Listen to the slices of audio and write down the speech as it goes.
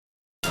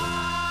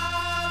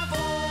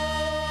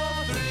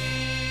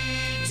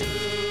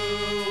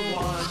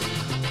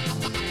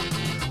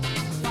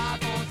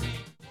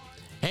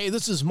Hey,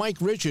 this is Mike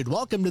Richard.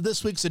 Welcome to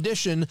this week's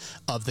edition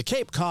of the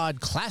Cape Cod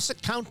Classic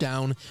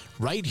Countdown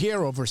right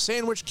here over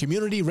Sandwich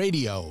Community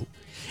Radio.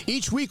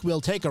 Each week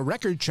we'll take a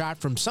record chart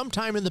from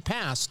sometime in the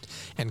past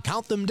and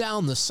count them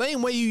down the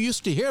same way you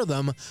used to hear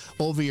them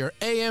over your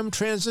AM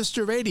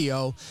transistor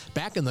radio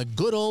back in the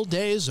good old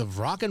days of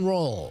rock and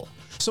roll.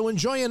 So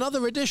enjoy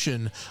another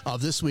edition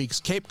of this week's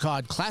Cape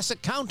Cod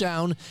Classic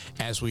Countdown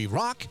as we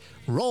rock,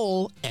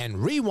 roll, and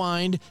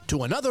rewind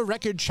to another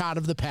record chart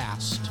of the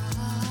past.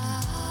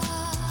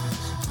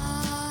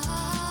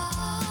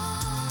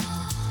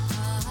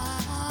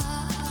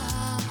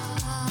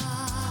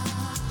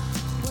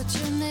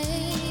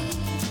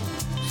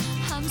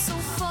 So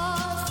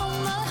far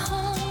from my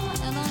home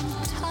and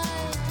I'm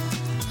tired.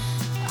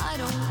 I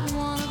don't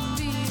want to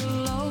be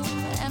alone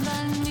and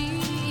I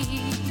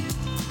need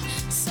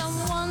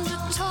someone to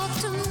talk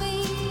to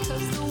me,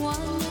 'cause the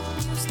one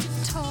that used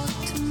to talk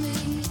to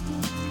me,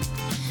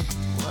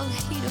 well,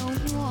 he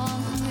don't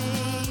want me.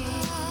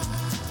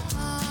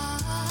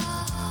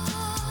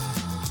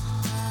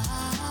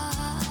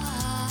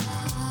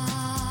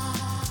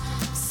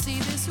 See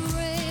this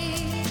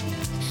rain,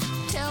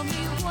 tell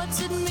me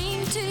what's it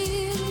mean to you?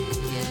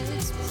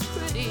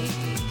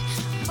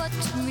 But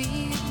to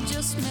me it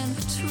just meant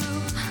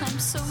true. I'm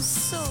so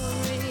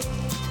sorry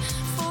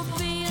for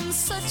being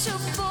such a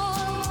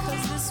bore,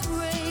 'cause this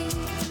rain,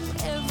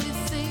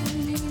 everything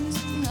means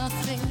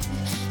nothing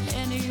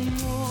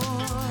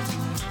anymore.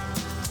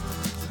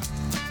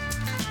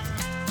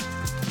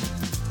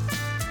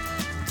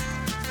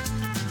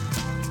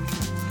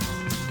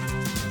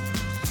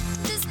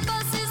 This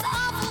bus is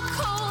awful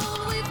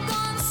cold, we've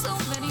gone so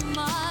many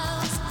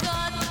miles.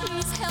 God,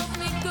 please help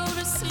me go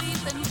to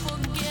sleep and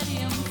forget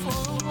him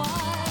for a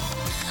while.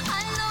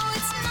 I know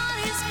it's not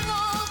his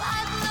fault,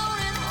 I've known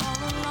it all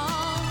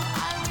along.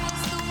 I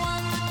was the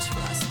one that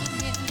trusted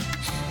him,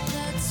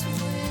 that's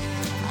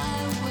where I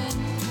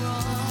went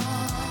wrong.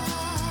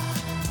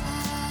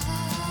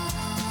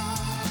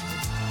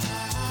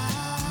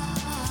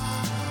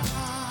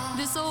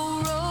 This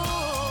old road,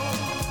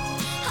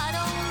 I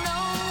don't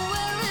know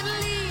where it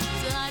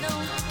leads, and I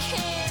don't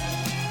care,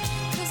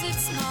 'cause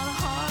it's not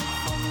hard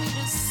for me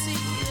to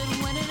see that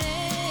when it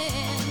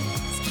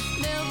ends,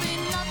 there'll be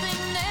nothing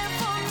there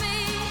for me,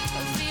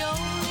 'cause the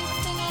only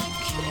thing I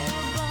care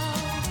about,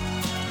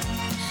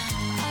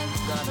 I've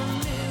gotta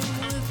live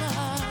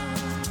without.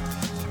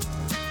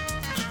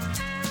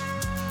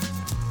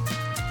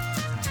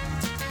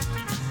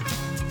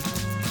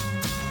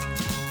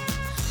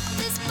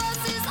 This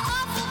bus is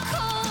awful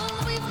cold,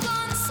 we've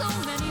gone so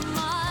many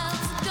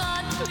miles.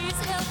 God, please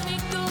help me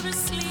go to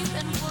sleep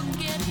and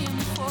forget him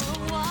for a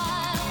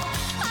while.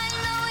 I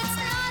know it's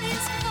not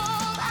his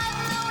fault, I've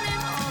known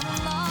it all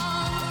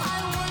along. I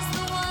was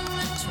the one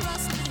that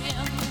trusted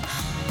him,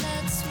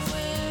 that's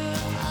where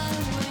I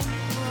went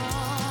wrong.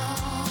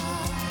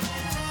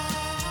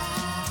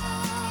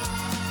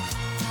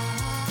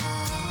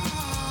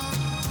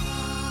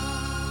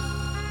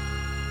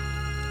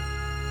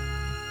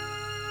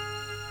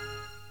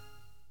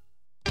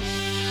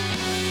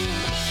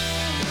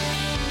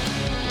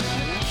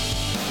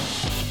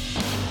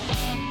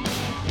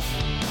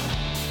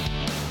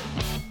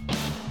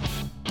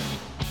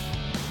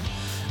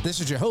 This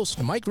is your host,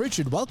 Mike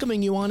Richard,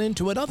 welcoming you on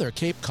into another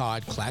Cape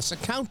Cod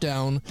Classic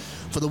Countdown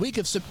for the week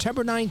of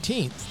September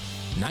 19th,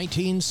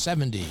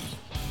 1970.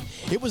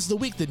 It was the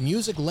week that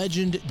music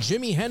legend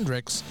Jimi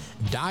Hendrix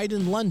died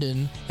in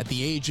London at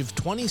the age of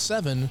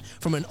 27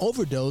 from an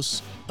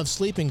overdose of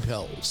sleeping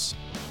pills.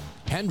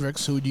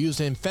 Hendrix, who had used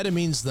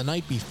amphetamines the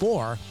night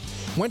before,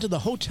 went to the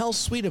hotel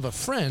suite of a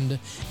friend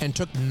and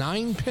took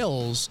 9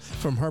 pills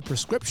from her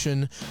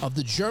prescription of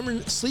the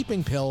German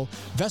sleeping pill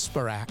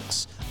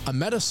Vesparax, a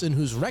medicine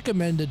whose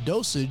recommended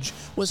dosage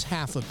was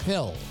half a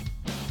pill.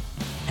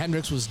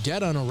 Hendrix was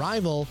dead on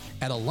arrival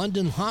at a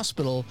London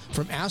hospital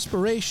from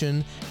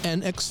aspiration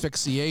and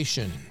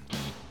asphyxiation.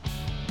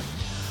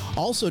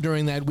 Also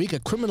during that week, a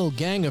criminal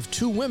gang of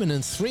 2 women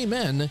and 3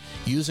 men,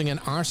 using an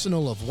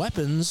arsenal of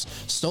weapons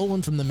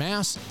stolen from the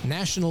Mass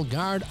National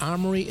Guard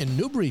Armory in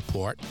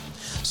Newburyport,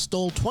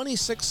 stole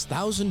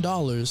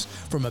 $26,000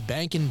 from a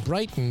bank in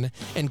Brighton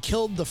and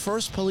killed the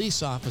first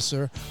police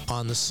officer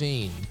on the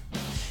scene.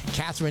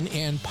 Catherine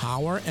Ann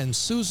Power and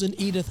Susan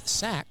Edith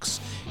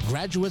Sachs,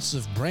 graduates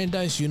of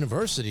Brandeis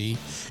University,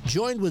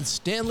 joined with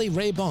Stanley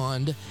Ray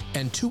Bond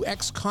and 2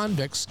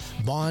 ex-convicts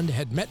Bond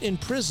had met in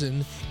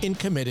prison in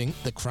committing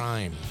the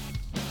crime.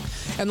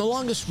 And the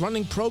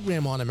longest-running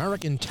program on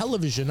American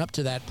television up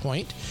to that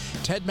point,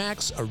 Ted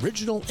Mack's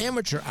Original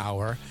Amateur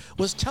Hour,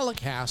 was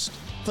telecast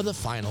for the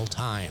final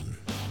time.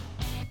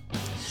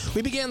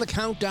 We began the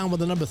countdown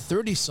with the number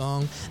 30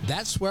 song,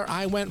 That's Where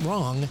I Went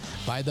Wrong,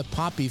 by the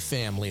Poppy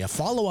Family, a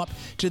follow-up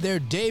to their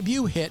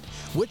debut hit,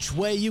 Which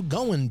Way You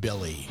Goin',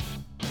 Billy?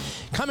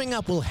 Coming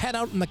up, we'll head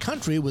out in the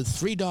country with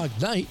Three Dog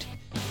Night,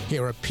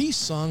 hear a peace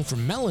song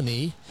from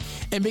Melanie,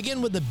 and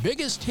begin with the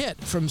biggest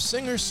hit from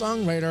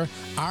singer-songwriter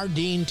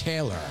Ardeen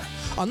Taylor.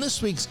 on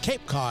this week's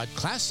Cape Cod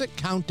Classic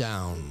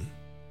Countdown.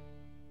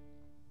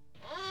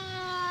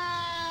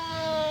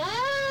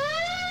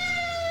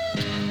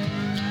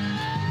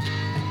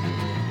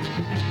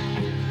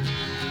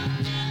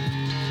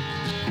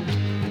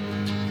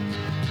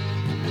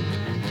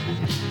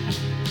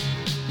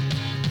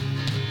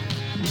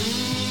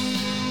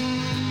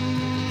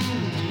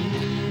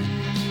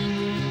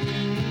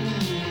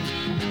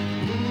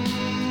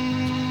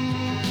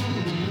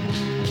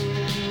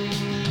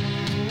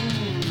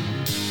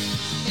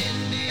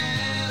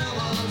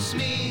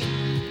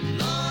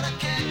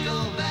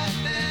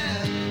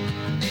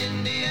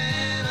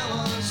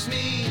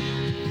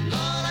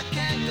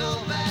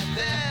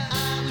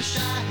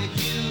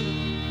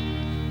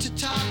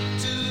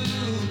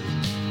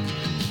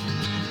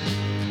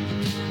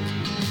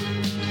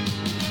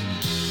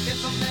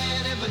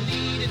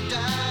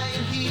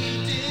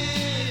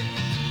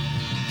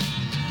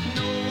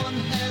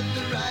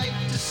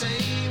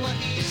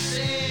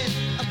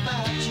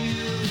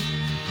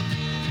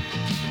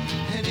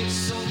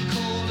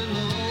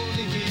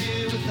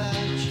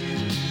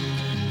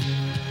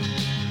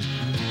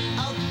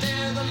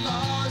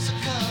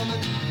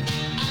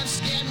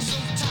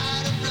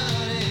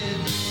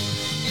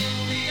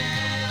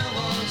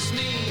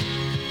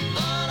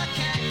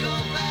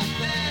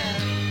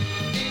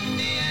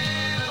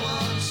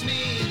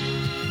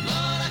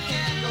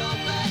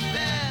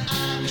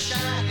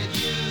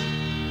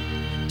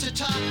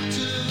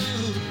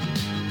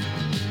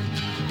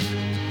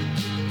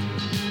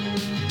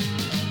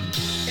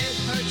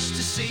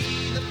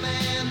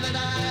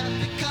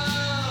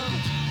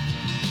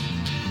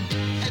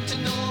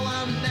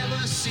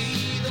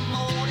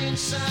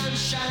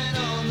 Sunshine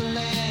on the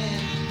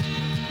land.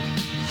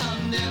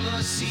 I'll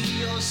never see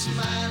your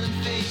smiling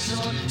face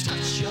or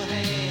touch your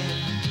hand.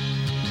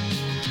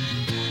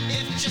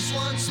 If just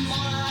once more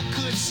I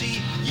could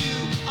see you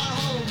are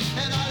home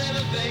and our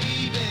little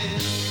baby.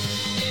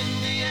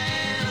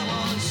 Indiana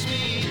wants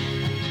me,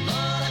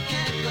 but I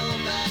can't go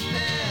back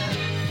there.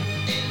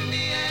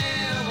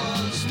 Indiana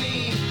wants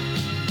me,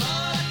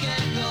 but I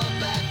can't go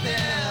back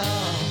there.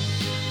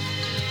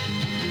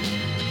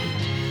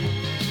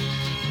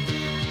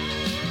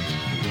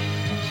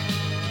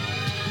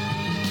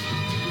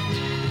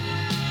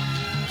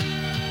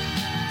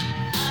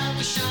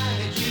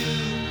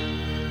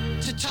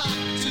 Talk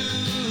to.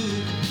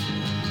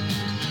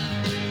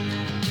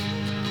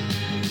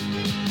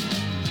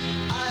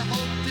 I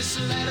hope this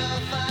letter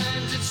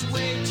finds its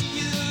way to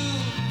you.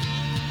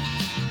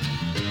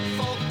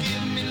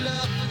 Forgive me,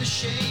 love, for the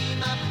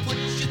shame I put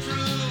you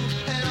through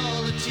and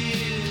all the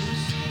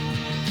tears.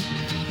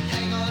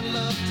 Hang on,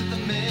 love, to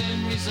the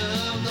memories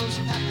of those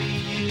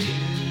happy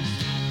years.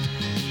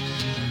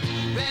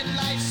 Red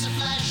lights are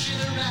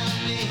flashing around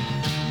me.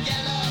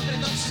 Yeah, love, it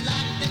looks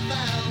like they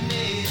found me.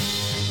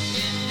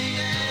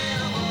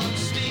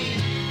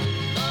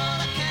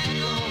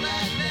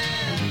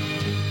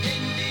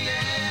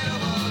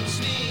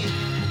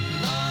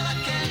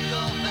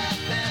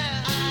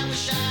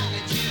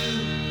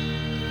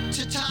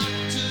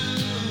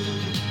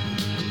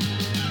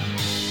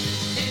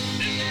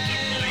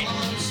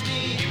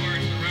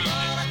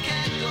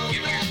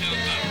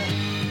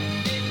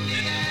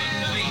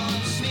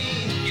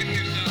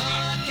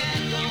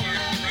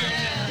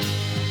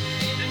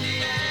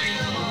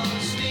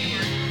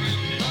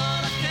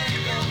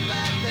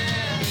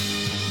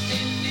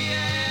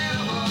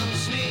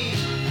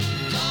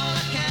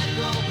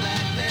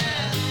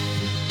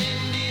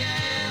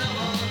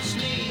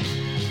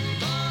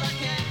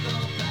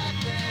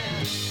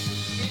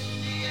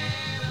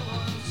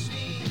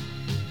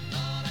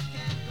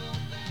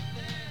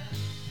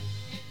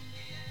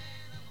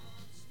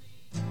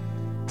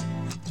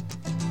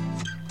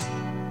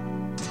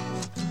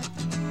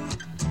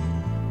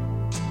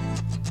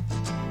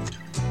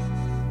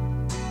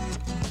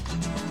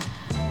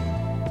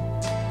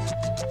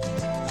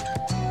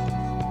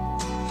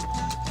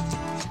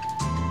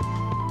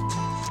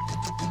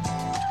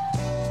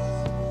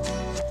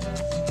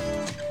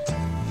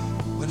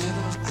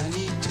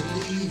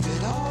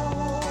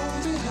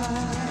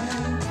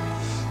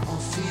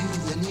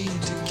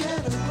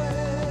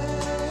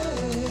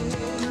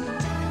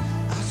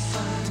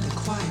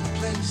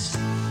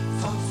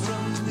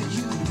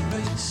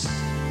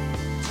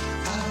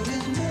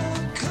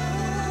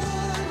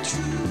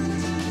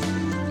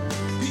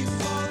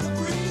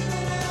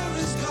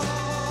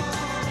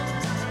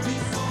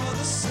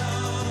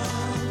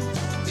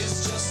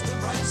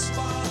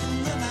 Spot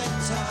in the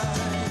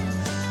nighttime,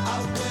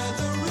 out where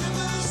the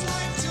rivers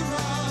like to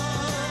run.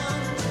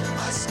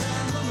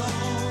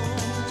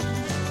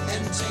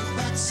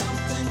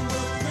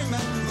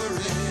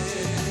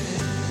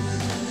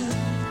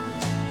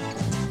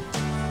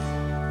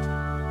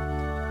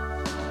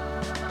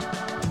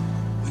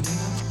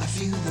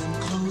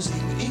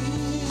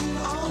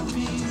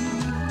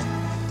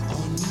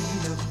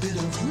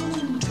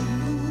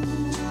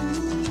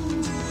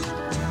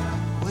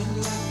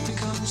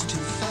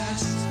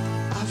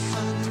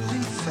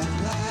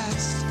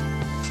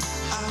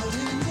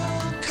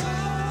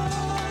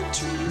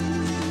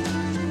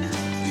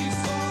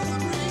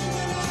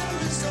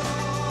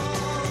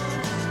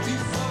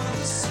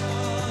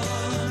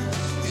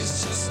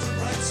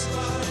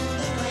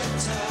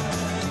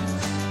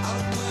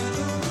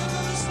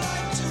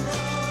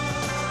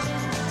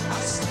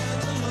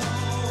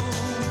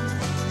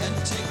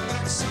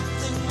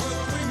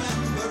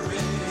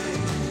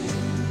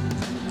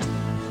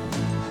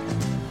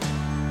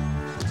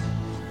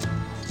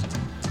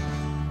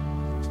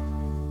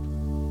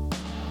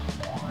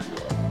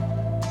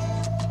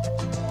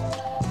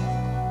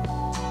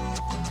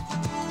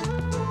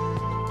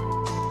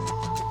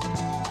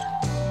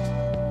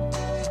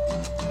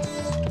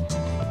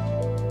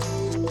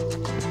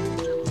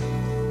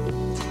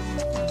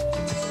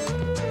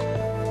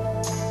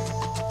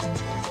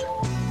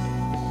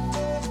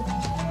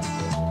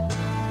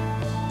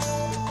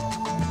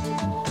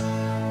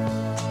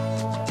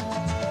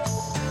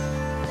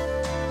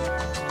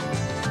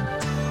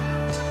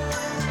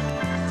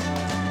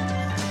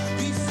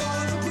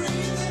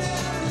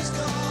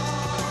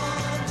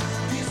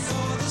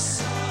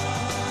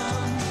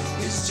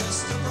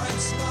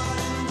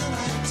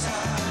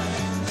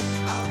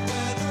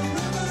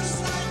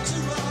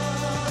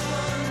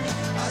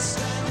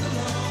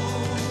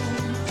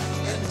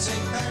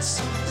 back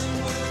something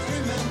worth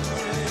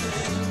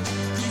remembering.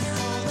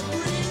 Before the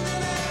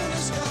breathing air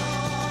is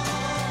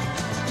gone,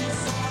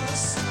 before the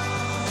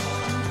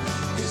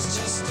sun is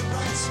just a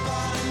bright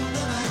spot in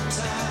the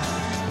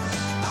nighttime.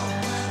 Out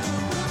where the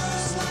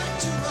rivers like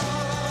to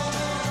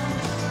run,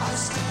 I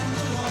stand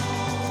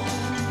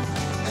alone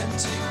and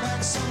take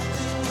back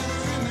something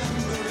worth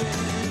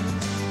remembering.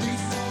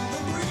 Before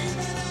the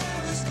breathing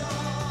air is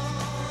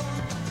gone,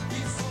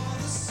 before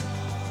the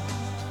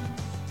sun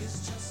is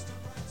just a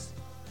bright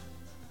spot in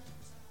the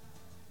nighttime.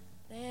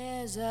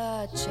 There's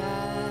a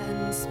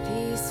chance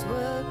peace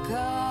will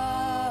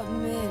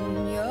come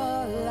in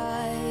your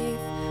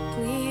life.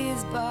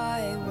 Please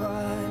buy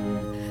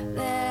one.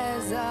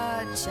 There's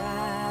a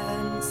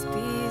chance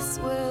peace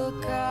will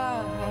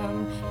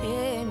come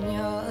in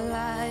your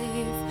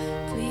life.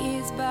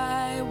 Please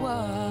buy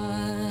one.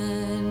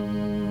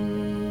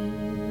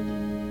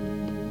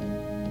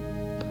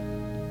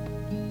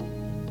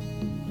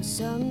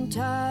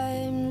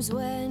 Sometimes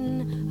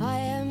when I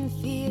am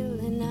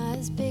feeling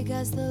as big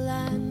as the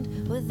land,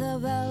 with a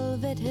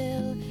velvet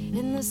hill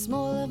in the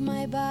small of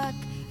my back,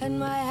 and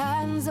my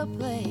hands are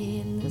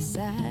playing the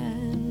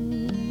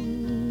sand,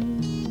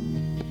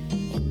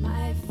 and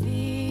my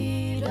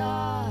feet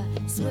are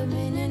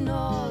swimming in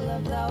all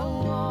of the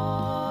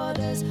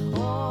waters.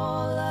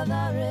 All of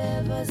the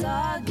rivers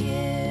are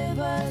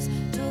givers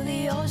to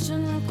the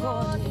ocean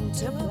according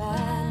to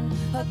plan,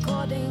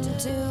 according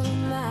to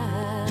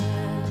man.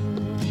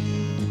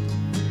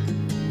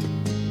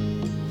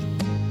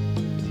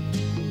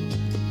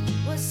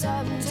 Well,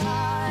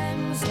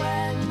 sometimes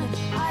when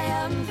I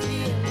am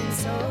feeling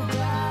so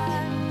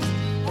grand,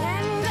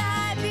 and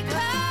I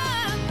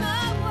become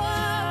the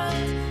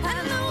world,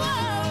 and the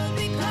world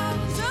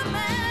becomes a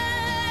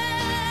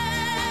man,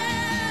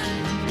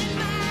 and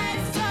my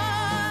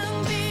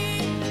song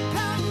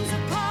becomes a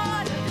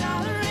part of the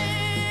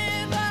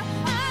river.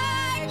 I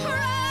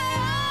cry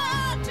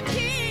out to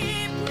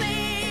keep me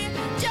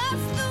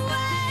just the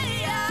way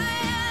I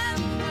am,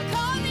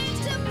 according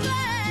to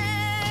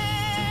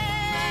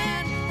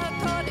plan,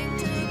 according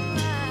to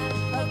man,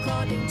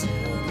 according to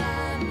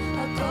man,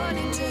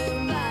 according to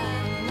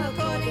man,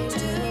 according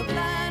to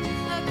plan,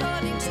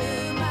 according to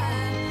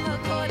man,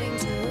 according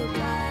to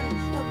plan,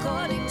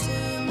 according to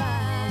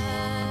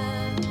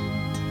man.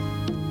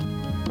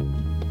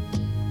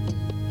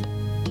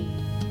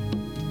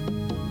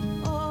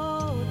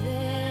 Oh,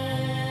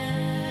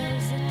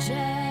 there's a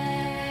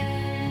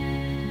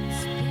chance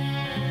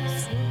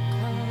peace will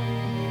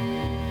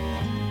come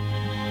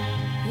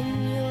in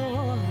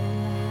your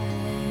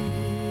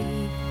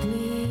life.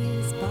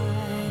 Please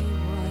buy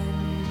one.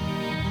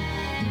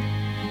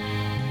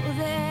 Oh,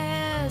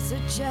 there's a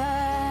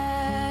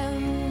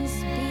chance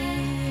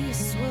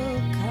peace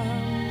will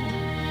come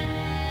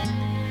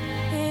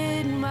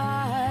in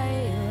my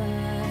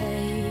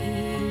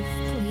life.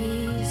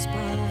 Please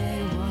buy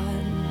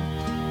one.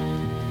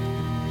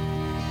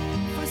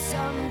 For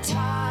some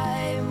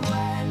time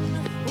when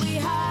we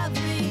have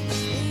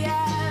reached the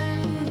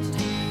end,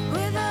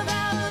 with a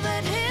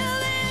velvet hill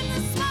in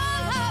the small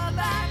of our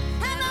back,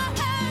 and our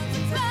hands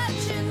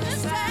touching the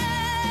sand,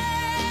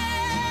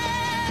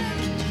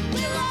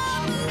 we'll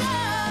all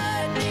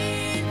blood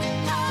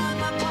become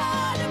a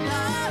part of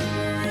the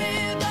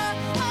river.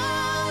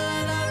 All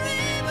of the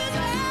rivers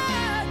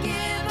are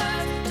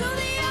givers to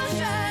the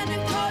ocean,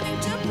 according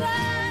to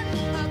plan,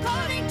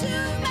 according to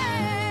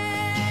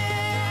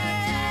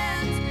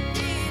man.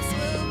 Peace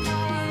will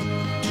come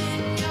in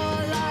your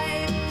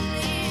life.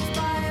 Please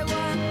buy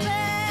one.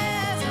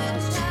 There's a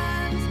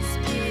chance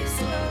peace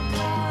will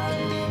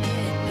come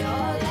in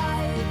your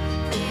life.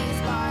 Please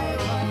buy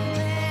one.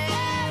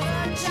 There's a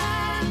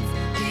chance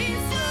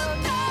peace will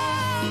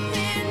come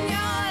in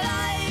your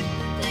life.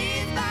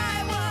 Please buy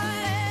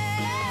one.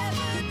 There's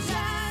a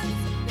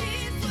chance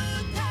peace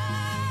will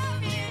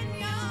come in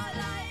your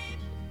life.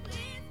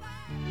 Please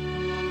buy.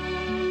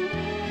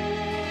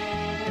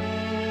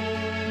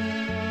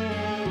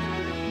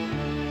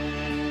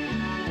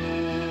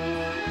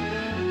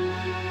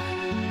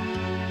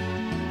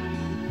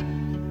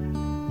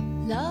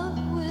 Love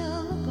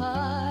will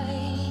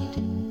abide,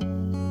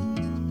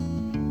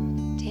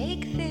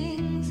 take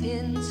things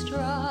in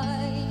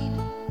stride.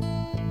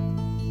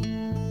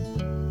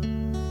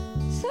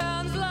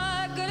 Sounds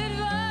like good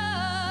advice,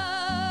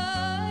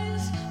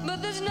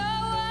 but there's no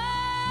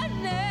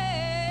one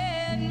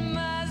at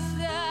my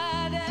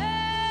side,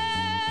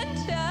 and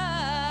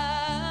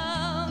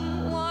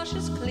time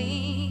washes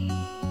clean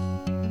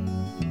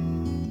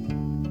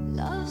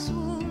love's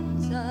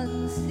wounds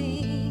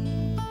unseen.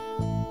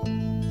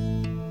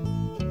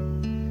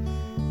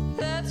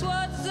 That's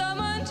what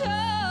someone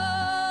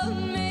told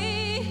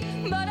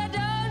me, but I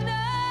don't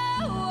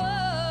know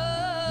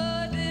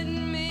what it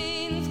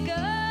means,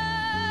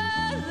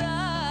 'cause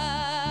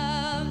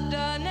I've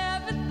done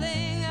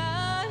everything I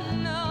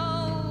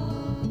know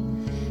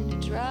to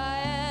try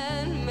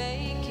and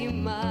make you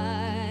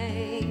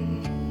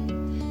mine,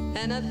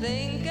 and I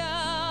think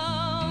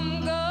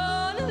I'm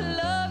gonna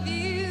love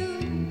you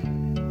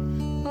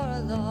for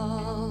a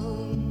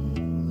long,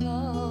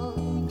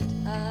 long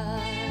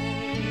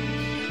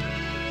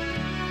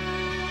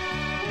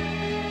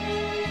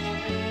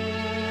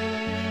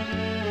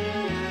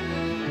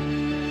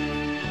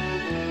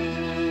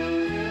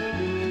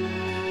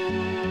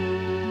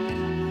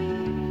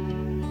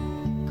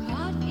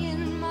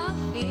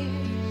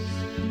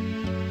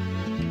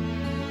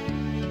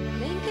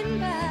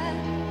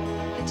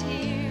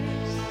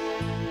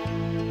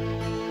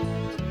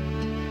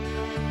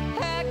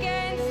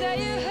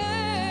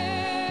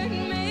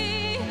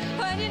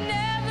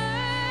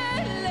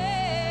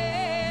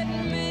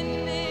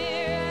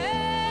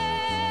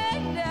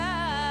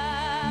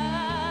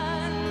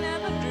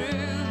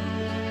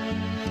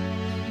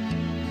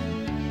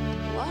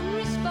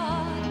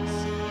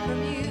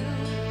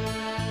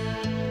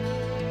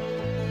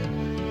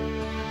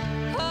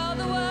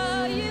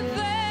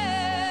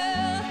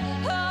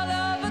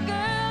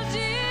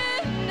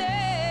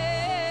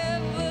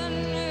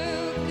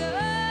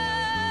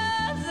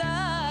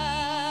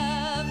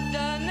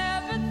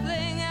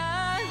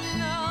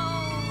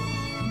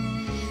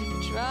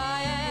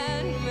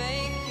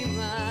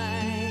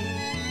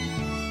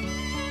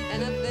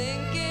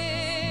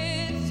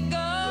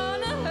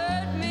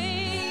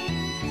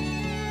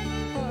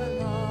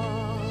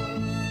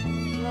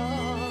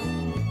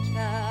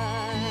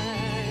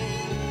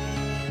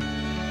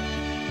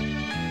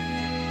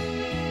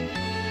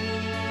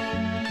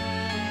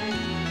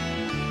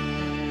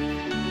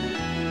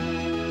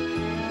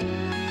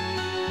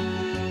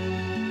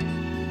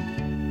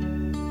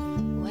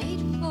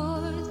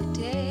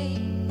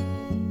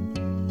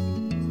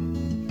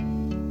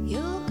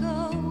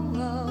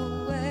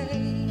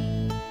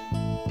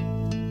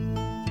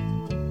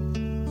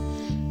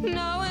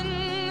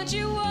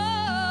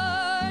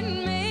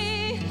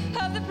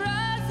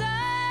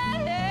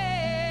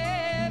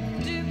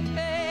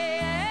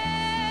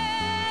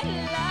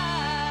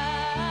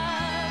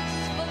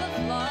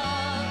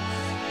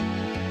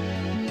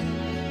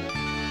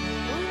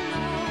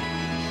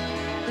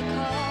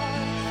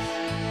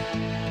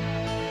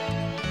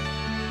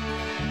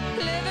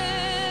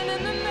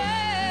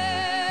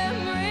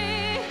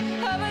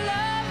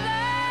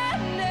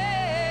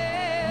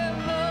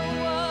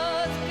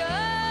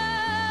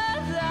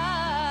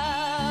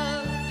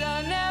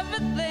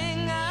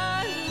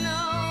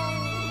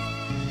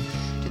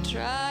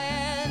try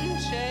and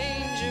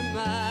change your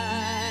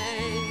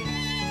mind.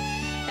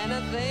 And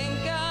I think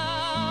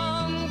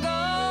I'm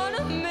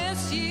gonna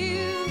miss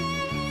you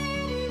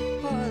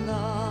for a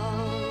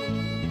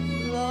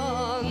long,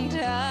 long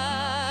time.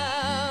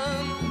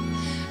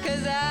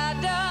 'Cause I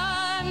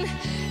done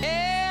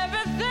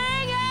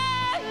everything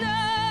I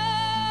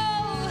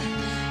know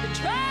to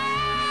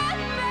try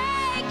and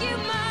make you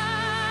mine.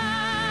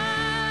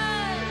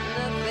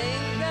 I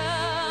think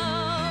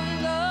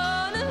I'm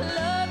gonna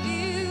love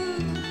you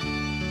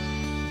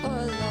for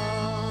a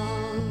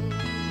long,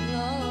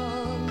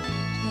 long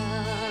time.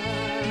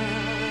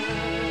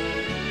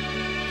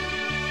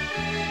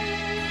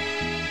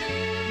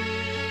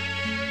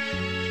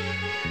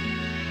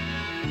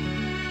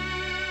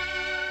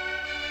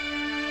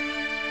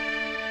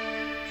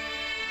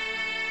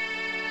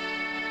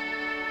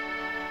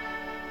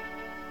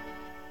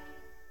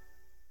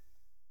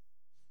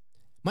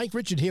 Mike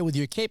Richard here with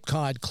your Cape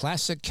Cod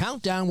Classic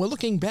Countdown. We're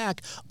looking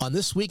back on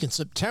this week in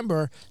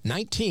September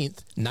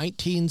 19th,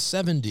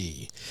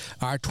 1970.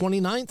 Our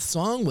 29th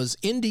song was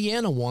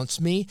Indiana Wants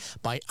Me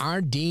by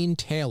R. Dean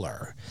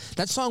Taylor.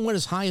 That song went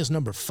as high as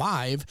number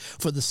 5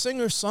 for the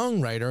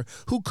singer-songwriter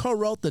who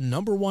co-wrote the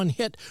number 1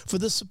 hit for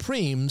the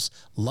Supremes,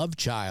 Love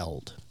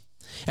Child.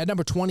 At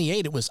number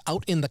 28, it was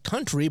Out in the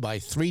Country by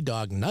Three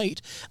Dog Night,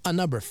 a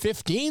number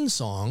 15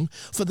 song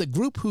for the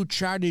group who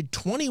charted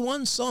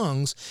 21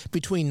 songs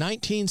between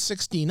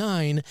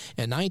 1969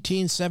 and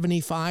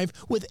 1975,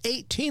 with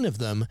 18 of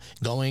them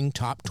going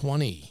top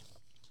 20.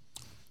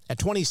 At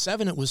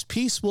 27, it was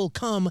Peace Will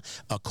Come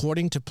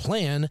According to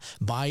Plan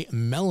by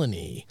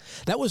Melanie.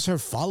 That was her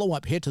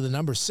follow-up hit to the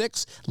number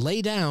 6,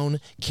 Lay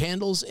Down,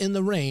 Candles in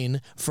the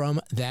Rain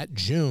from that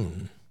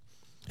June.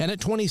 And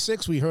at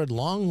 26, we heard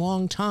Long,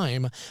 Long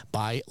Time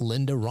by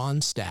Linda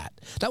Ronstadt.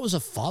 That was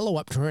a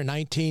follow-up to her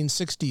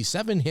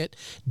 1967 hit,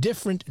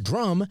 Different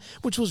Drum,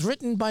 which was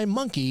written by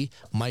Monkey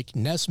Mike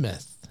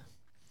Nesmith.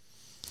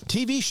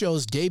 TV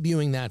shows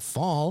debuting that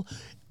fall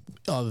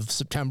of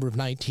September of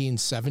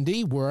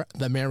 1970 were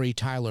The Mary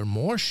Tyler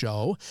Moore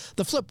Show,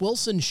 The Flip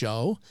Wilson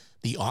Show,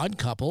 The Odd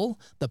Couple,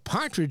 The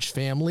Partridge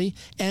Family,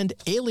 and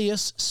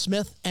Alias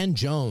Smith and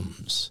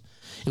Jones.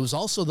 It was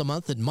also the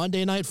month that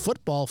Monday Night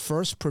Football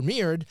first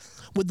premiered,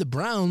 with the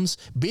Browns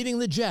beating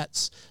the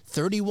Jets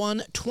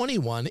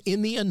 31-21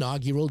 in the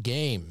inaugural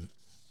game.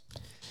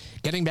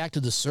 Getting back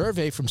to the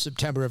survey from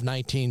September of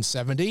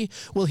 1970,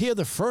 we'll hear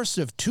the first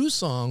of 2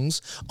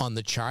 songs on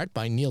the chart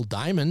by Neil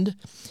Diamond,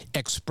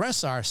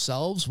 Express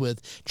Ourselves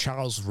with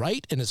Charles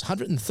Wright and his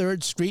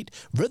 103rd Street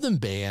Rhythm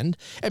Band,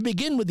 and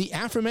begin with the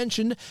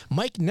aforementioned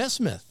Mike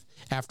Nesmith,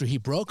 after he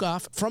broke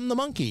off from the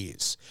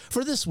Monkees,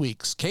 for this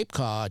week's Cape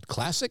Cod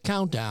Classic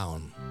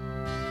Countdown.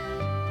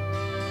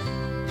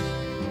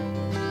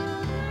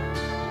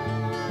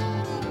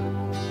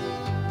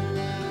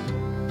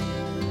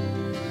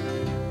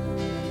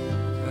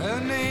 Her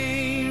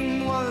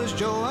name was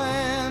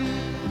Joanne,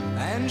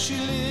 and she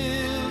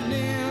lived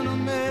in a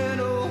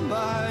meadow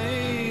by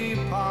a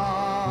pond.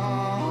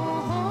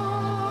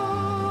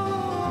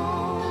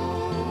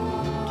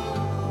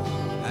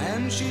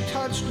 And she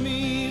touched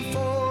me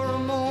for a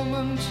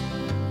moment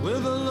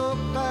with a look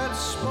that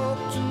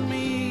spoke to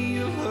me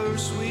of her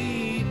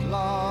sweet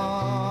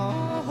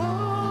love.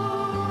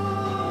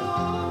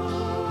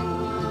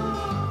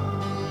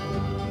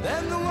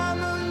 Then the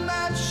woman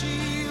that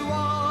she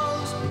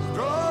was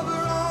drove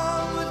her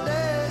on with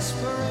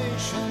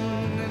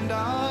desperation, and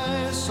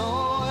I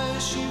saw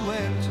as she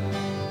went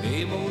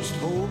a most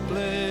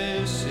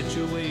hopeless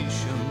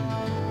situation.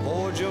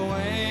 Poor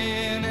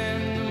Joanne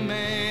and the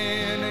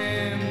man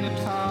and the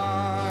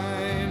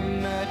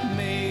time that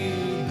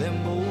made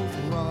them both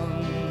run.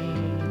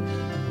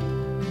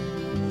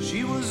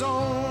 She was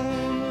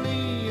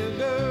only a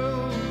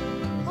girl,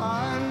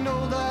 I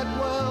know that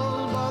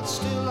well, but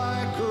still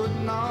I could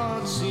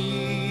not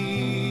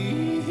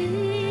see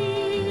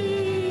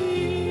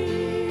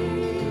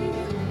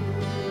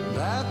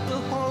that the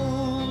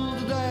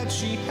hold that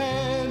she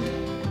had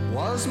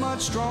was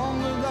much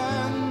stronger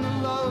than the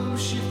love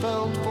she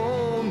felt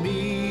for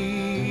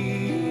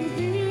me.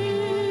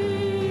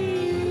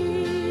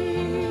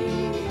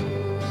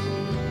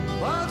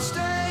 But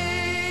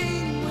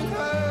staying with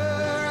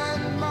her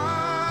and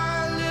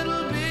my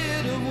little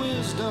bit of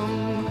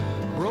wisdom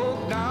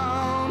broke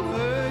down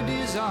her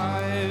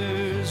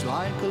desires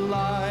like a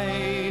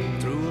light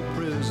through a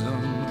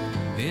prism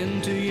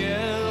into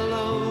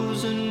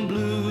yellows and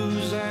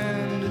blues,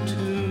 and a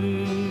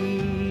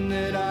tune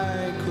that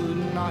I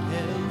could not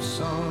have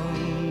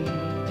sung.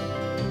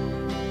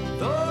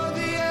 Though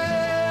the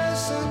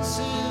essence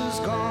is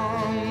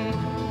gone,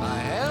 I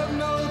have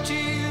no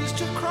tears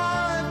to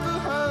cry for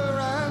her,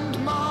 and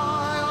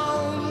my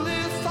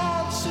only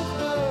thoughts of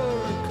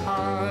her are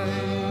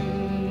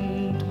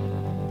kind.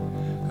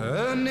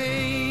 Her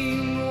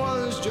name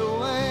was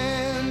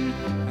Joanne,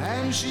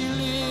 and she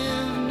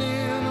lived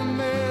in a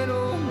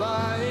meadow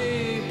by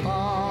a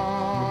pond.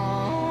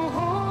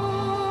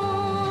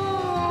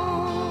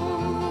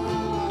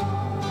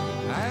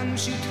 And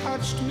she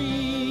touched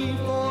me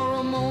for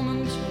a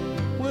moment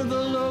with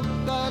a look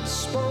God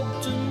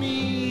spoke to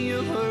me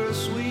of her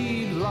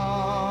sweet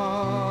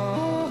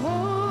love.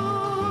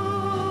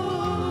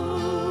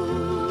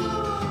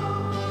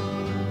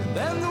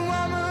 Then the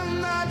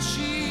woman that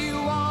she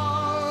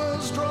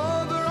was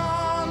drove her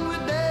on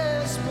with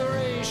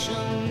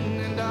desperation,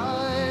 and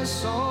I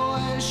saw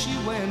as she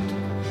went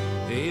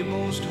a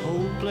most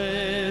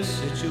hopeless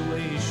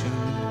situation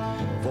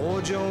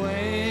for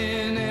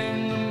Joanne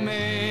and the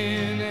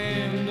man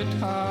and the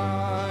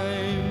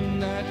time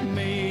that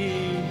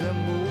made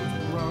them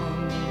both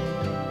run.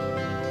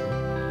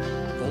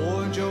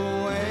 For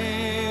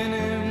Joanne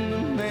and the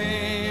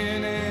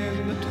man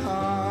and the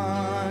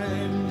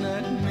time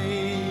that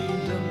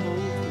made them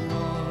both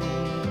run.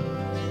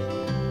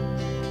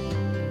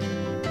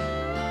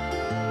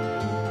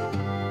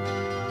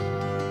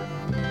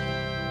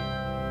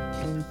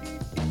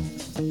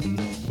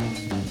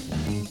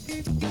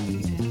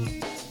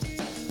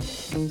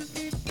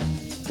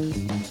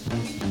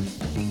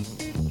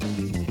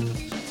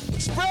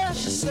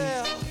 Express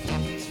yourself.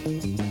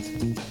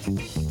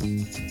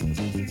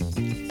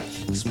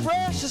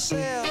 Express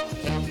yourself.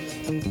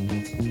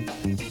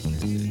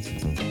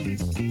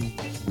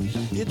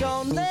 You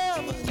don't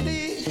never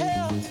need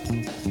help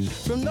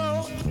from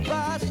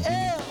nobody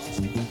else.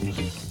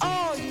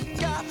 All you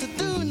got to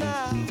do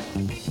now,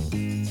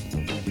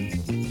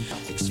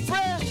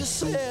 express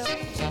yourself.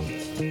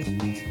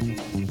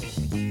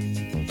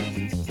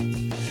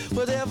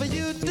 Whatever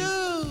you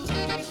do,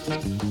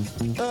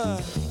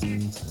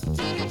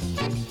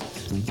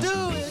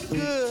 do it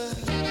good.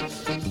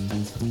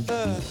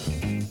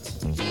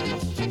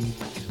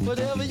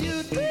 Whatever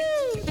you do,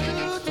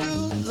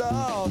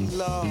 Lord,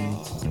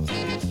 Lord,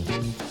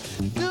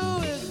 do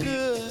it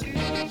good.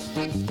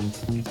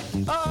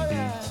 Oh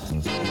yeah.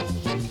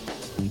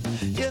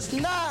 It's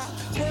not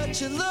what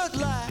you look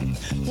like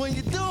when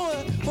you're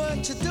doing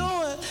what you're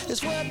doing.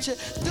 It's what you're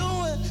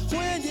doing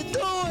when you're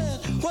doing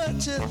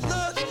what you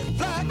look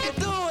like you're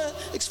doing.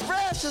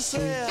 Express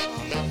yourself.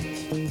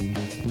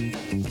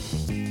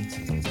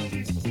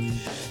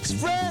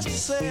 Express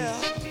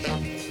yourself.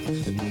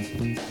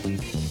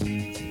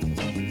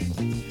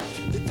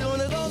 They're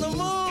doing it on the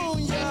moon,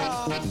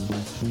 y'all.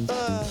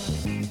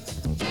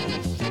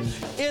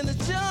 In the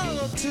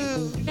jungle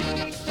too.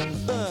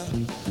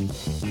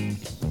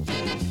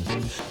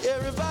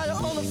 Everybody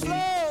on the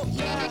floor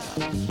now.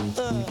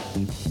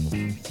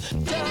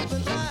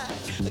 Jumping like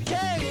a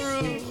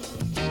kangaroo.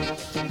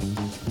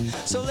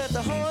 So let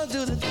the horn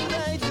do the thing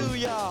they do,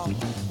 y'all.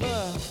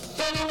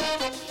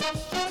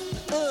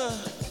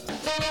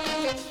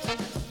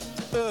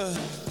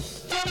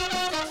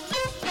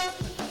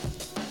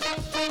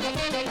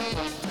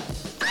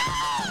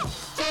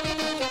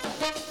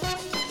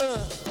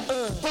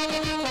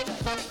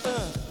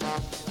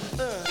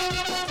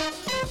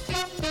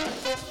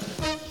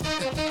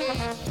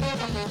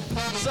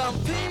 Some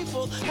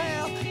people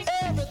have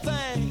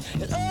everything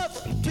and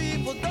other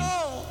people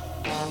don't.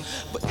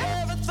 But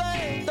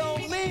everything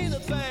don't mean a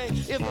thing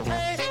if it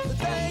ain't the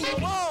thing you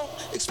want.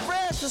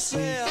 Express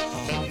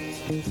yourself.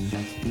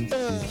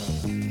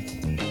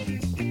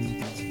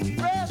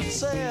 Express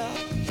yourself.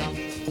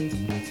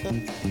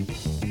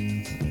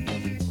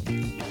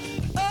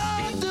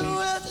 Oh, do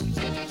it.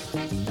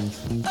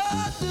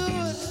 Oh, do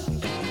it.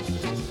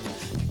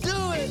 Do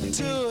it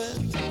to it.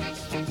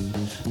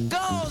 Go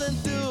on and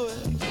do it.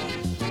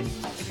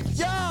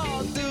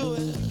 Y'all do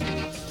it.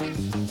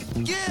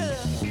 Get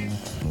it.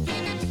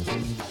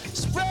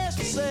 Express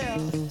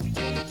yourself.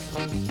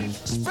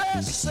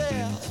 Express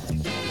yourself.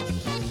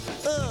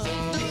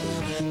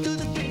 Do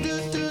the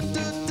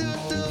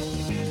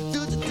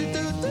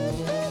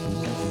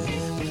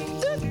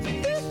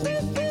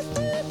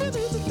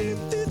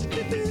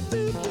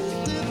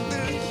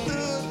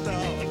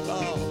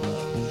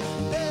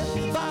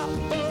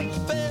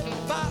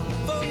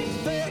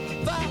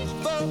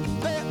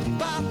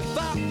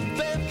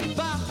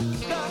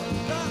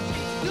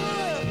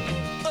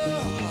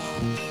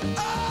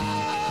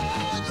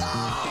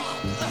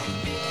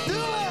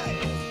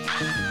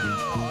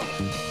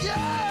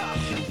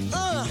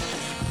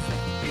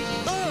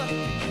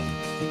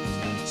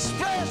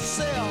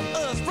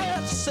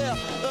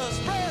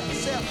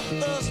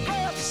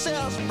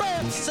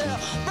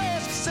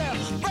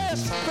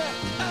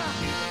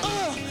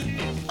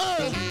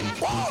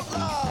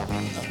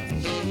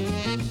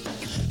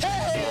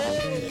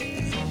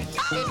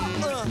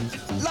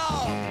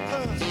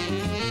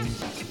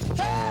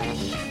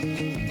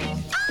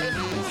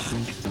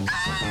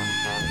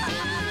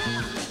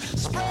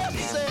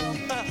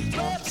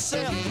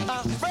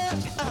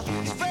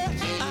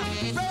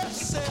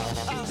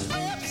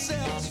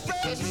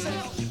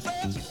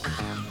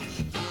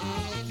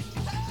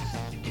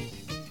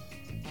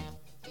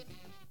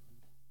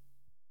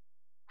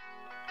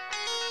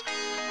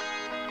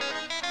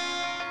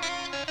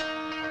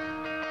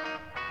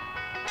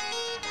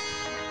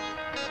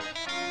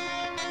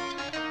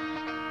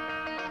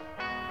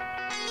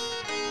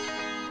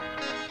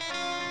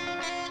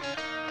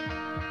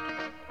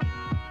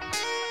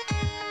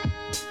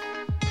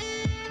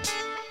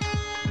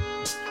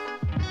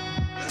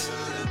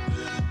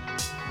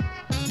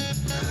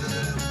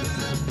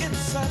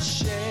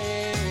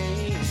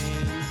shame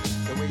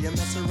the way you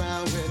mess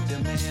around with your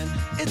man.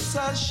 It's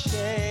a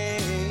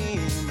shame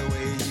the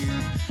way you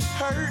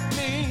hurt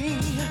me.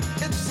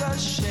 It's a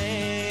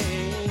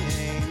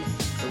shame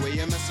the way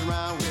you mess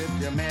around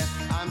with your man.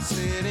 I'm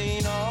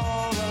sitting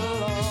all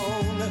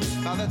alone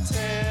by the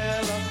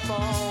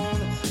telephone,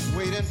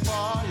 waiting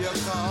for your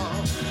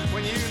call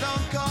when you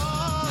don't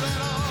call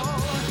at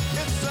all.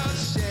 It's a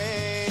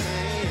shame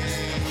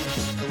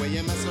the way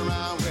you mess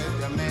around with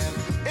your man.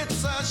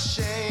 It's a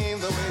shame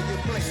the way you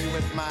play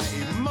with my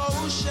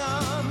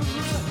emotions.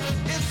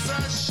 It's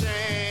a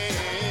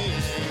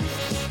shame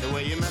the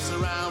way you mess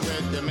around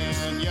with your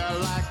man. You're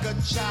like a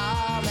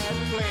child at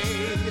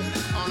play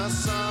on a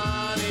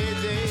sunny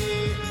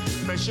day.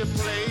 First you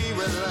play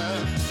with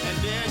love and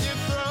then you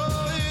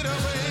throw it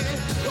away.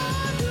 Why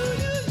do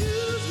you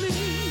use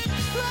me?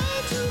 Try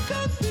to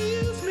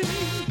confuse me.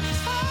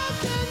 How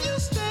can you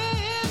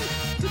stand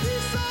to be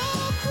so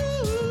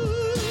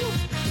cruel?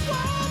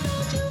 Why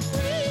don't you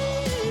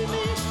free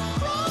me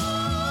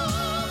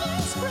from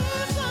this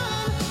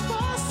prison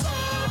for a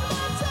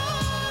certain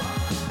time?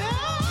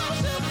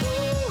 As a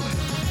fool,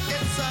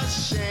 it's a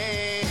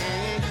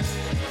shame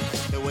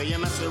the way you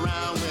mess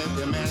around with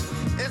your man.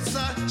 It's a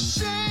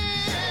shame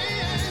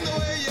the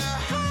way you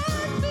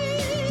hurt me.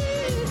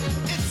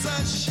 It's a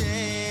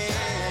shame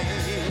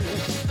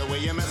the way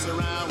you mess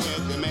around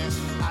with your man.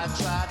 I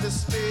tried to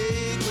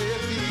speak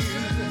with you,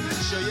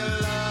 show your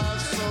love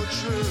so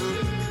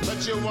true, but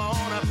you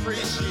won't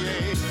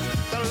appreciate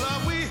the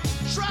love we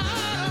try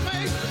to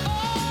make.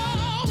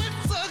 Oh,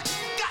 it's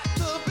got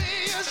to be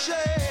a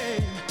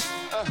shame.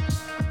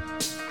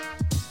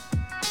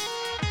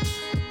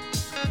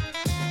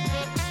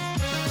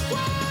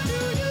 Why do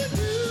you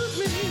use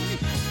me?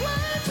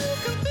 Why to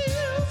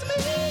confuse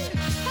me?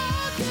 How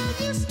can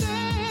you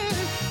stand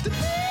to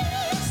be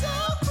so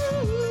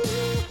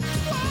cruel?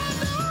 Why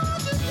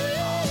don't you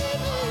free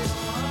me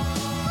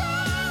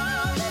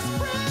from this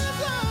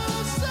prison?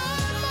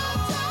 Set my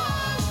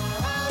time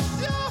as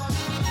your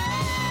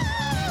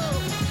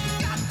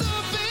got to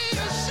be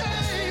a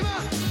shame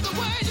the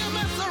way you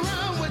mess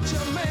around with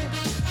your man.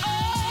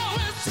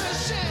 Oh, it's a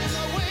shame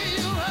the way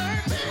you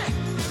hurt me.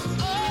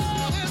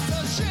 Oh, it's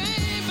a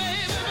shame,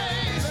 baby,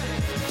 baby,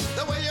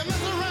 the way you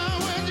mess around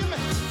with your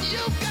man.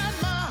 You got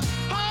my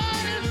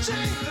heart in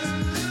chains,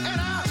 and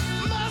I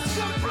must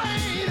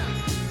complain.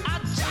 I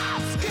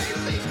just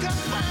can't be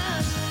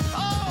confined.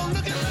 Oh,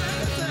 look at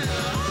that.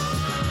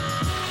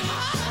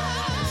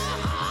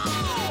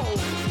 Oh,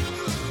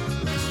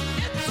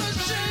 it's a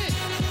shame.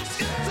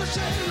 It's a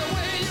shame the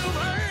way you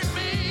hurt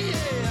me.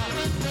 Yeah.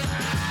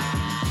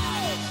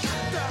 Oh,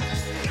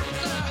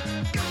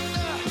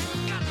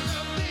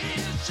 gotta be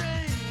a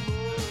shame.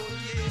 Oh,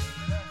 yeah.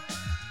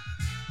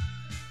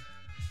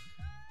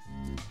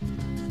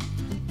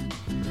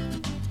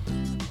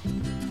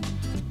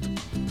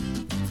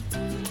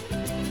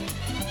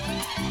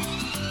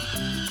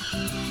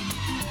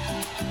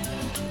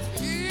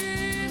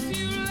 If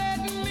you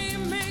let me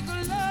make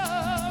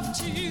love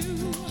to you,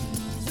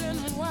 then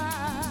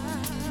why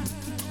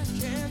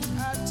can't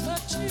I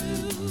touch you?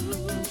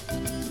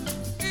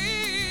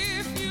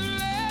 If you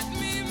let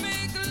me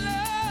make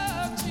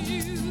love to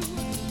you,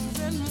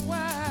 then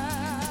why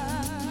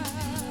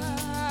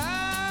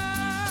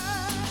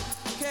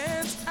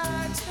can't I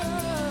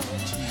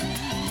touch you?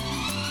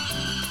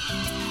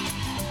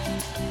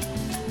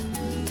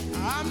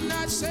 I'm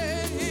not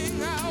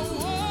saying I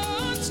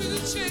want to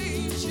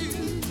change you,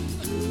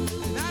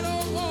 and I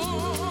don't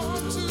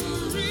want to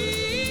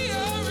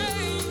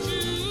rearrange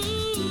you.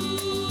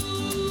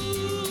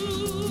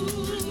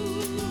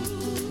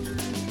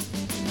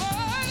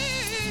 But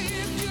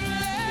if you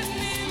let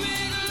me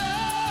make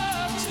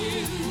love to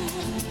you,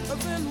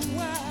 then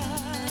why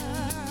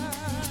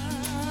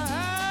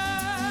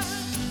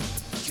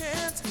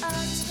can't I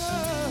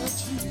touch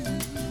you?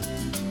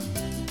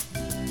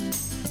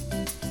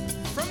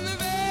 From the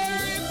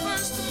very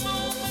first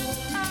moment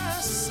I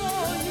saw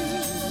you,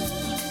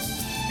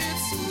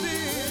 it's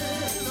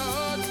been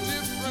a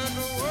different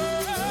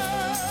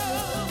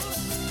world.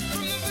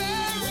 From the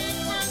very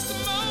first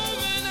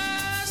moment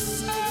I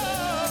saw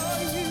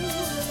you,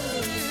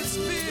 it's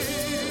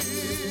been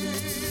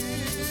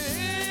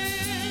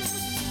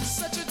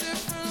such a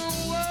different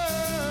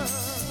world.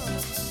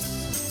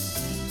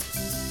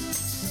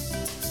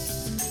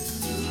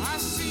 I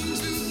seem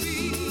to be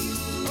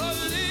a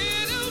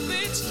little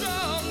bit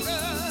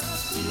stronger.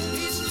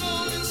 Each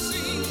moment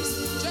seems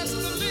just a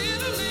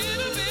little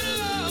bit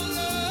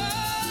longer.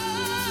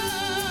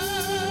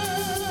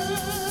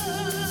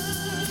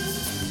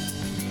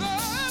 The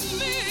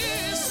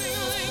missing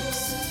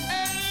links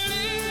and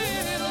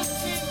little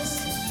kinks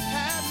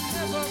have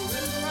never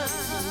been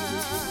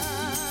found.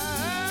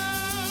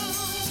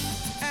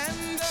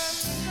 And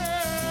I'm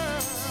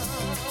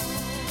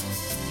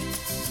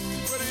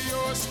but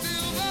you're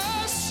still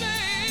the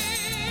same.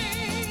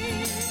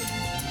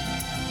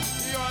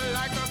 You're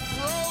like a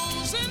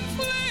frozen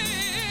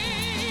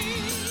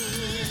flame.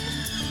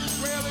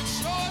 Well, it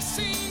sure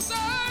seems a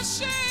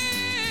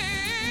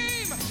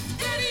shame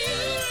that you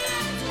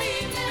let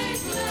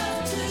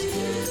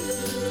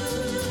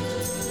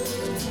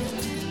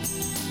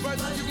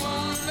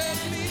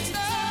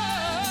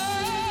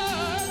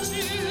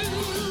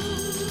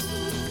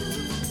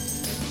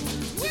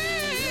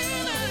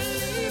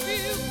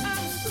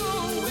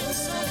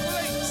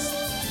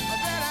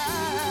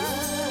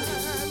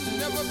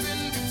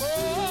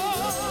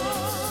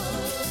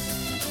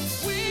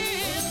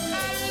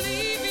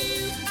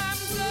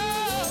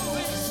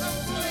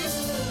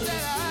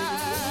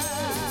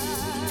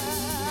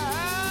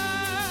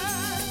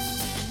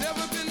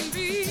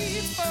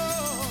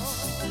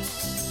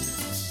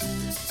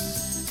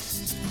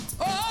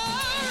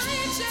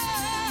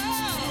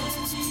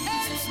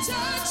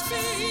touch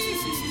me?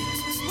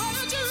 Why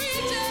don't you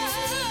reach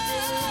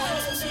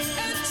out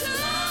and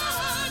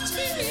touch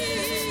me?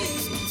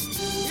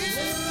 If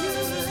you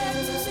let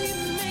me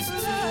make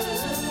love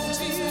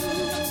to you,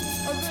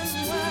 then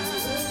why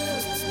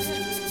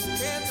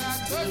can't I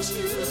touch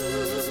you?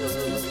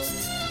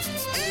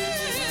 If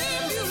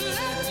you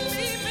let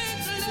me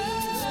make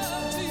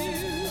love to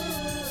you,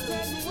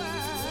 then why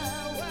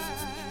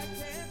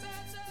can't I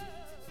touch?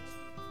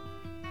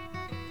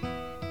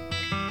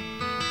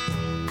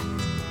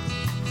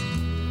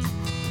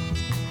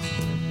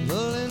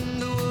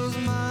 Belinda was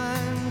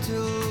mine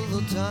till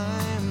the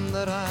time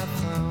that I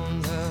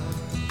found her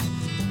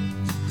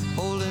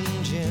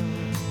holding Jim,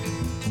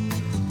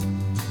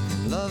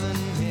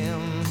 loving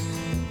him.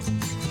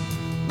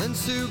 Then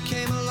Sue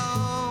came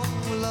along,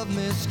 loved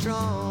me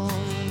strong,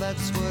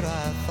 that's what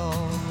I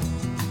thought.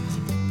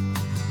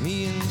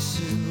 Me and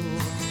Sue,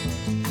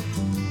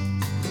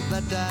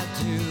 that I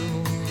do.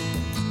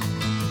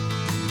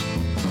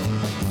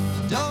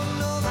 Don't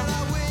know that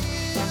I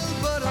will,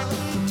 but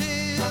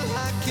until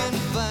I can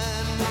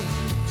find me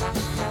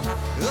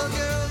a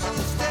girl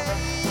that'll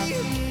stay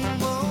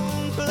and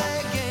won't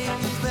play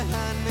games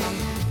behind me,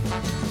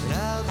 and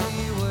I'll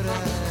be what I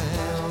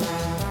am,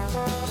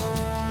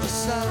 a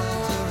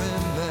solitary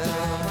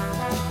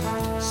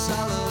man,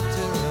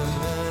 solitary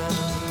man.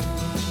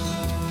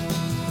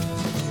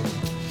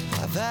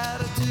 I've had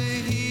it to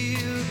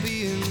hear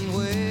being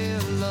where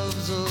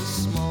love's a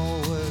small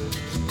word,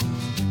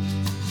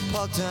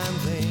 part-time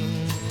thing,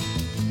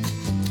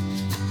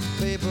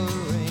 paper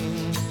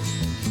ring.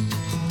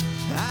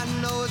 I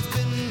know it's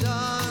been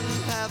done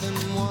having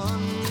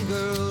one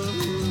girl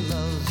who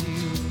loves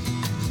you,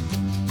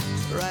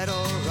 right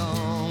or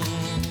wrong,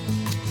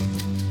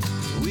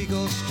 we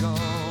go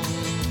strong.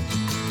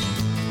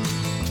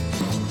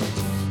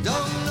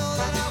 Don't know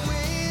that I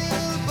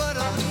will, but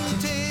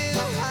until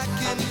I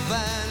can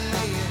find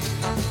me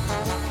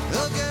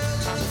a girl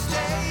that'll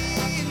stay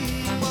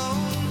and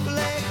won't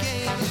play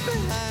games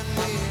behind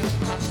me,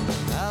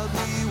 I'll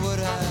be what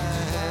I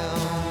am,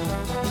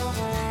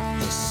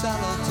 a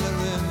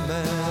solitary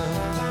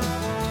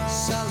man,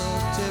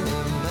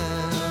 solitary man.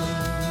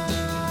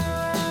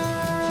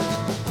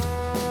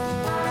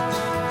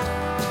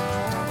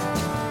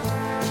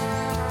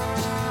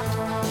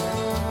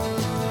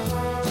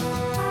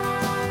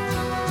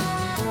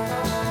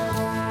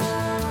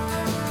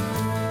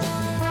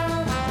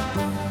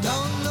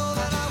 Don't know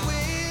that I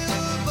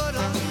will, but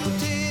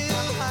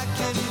until I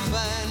can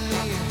find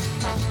me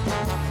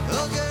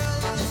a girl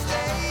that'll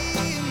stay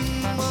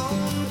and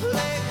won't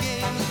play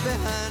games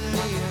behind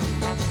me,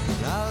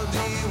 I'll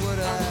be what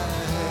I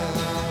am,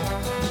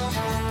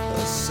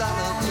 a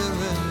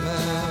solitary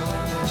man,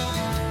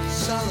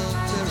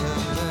 solitary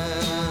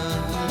man,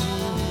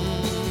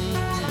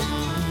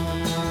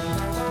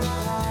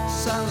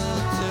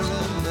 solitary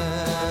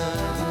man,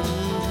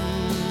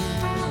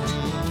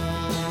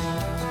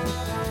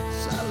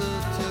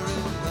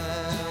 solitary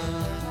man.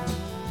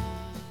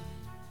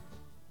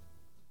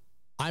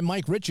 I'm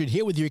Mike Richard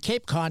here with your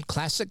Cape Cod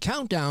Classic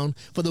Countdown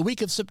for the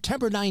week of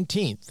September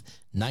 19th,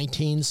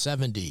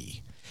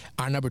 1970.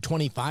 Our number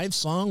 25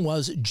 song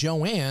was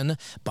Joanne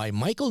by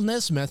Michael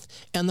Nesmith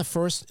and the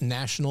First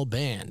National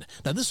Band.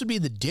 Now, this would be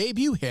the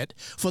debut hit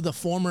for the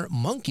former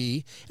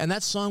Monkey, and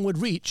that song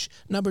would reach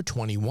number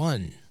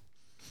 21.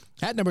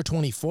 At number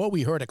 24,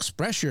 we heard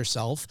Express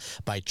Yourself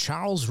by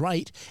Charles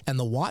Wright and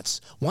the Watts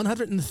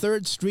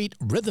 103rd Street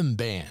Rhythm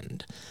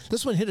Band.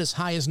 This one hit as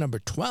high as number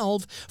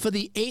 12 for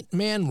the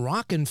 8-man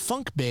rock and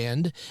funk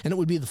band, and it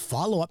would be the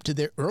follow-up to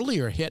their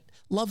earlier hit,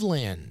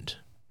 Loveland.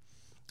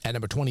 At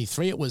number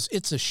 23, it was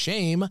It's a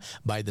Shame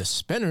by the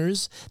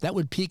Spinners. That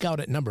would peak out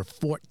at number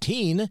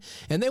 14,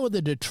 and they were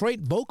the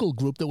Detroit vocal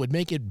group that would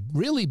make it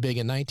really big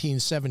in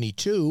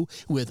 1972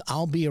 with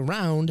I'll Be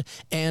Around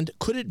and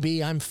Could It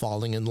Be I'm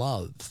Falling in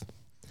Love.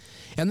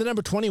 And the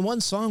number 21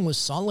 song was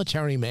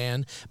Solitary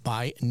Man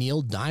by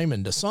Neil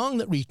Diamond, a song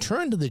that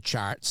returned to the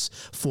charts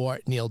for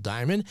Neil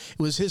Diamond. It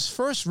was his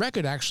first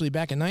record, actually,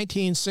 back in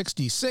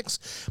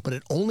 1966, but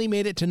it only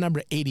made it to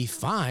number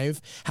 85.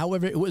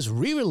 However, it was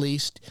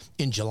re-released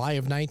in July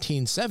of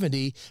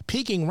 1970,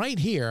 peaking right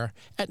here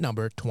at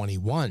number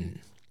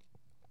 21.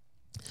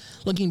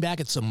 Looking back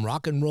at some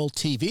rock and roll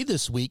TV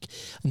this week,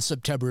 in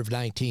September of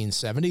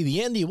 1970,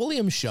 the Andy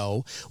Williams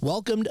Show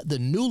welcomed the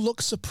New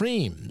Look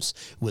Supremes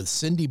with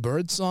Cindy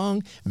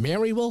Birdsong,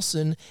 Mary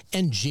Wilson,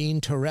 and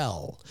Jean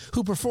Terrell,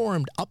 who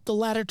performed Up the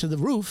Ladder to the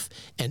Roof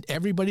and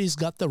Everybody's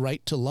Got the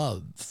Right to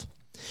Love.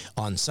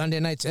 On Sunday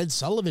night's Ed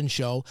Sullivan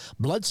Show,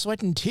 Blood,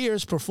 Sweat, and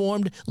Tears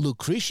performed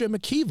Lucretia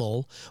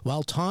McKeevill,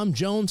 while Tom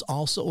Jones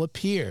also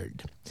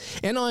appeared.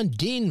 And on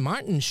Dean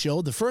Martin's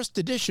show, the first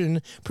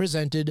edition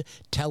presented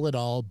Tell It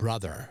All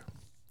Brother.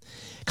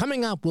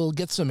 Coming up, we'll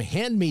get some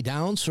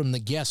hand-me-downs from the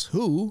Guess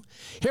Who,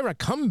 hear a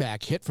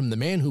comeback hit from the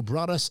man who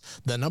brought us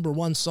the number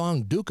one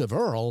song, Duke of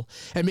Earl,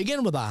 and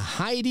begin with a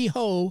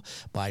Heidi-Ho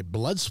by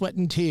Blood, Sweat,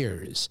 and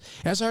Tears,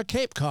 as our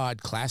Cape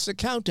Cod Classic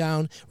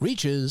Countdown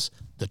reaches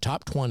the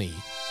top 20.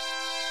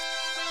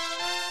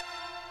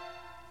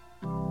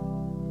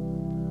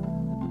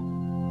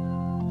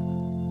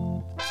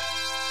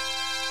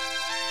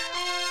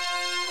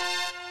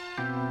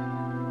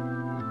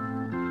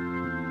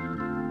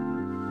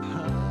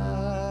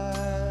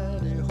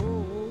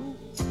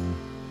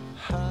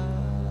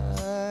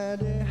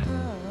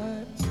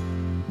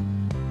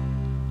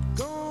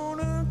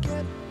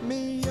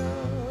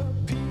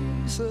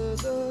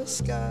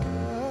 sky.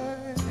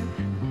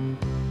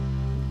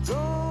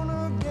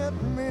 Gonna get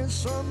me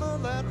some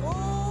of that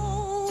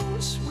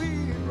old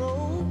sweet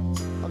roll.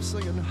 I'm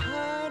singing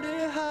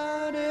hidey,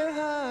 hidey,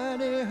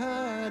 hidey,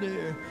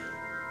 hidey,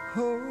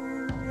 ho,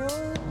 ho.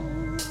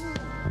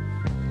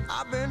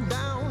 I've been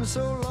down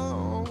so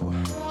long,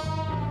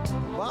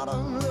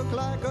 bottom look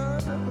like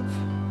earth.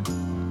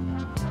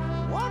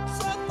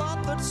 Once I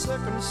thought that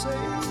second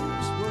saves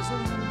was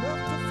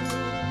enough to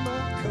fill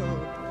my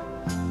cup.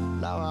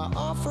 Now I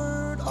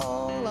offered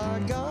all I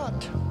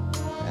got,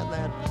 and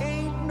that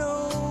ain't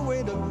no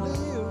way to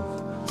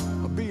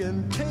live.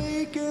 Being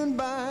taken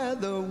by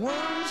the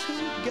ones who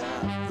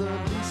got the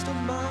least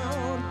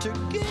amount to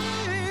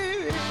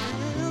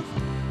give.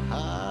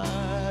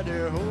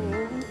 Hidey ho,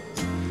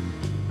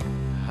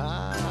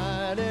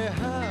 hidey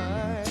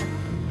hi.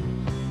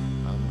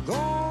 I'm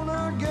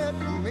gonna get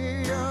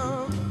me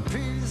a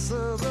piece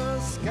of the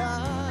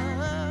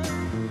sky.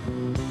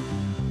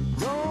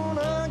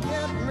 Gonna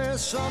get me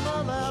some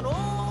of that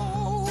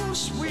old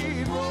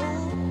sweet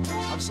roll.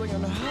 I'm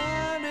singing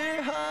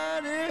hidey,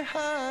 hidey,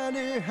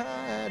 hidey,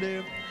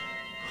 hidey,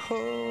 ho.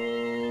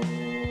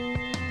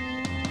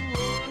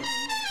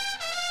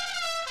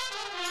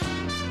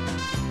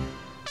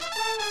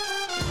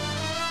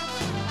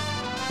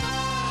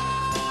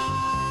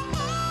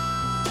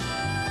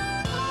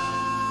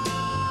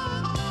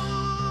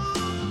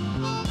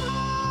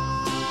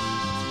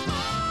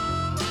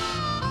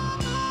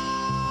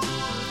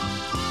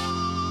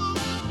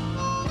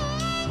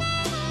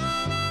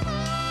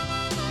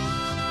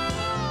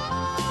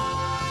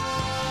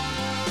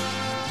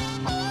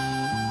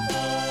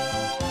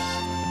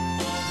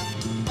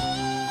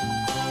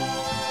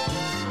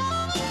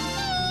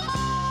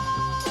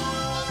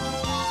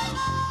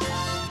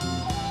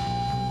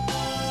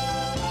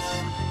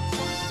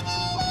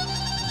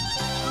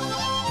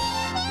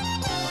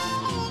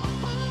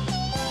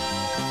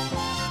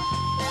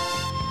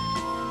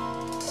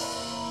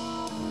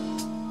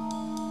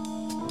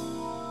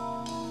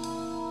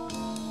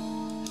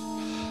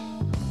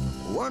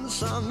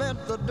 Once I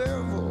met the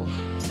devil,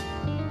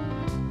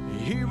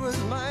 he was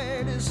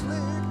mighty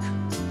slick.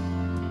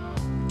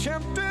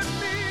 Tempted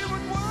me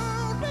with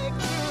worldly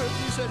goods.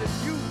 He said,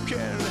 you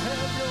can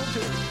have your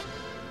pick.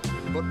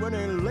 But when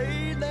he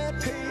laid that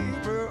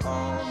paper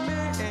on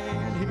me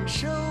and he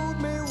showed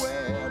me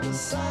where to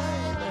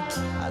sign,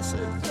 I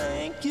said,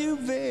 thank you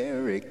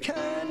very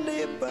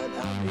kindly, but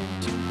I'm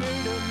in too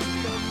great a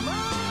need of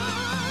mine.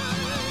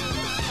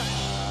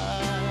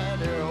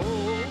 Hidey ho.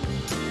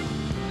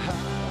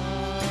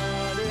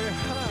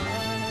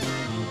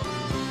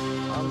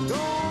 I'm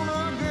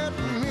gonna get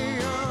me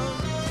a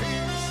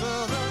piece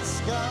of the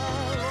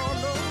sky, Lord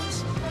knows.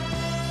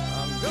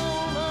 I'm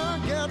gonna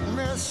get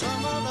me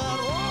some of that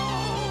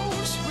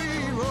old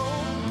sweet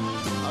roll.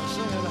 I'm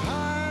singing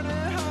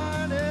hidey,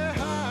 hidey,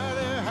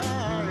 hidey,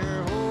 hidey,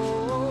 ho,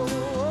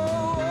 ho, ho.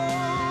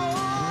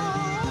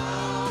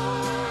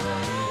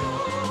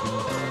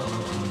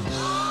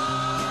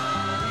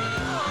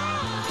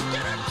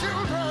 Get it,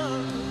 children.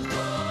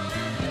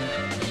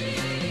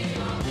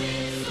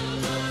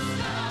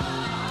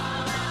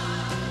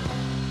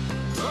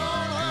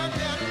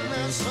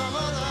 Some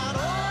of that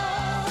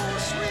old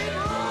sweet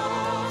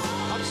roll.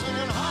 I'm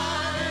singing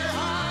hidey,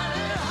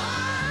 hidey,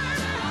 hidey,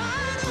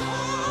 hidey,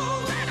 ho.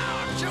 Get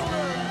out,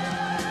 children.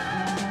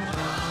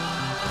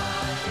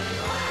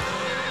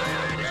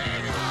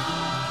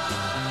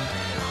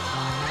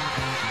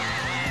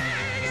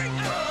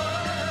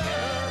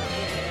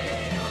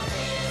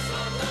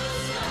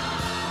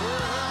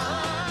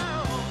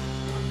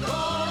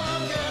 Gonna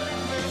get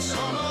me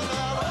some of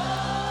that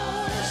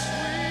old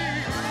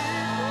sweet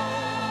roll.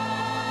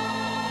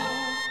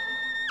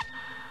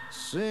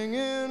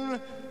 Singing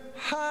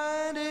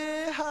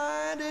hidey,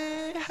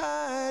 hidey,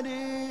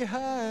 hidey,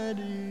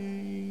 hidey,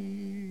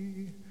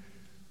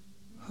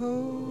 ho.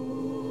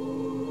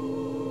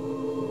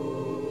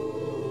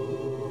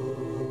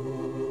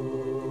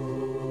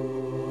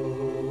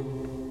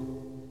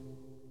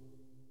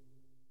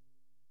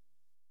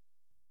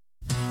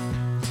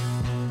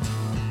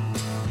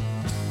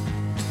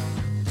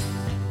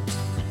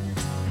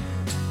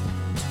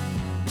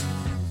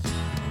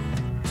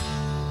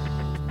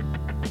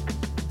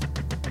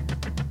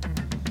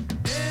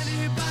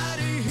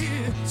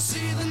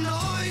 See the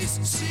noise,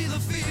 see the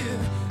fear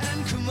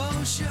and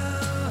commotion.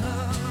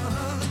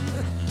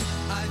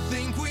 I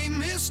think we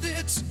missed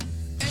it.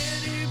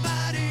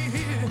 Anybody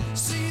here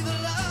see the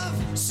love,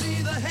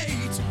 see the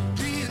hate,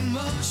 the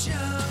emotion?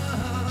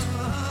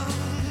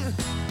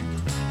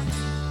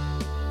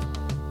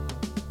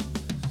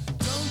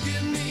 Don't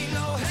give me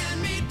no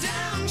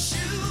hand-me-down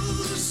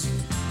shoes.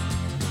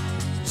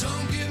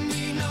 Don't give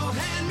me no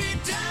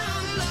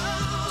hand-me-down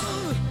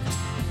love.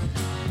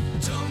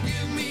 Don't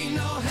give me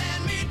no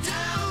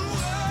hand-me-down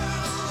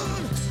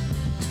world.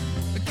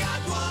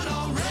 Got one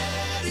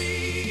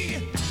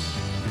already.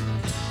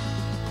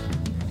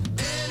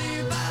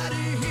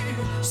 Anybody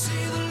here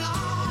see the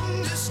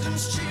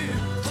long-distance cheer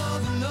for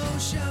the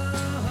notion?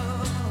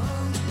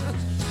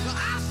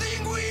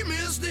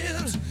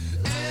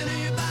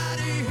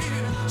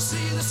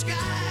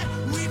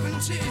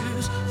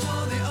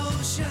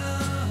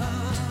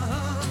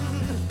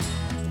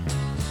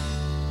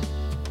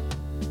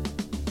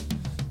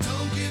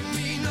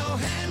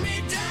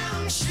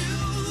 hand-me-down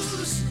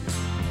shoes.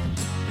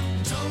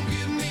 Don't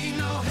give me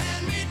no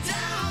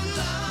hand-me-down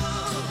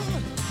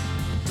love.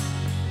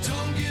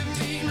 Don't give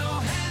me no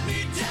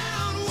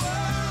hand-me-down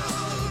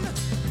world.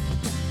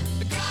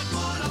 I got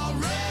one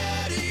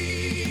already.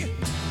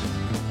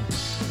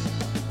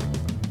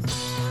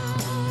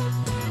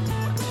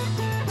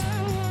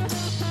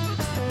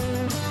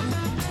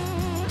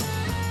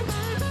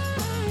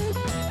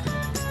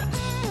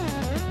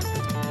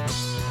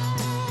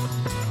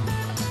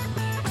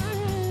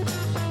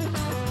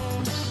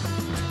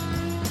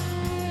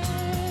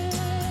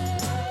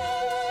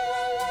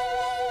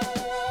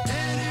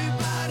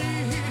 Anybody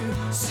here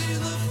see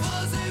the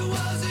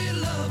fuzzy-wuzzy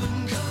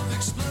loving cup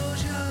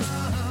explosion?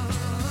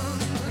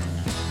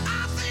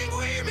 I think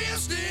we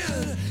missed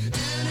it.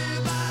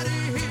 Anybody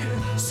here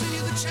see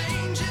the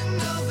changing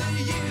of the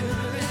year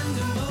and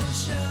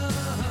emotion?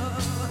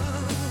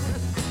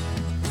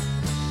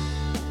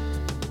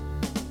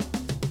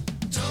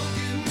 Don't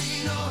give me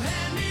no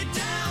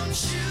hand-me-down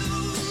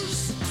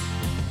shoes.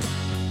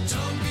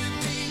 Don't give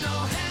me no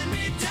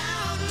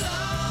hand-me-down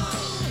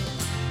love.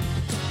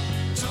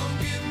 Don't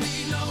give me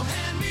no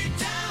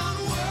hand-me-down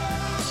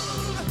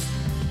world.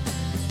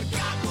 I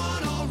got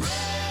one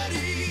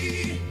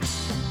already.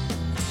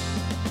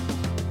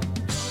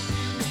 Don't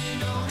give me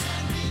no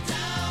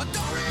hand-me-down. I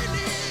don't really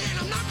need it,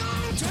 I'm not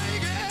gonna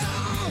take it.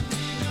 Don't give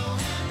me no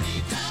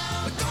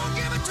hand-me-down. Don't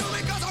give it to me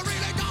 'cause I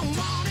really don't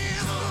want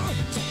it. Don't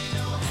give me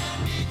no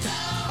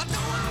hand-me-down. I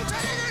don't want to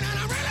take it and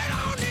I really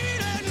don't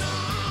need it, no.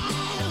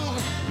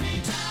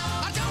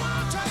 I don't want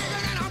to take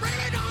it and I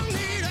really don't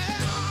need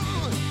it.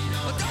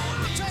 I don't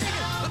want to take it,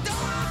 I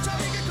don't want to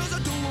take it 'cause I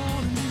don't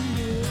want to need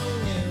it.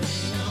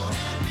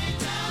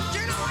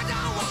 You know I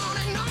don't want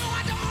it, no,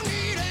 I don't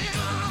need it.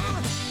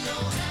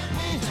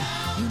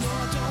 You know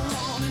I don't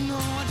want it, no,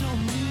 I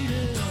don't need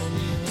it.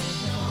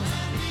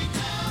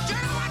 You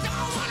know I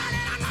don't want it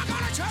and I'm not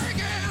gonna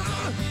take it.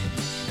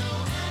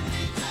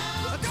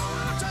 I don't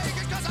want to take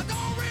it 'cause I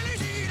don't really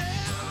need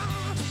it.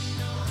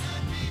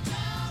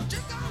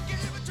 Just don't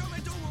give it to me,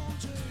 don't want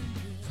to take it.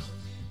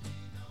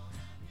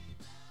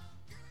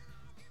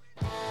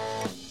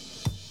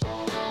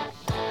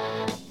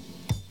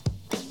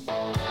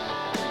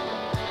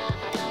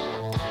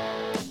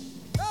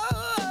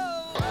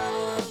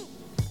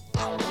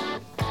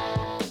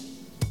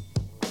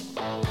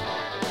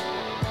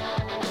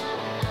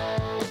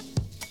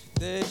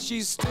 That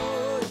she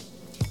stood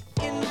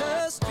in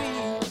the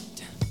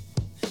street,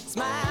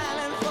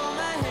 smiling from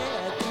her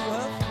head to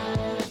her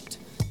feet.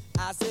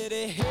 I said,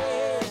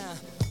 hey,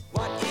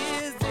 what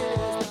is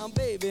this now,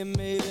 baby?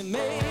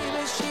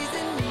 Maybe she's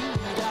in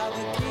need of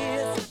a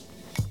kiss.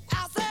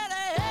 I said,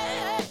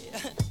 hey,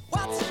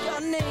 what's your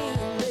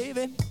name,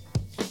 baby?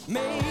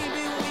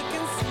 Maybe we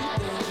can see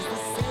things the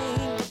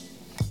same.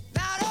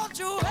 Now don't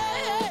you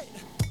wait,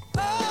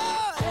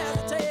 oh,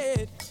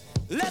 hesitate.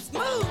 Let's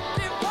move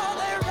before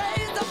they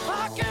raise the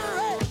fucking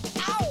rate.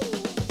 Ow!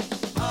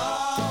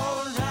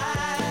 All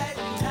right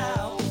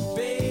now,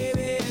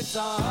 baby, it's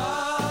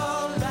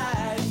all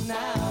right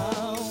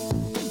now.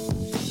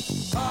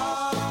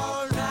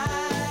 All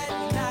right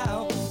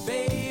now,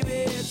 baby,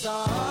 it's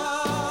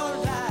all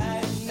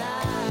right now.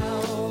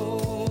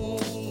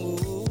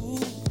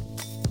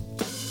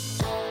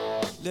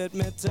 Let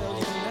me tell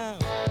you now.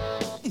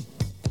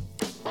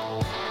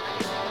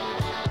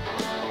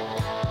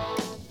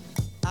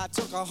 I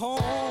took her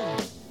home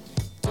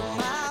to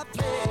my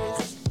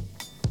place,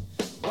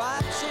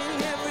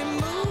 watching every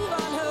move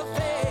on her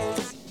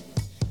face.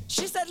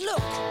 She said,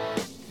 look,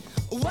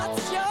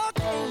 what's your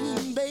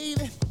game,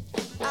 baby?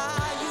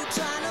 Are you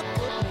trying to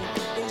put me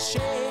in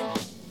shame?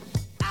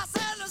 I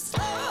said,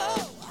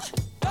 slow,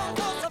 don't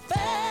go so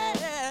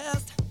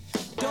fast.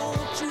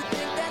 Don't you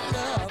think that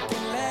love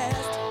can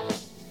last?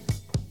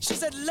 She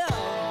said,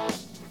 love,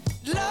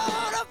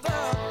 Lord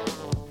above.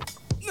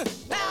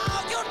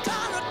 Now you're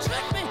trying to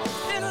trick me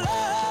in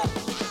love.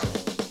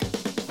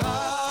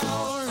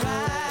 All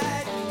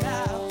right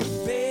now,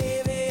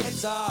 baby,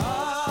 it's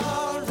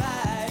all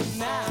right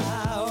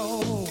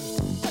now.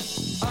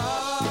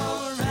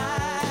 All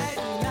right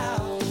now,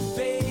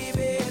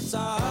 baby, it's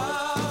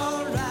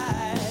all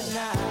right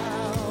now.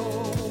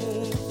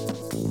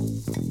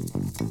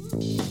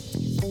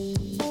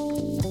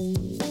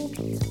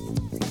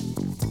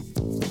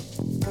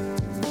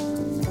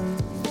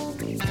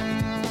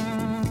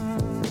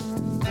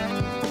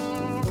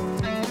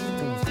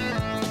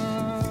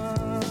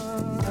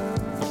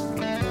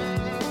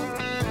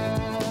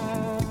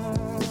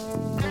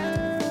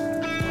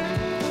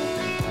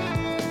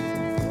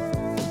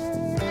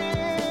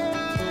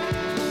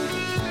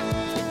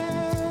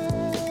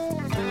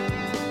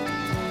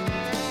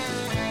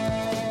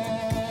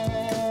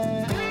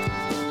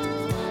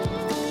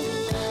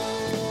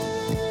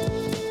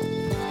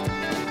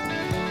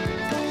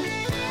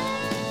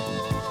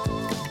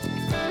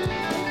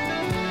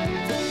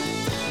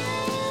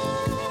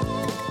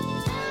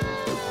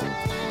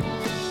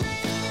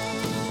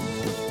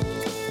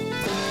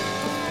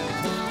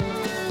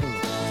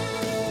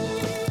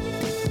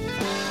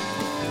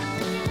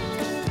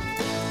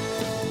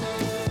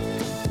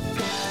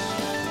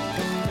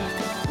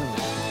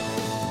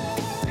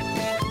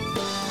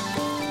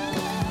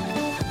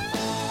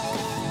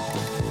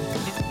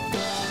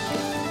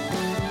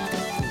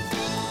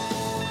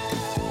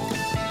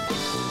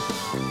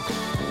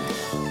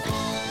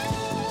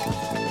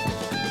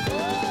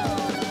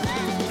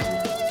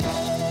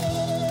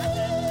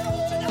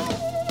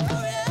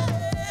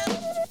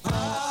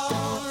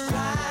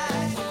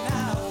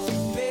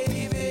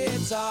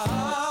 it's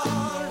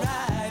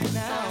alright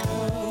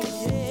now.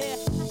 Yeah.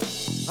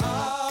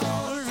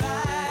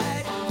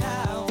 Alright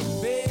now,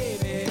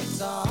 baby,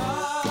 it's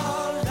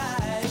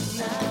alright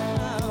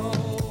now.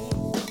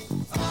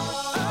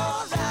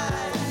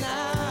 Alright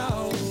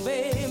now,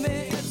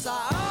 baby, it's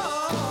alright.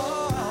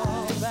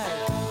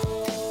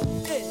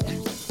 Yeah.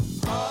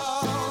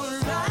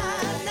 Alright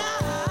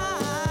now,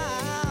 baby,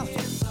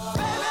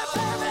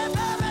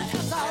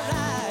 it's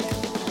alright.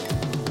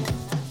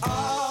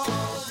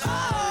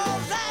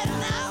 Alright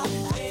now,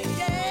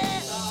 yeah,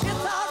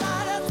 it's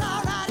alright, it's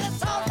alright,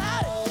 it's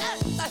alright.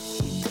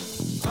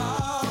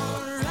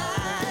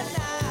 Alright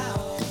now,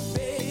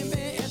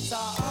 baby, it's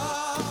alright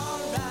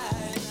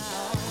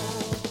now.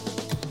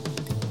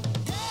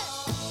 Yeah,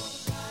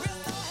 we're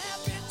so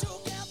happy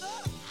together.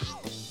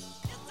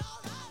 It's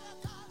alright,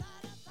 it's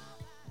alright, it's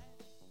alright.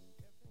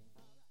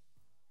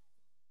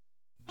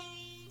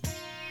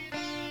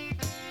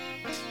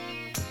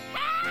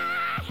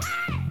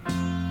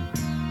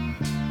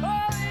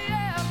 Oh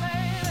yeah,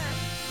 baby.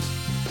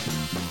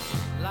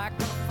 Like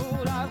a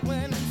fool, I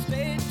went and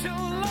stayed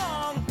too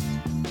long.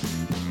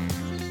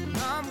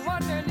 I'm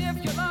wondering if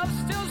your love's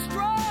still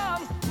strong.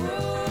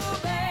 Ooh,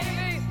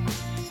 baby,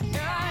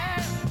 here I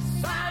am,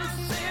 signed,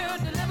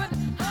 sealed, delivered.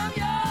 I'm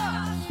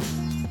yours.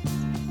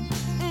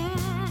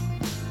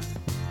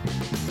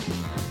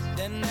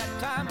 Then that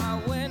time I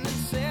went and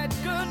said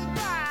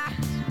goodbye.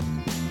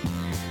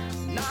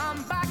 Now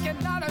I'm back and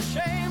not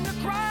ashamed to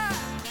cry.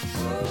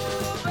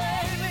 Ooh,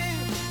 baby,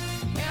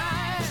 here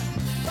I am,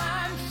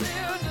 signed,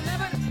 sealed,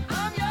 delivered.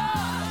 I'm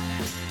yours.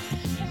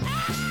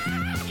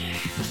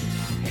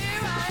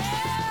 Here I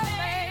am,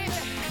 baby.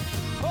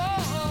 Oh,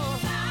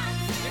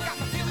 you got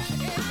my future in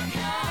your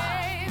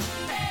hands.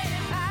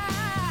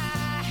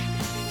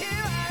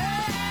 Here I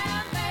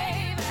am,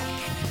 baby.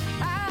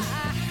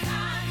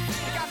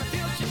 You got my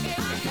future in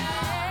your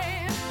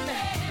hands.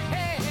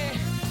 Hey,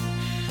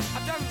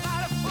 I've done a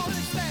lot of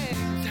foolish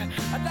things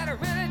that I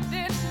really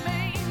didn't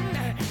mean.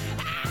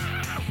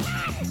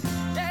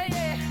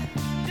 Yeah,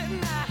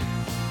 didn't I?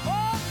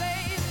 Oh,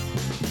 baby,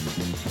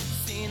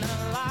 seen a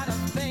lot of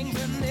things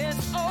in this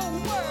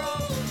old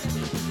world.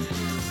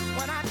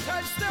 When I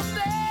touch them,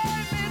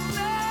 there is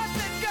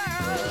nothing,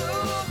 girl.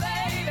 Ooh,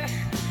 baby,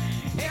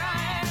 here I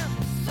am,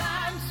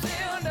 signed,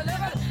 sealed,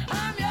 delivered.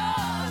 I'm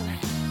yours.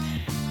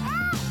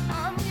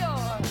 I'm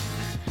yours.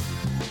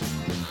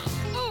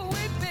 Ooh,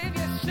 wait, baby,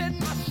 you set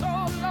my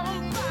soul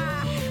on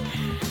fire.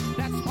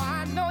 That's why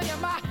I know you're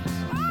my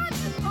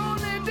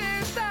only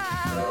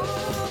desire.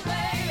 Ooh,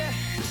 baby,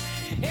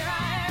 here I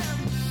am,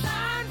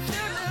 signed,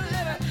 sealed,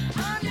 delivered.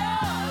 I'm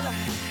yours.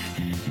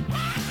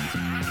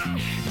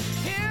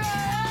 Here I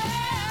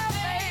am,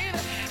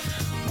 baby.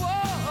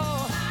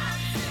 Whoa,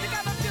 you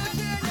got my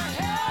future in your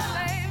hair,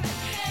 baby.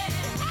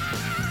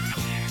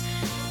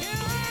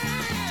 Here I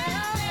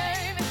am,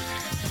 baby.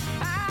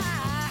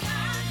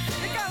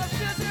 You got my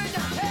future in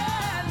your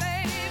hair,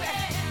 baby.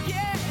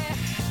 Yeah,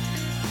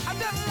 I've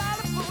done a lot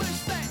of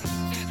foolish things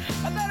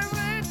that I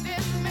really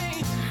didn't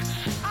mean.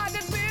 I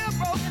could be a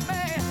broken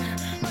man,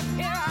 but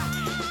here I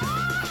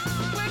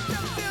with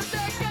your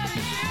future, got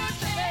your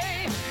future,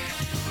 babe.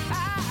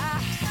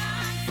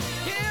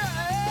 Here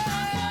I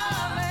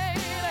am,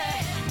 baby.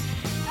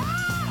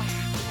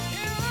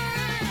 Here I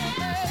am,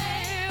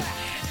 baby.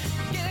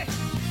 Get it, get it.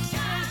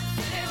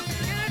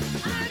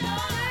 I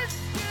know it's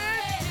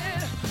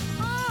good.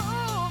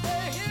 Oh,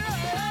 baby,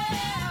 here I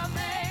am,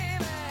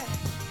 baby.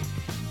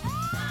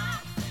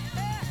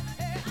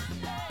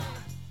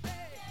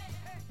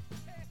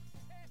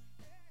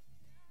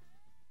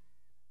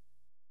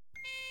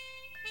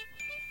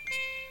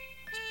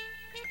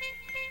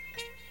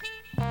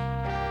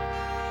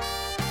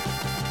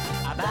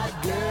 That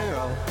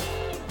girl,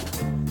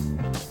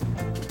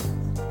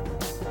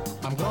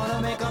 I'm gonna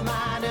make a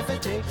mind if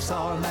it takes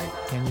all night.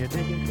 Can you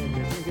dig it? Can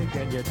you dig it?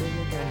 Can you dig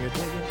it? Can you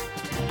dig it?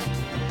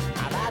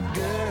 That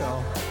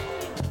girl,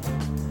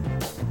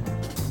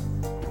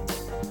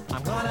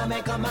 I'm gonna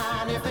make a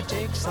mind if it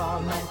takes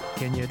all night.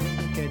 Can you dig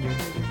it? Can you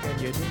dig it? Can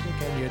you dig it?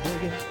 Can you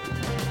dig it?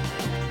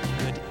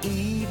 Good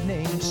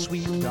evening,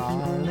 sweet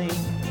darling.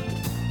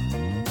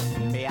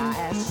 May I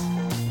ask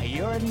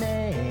your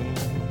name?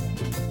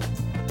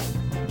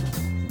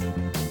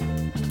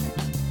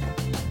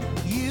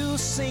 You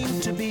seem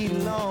to be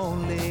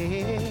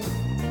lonely.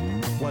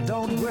 Well,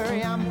 don't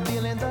worry, I'm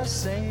feeling the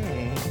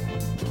same.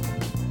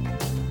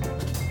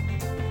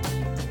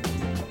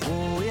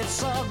 Oh,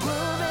 it's a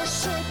groovy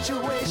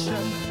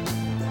situation,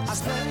 a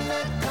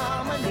splendid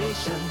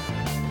combination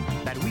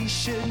that we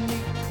should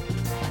meet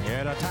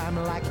at a time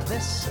like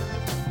this.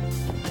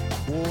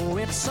 Oh,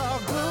 it's a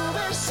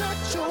groovy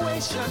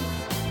situation,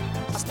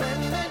 a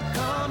splendid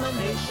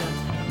combination.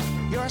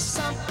 You're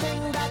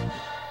something that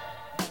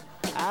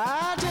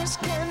I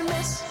just can't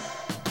miss.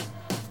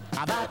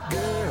 That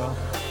girl,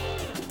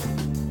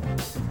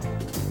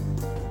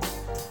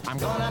 I'm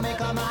gonna make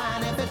a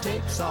mind if it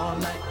takes all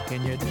night.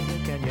 Can you dig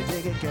it? Can you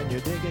dig it? Can you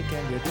dig it?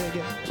 Can you dig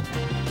it?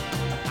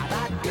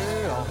 That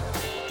girl,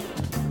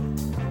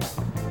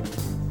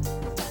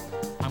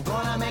 I'm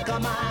Gonna make a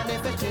mind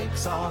if it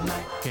takes all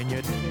night. Can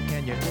you dig it?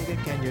 Can you dig it?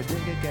 Can you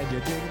dig it? Can you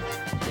dig it?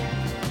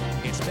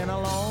 It's been a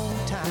long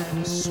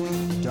time,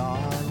 sweet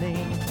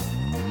darling,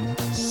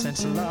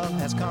 since love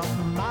has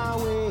come my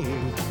way.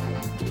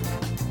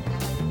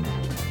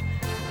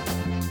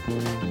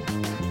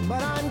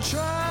 But I'm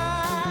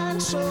trying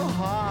so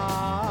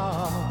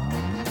hard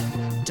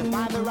to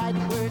find the right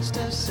words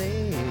to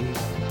say.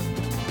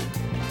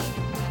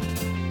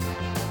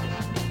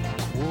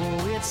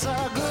 Oh, it's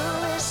a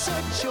good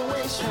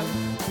situation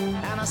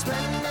and a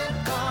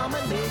splendid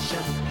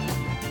combination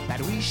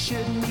that we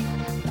should meet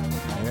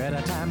at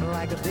a time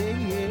like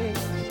this.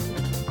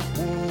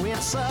 Oh,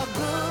 it's a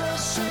good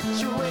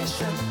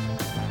situation,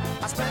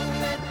 a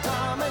splendid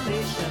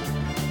combination.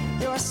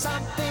 You're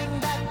something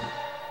that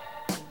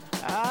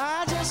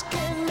I just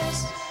can't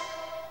miss.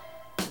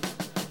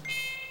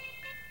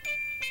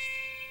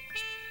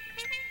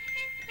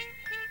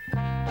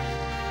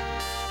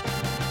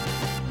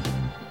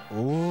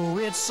 Oh,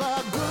 it's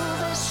a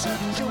good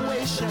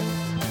situation,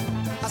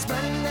 a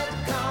splendid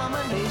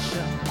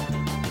combination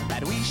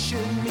that we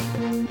should meet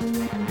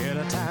at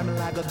a time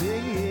like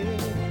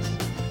this.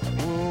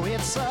 Oh,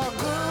 it's a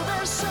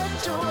good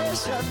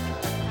situation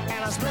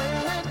and a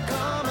splendid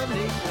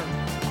combination.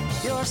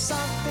 You're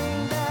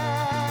something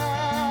that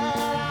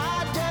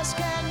I just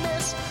can't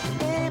miss.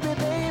 Baby,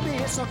 baby,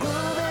 it's a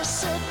good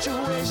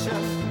situation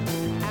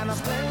and a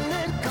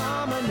splendid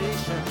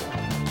combination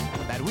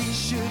that we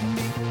should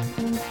meet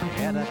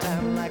at a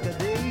time like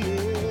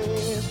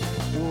this.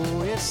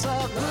 Oh, it's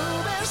a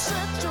good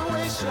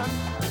situation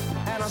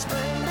and a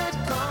splendid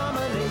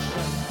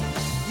combination.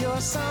 You're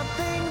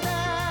something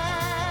that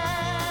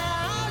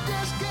I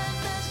just can't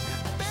miss.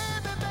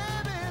 Baby,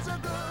 baby, it's a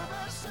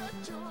good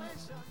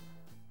situation.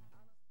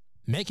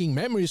 Making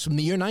memories from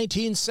the year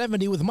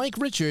 1970 with Mike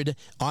Richard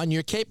on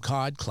your Cape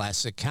Cod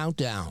Classic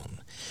Countdown.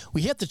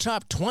 We hit the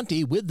top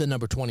 20 with the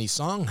number 20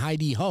 song,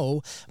 Heidi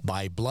Ho,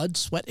 by Blood,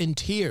 Sweat, and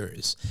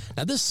Tears.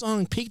 Now, this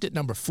song peaked at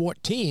number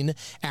 14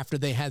 after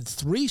they had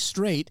 3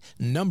 straight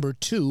number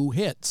 2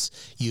 hits.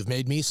 You've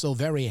Made Me So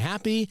Very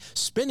Happy,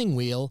 Spinning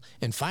Wheel,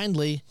 and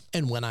finally,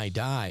 And When I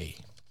Die.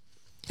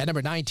 At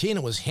number 19,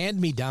 it was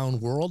Hand Me Down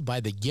World by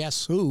the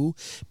Guess Who,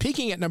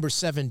 peaking at number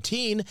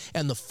 17,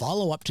 and the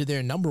follow-up to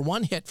their number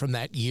 1 hit from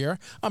that year,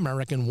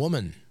 American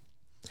Woman.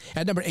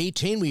 At number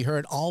 18, we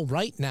heard All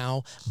Right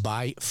Now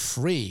by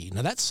Free.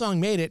 Now, that song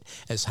made it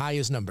as high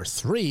as number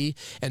 3,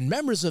 and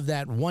members of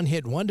that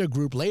one-hit wonder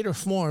group later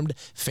formed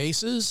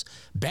Faces,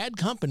 Bad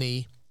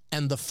Company,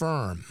 and The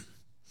Firm.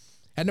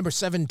 At number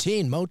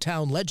 17,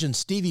 Motown legend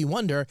Stevie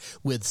Wonder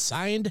with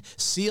Signed,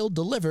 Sealed,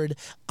 Delivered,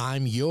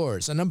 I'm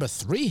Yours, a number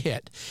 3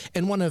 hit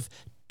and one of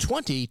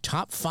 20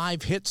 top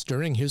 5 hits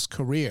during his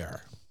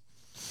career.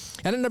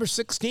 And at number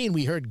 16,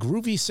 we heard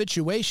Groovy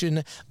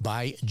Situation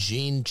by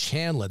Gene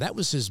Chandler. That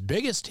was his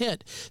biggest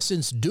hit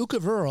since Duke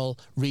of Earl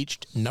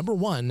reached number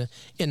 1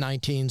 in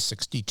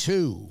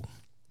 1962.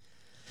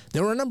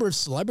 There were a number of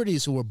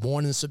celebrities who were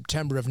born in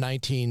September of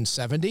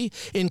 1970,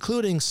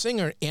 including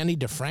singer Annie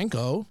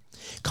DeFranco,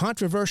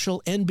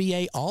 controversial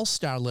NBA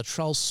All-Star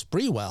Latrell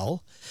Sprewell,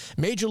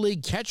 Major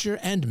League catcher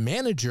and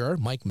manager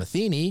Mike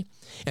Matheny,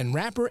 and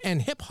rapper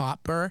and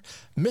hip-hopper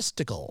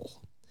Mystical.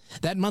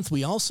 That month,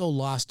 we also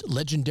lost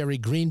legendary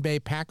Green Bay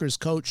Packers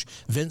coach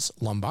Vince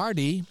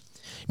Lombardi,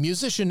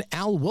 musician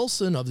Al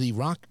Wilson of the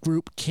rock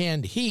group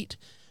Canned Heat,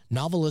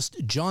 novelist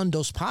John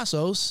Dos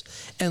Passos,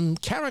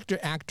 and character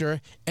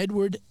actor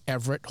Edward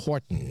Everett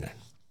Horton.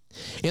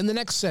 In the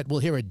next set, we'll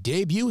hear a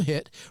debut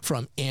hit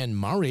from Anne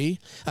Murray,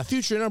 a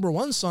future number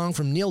 1 song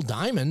from Neil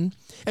Diamond,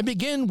 and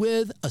begin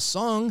with a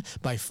song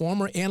by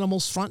former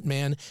Animals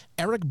frontman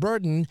Eric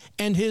Burdon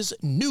and his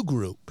new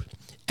group,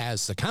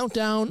 as the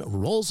countdown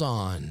rolls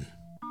on.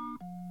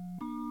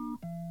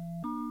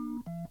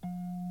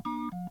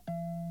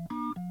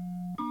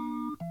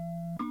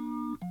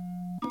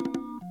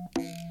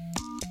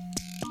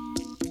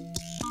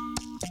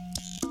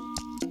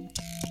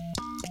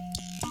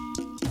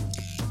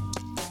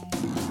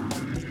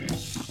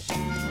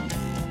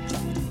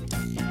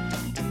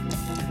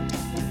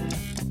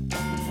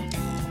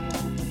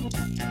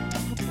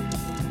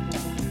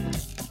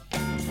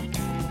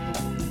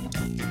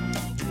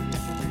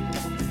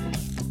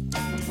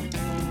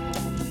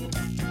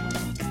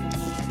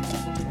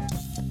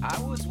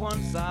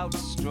 Once out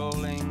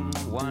strolling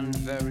one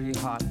very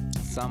hot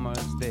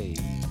summer's day,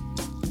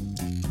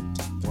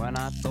 when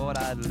I thought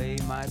I'd lay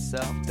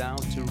myself down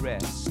to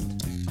rest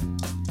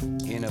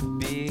in a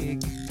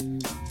big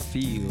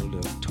field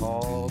of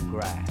tall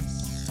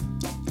grass.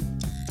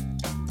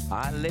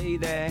 I lay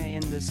there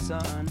in the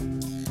sun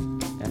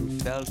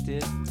and felt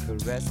it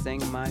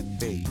caressing my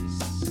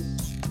face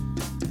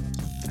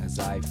as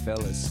I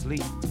fell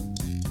asleep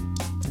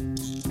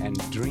and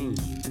dreamed.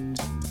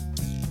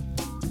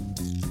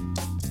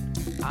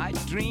 I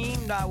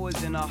dreamed I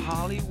was in a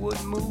Hollywood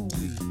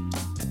movie,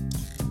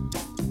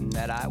 and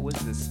that I was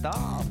the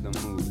star of the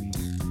movie.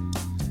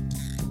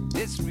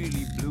 This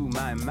really blew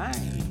my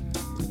mind.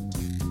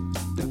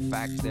 The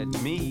fact that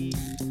me,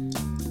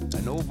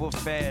 an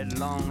overfed,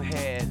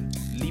 long-haired,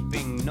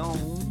 sleeping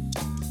gnome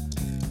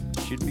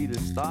should be the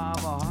star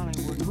of a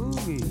Hollywood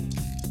movie.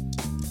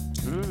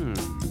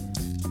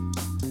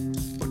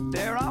 But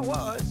there I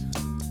was.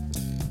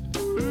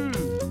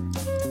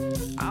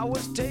 I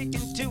was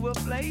taken to a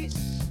place,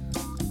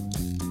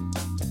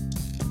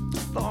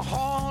 the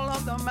Hall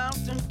of the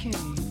Mountain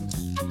King.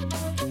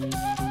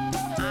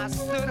 I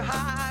stood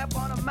high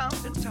upon a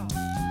mountain top,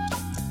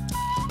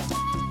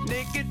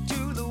 naked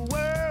to the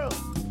world,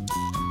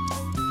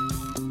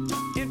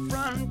 in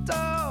front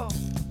of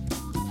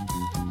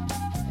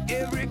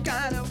every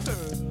kind of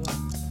girl.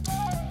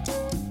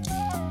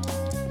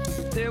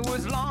 There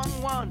was long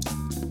ones,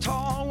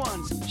 tall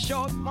ones,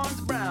 short ones,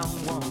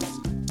 brown ones,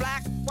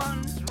 black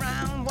ones,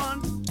 round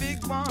ones,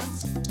 big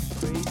ones,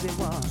 crazy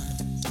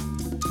ones.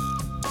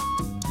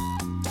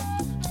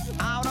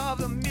 Out of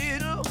the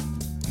middle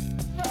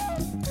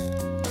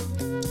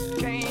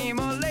came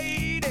a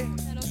lady.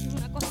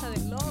 Una cosa de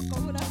loco,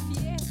 una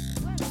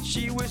fiesta. Bueno,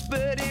 She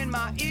whispered in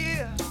my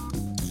ear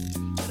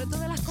pero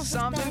todas las cosas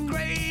something están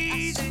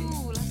crazy.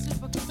 azul,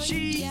 porque estoy en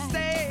She viaje.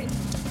 said,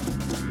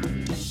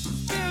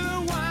 "Spill the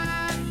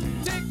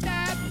wine, take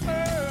that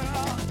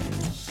pearl.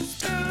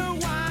 Spill the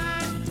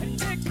wine and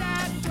take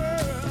that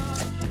pearl.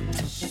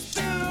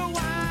 Spill the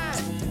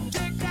wine,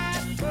 take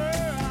that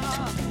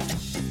pearl.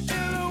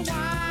 Spill the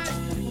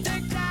wine,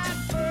 take that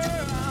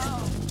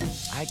pearl."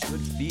 I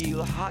could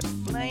feel hot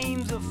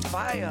flames of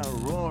fire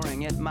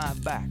roaring at my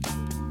back.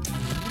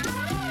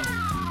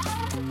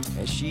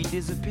 As she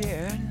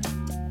disappeared,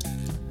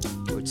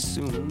 but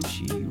soon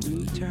she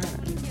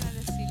returned. Quiero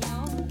decir,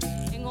 ¿no?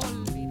 En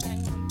órbita,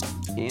 en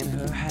órbita. In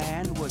her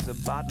hand was a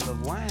bottle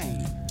of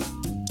wine,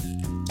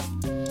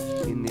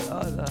 in the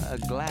other a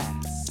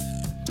glass.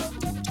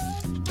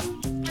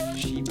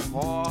 She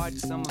poured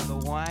some of the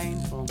wine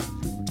from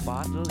the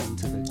bottle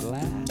into the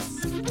glass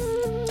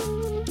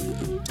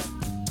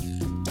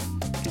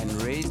and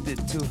raised it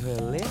to her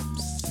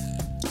lips.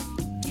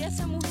 Y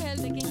esa mujer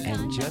de quien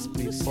And canta, just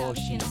tú before sabes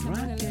she quién es esa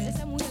drank mujer. it,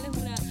 Esa mujer es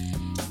una...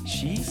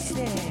 She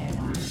said,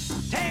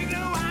 "Take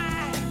the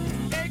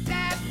wine, take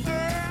that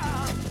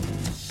pearl.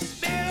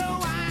 Spill the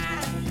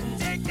wine,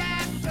 take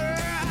that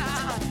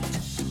pearl.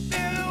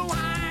 Spill the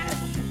wine,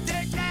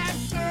 take that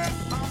pearl.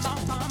 Come on,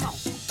 come on.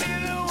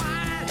 Spill the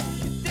wine,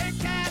 take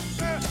that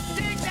pearl,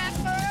 take that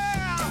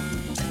pearl.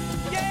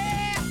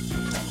 Yeah,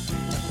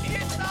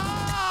 it's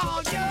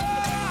all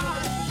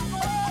yours.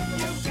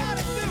 You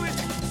gotta do it.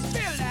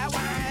 Spill that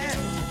wine,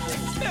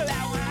 spill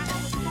that wine.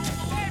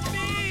 Let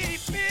me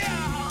feel.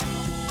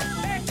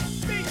 Let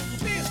me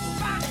feel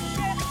my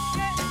head.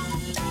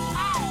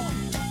 Oh,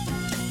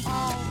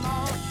 oh no.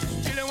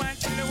 Spill the wine,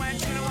 spill the wine,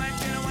 spill the wine,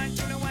 spill the wine,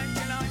 spill the wine,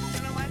 spill the wine,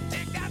 spill the wine.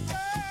 Take that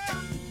pearl.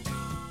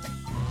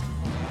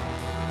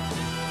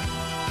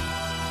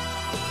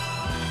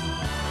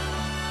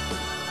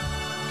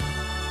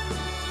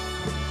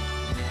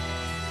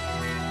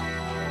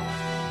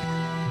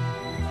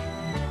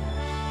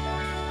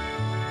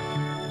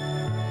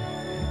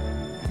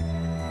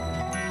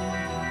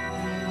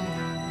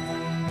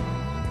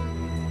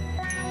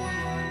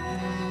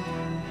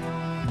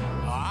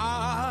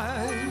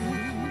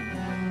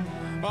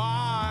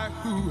 I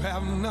who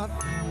have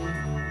nothing,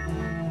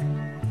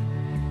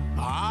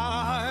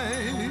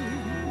 I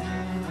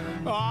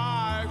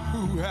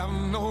who have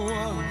no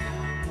one,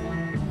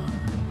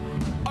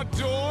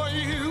 adore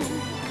you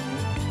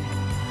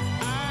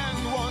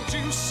and want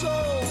you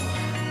so.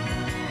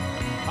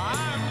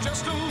 I'm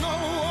just a no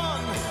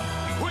one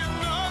with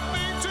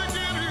nothing to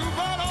give you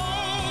but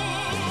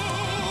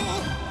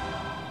all.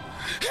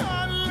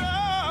 I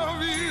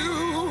love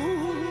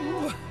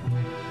you.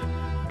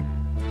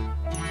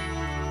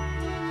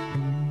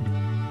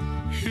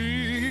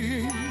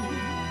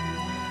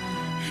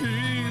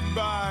 He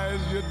buys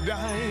your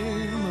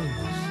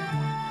diamonds,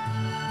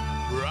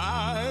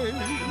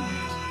 bright,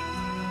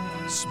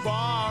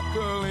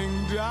 sparkling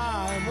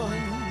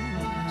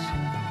diamonds.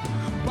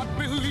 But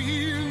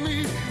believe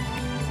me,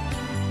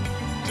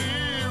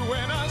 dear,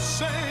 when I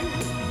say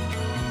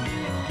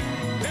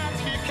that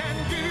he can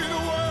give you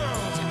the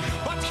world,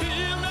 but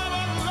he'll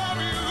never love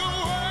you the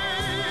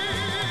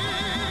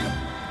way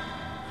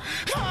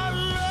I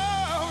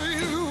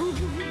love you.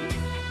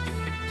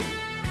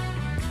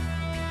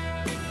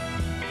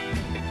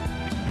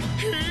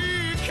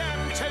 He can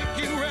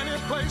take you any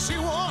place he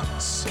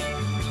wants,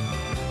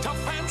 to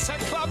fancy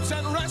clubs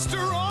and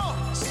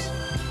restaurants.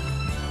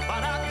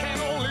 But I can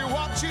only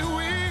watch you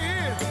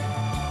in,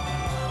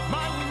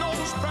 my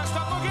nose pressed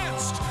up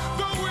against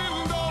the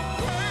window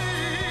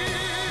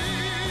pane.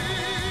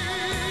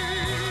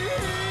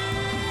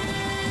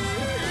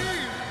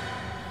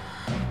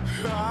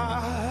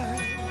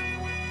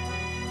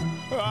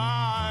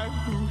 I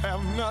who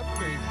have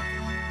nothing,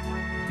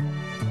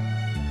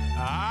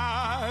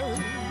 I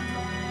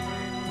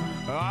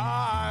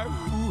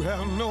who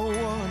have no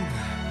one,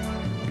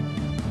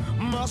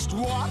 must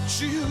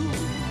watch you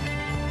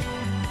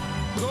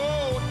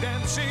go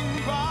dancing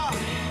by,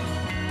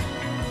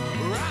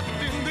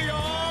 wrapped in the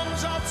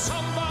arms of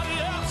somebody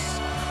else,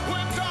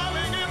 when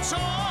darling it's I.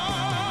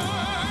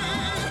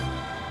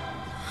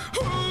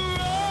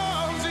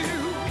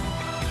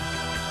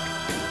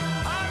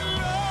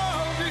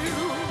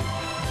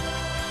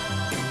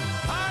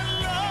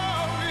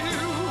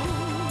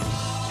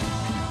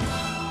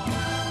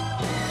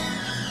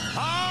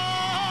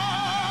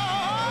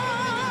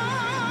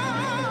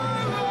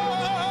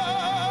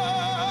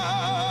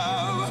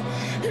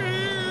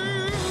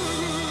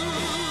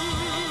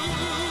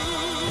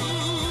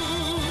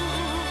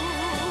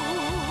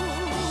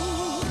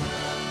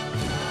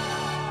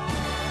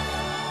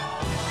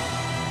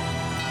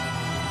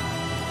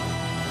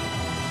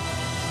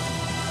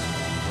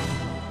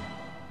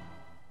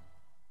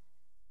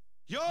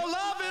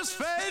 is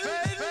fading.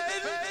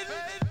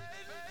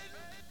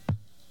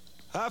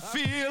 I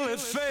feel it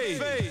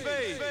fade.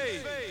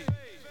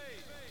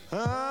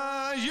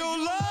 Your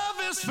love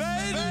is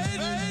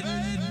fading.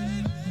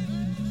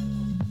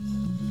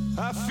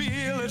 I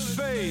feel it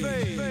fade.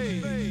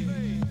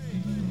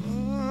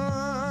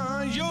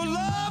 Your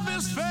love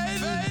is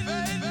fading.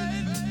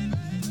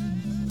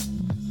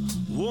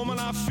 Woman,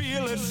 I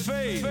feel it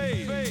fade.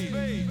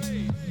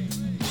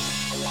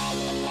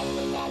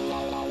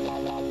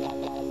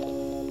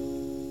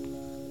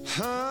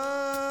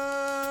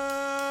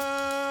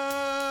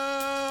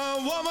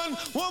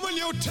 Woman,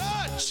 your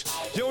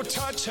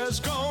touch has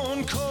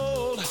gone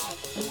cold.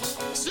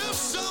 As if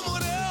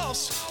someone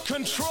else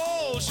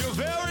controls your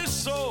very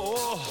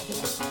soul.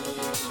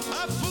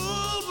 I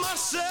fooled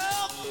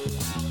myself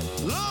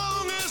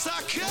long as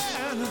I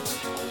can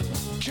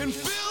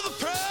feel the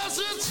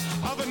presence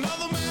of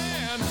another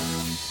man.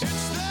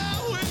 It's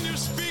there when you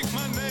speak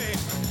my name.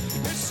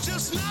 It's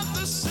just not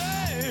the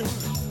same.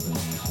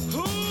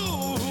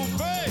 Ooh,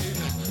 babe,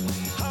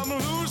 I'm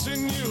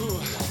losing you.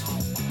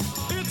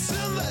 It's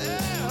in the air.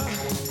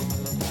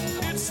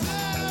 It's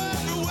there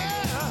everywhere.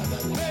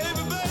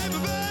 Baby, baby,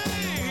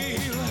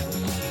 babe,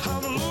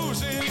 I'm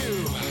losing you.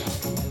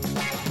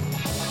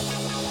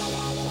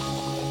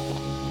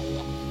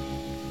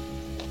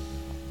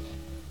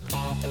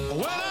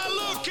 When I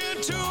look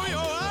into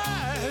your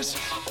eyes,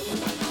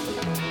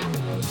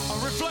 a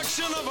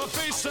reflection of a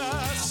face I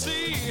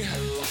see.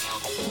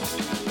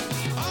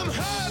 I'm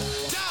hurt,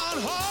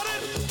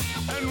 downhearted,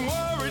 and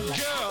worried,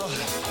 girl,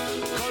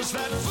 'cause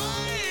that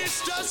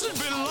face doesn't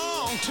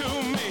belong to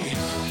me.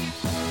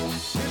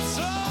 It's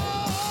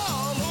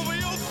all over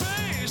your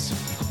face.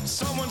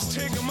 Someone's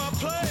taking my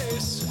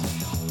place.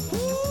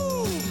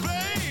 Ooh,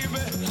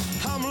 baby,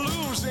 I'm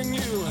losing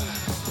you.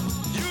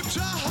 You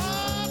try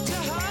hard to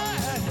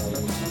hide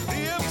the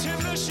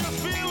emptiness you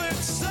feel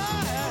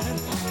inside.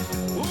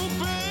 Ooh,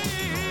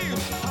 babe,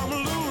 I'm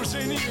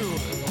losing you.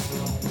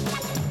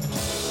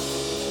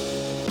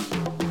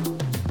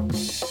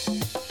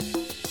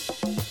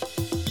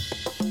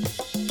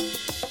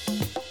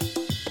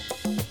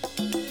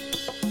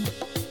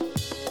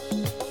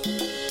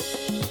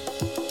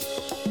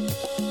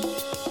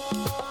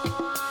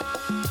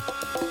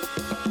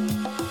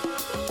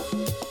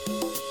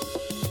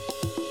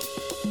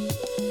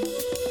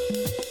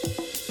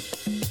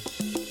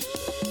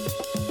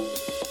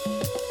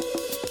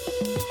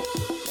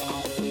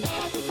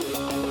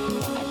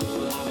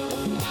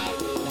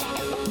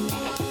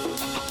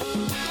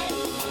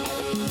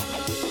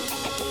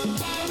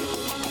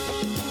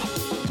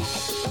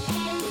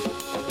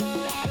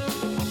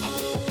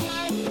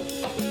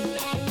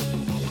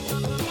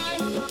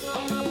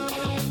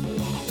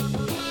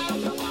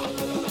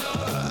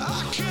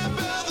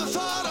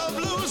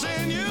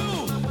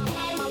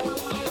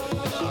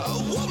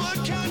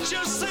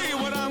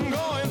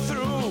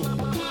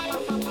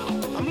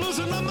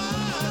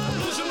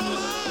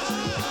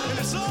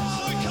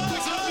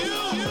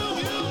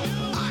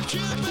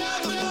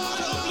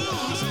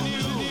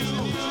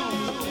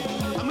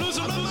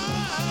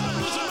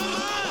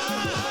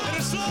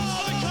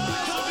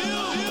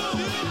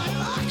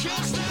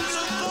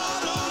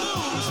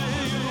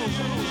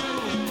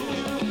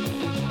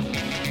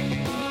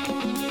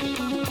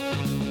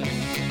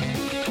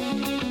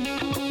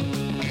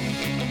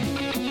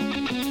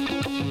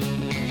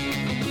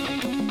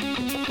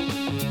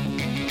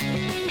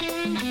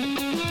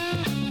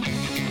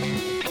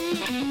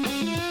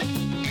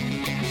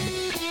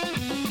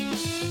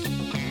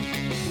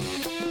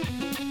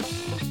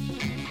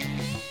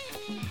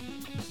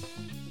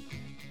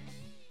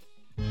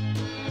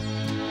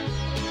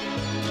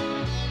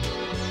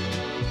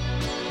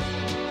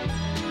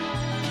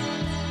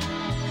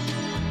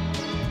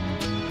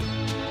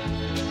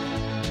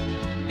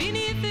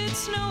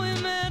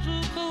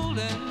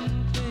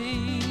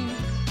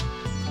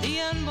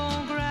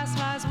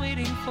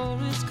 for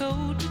his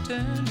coat to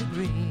turn to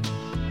green.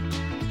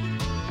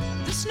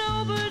 The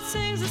snowbird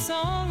sings a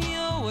song he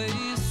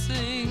always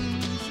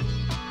sings,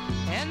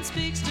 and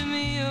speaks to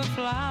me of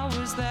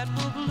flowers that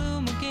will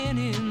bloom again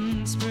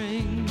in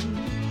spring.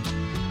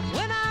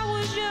 When I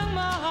was young,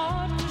 my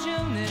heart was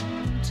young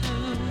then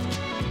too,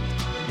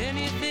 and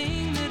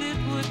anything that it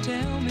would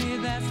tell me,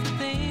 that's the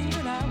thing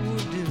that I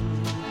would do.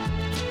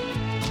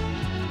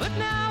 But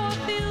now I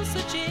feel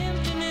such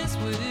emptiness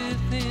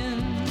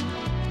within,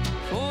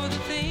 for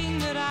the thing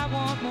that I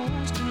want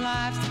most in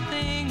life's the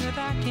thing that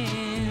I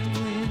can't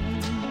win.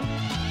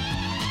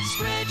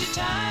 Spread your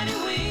tiny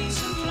wings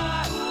and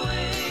fly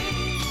away,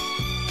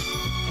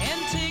 and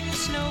take the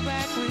snow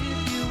back with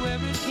you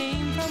where it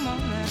came from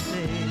on that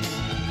day.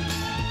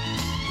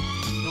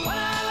 The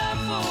one I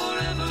love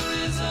forever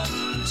is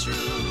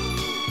untrue,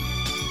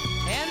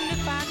 and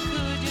if I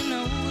could, you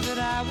know that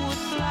I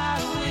would fly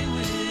away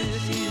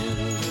with you.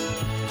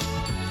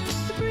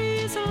 The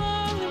breeze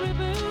along the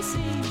river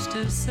seems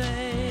to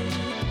say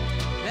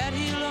that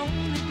he'll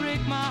only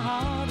break my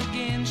heart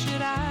again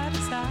should I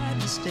decide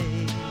to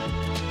stay.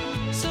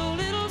 So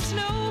little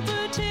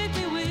snowbird, take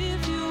me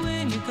with you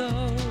when you go,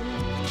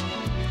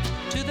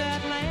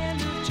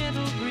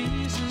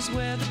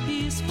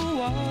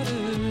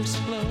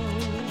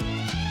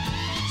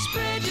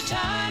 your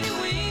tiny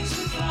wings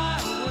and fly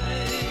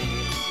away,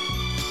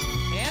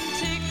 and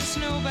take the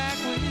snow back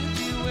with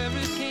you where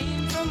it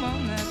came from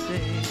on that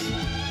day.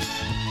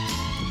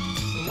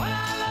 What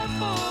I love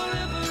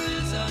forever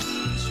is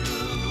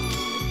untrue,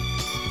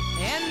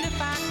 and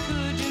if I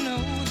could, you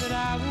know that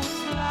I would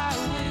fly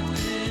away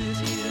with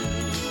you.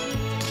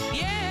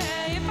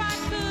 Yeah, if I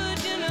could,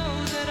 you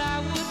know that I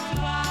would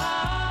fly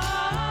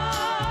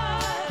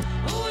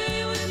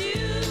away with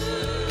you.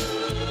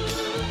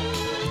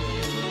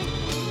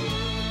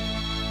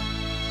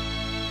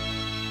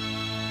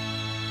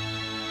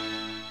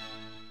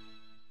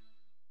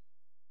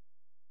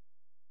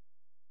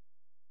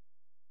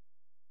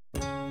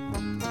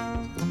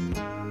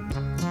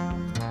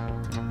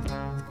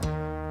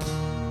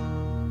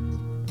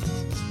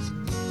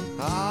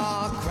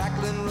 Ah,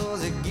 crackling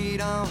Rosie,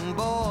 get on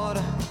board.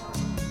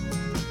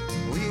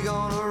 We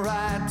gonna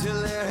ride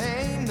till there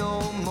ain't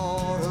no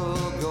more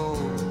to go.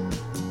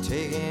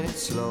 Taking it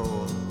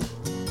slow.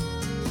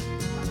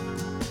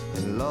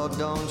 And Lord,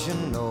 don't you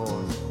know,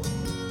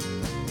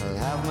 I'll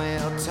have me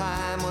a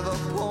time with a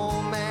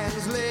poor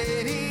man's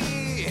lady,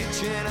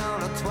 hitching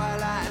on a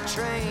twilight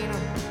train.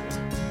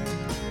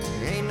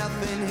 Ain't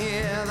nothing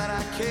here that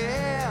I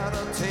care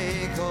to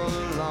take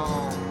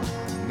along.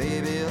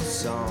 Maybe a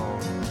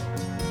song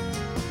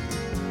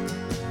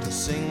to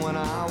sing when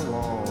I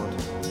want.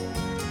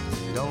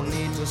 Don't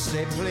need to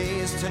say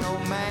please to no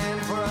man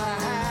for a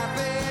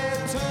happy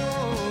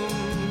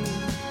tune.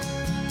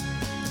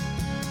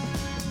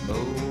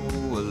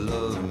 Oh, I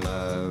love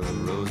my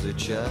Rosie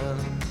child.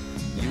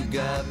 You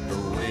got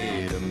the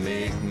way to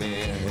make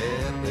me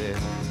happy.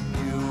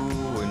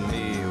 You and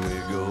me, we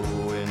go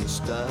in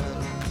style.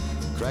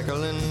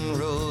 Crackling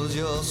Rose,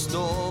 you're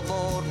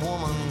store-bought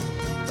woman,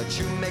 but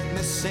you make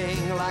me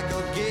sing like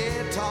a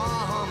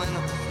guitar humming.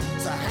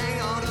 So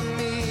hang on to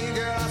me,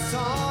 girl, our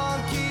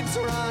song keeps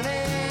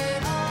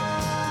running on.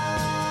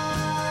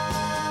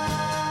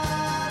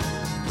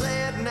 Play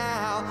it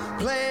now,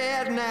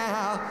 play it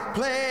now,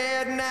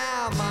 play it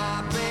now,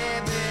 my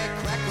baby.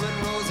 Crackling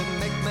Rose and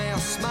make me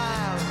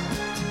smile.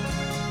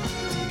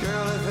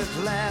 Girl, if it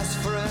lasts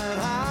for an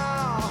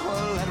hour,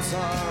 well, that's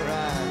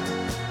alright,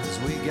 'cause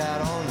we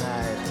got all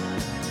night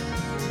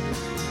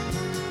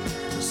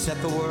to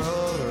set the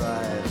world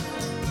right.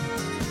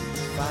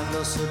 Find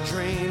us a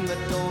dream that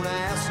don't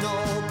ask no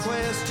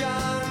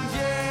questions,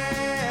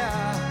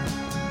 yeah.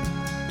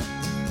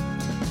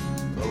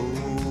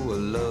 Oh, I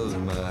love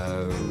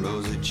my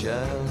Rosie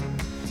child.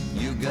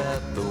 You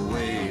got the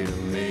way to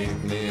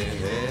make me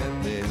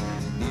happy.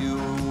 You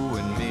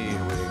and me,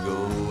 we go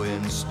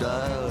in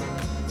style.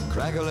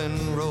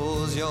 Crackling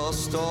Rose, you're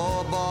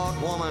store-bought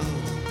woman,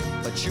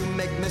 but you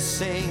make me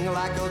sing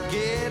like a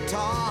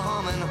guitar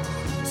humming.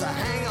 So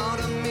hang on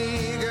to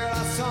me, girl,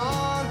 our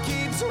song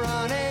keeps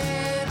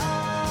running on.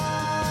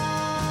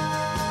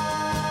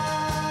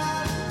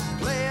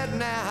 Play it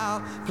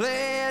now,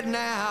 play it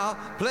now,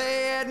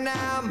 play it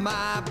now,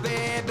 my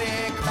baby.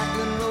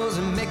 Crackling Rose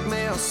and make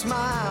me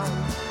smile.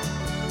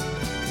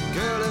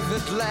 Girl, if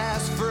it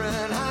lasts for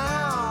an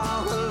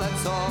hour, well,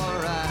 that's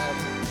alright,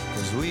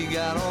 'cause we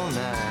got all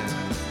night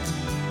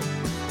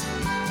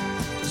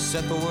to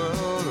set the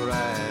world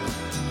right.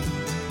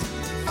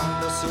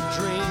 Find us a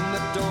dream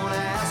that don't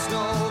ask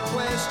no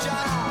question.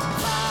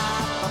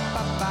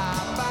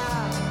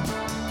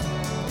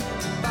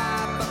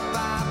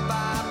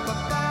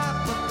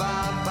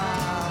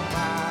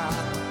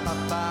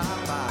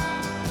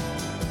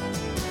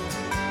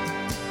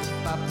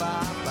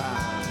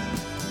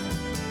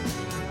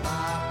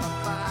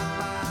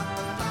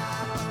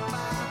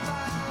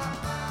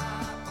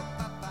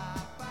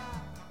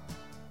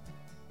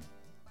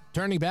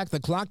 Turning back the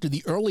clock to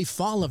the early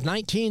fall of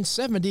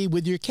 1970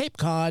 with your Cape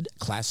Cod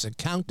Classic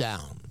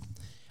Countdown.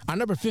 Our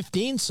number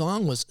 15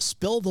 song was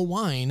Spill the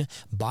Wine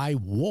by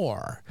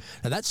War.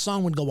 Now that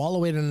song would go all the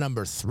way to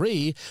number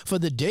 3 for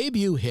the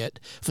debut hit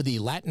for the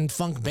Latin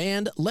funk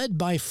band led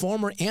by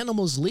former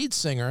Animals lead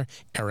singer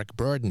Eric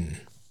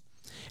Burdon.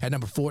 At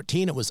number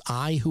 14, it was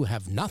I Who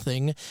Have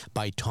Nothing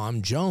by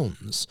Tom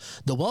Jones,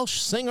 the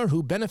Welsh singer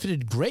who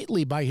benefited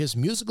greatly by his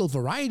musical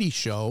variety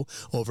show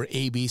over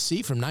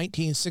ABC from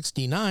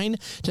 1969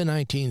 to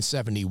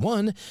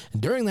 1971.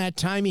 During that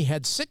time, he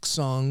had 6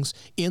 songs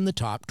in the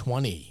top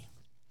 20.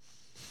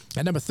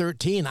 At number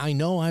 13, I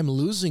Know I'm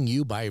Losing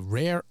You by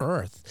Rare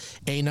Earth,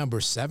 a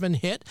number 7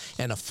 hit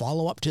and a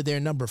follow-up to their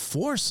number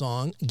 4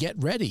 song, Get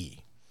Ready.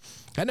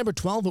 At number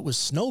 12, it was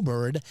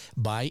Snowbird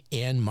by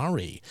Anne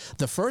Murray,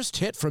 the first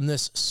hit from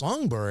this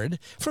songbird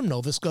from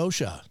Nova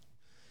Scotia.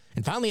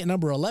 And finally, at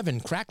number 11,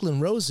 Cracklin'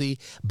 Rosie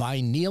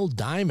by Neil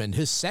Diamond,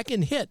 his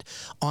second hit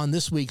on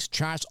this week's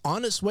charts,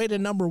 on its way to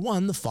number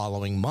 1 the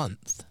following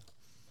month.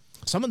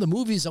 Some of the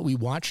movies that we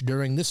watched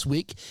during this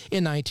week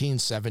in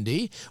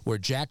 1970 were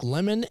Jack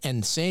Lemmon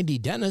and Sandy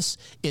Dennis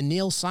in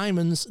Neil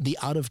Simon's The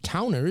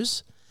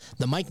Out-of-Towners,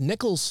 the Mike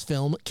Nichols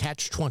film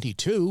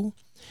Catch-22,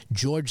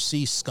 George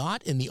C.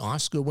 Scott in the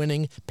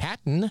Oscar-winning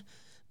Patton,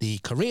 the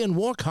Korean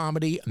War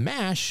comedy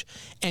MASH,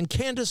 and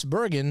Candice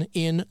Bergen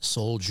in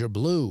Soldier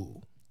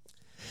Blue.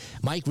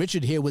 Mike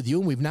Richard here with you,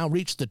 and we've now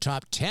reached the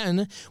top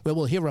 10, where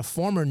we'll hear a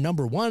former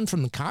number 1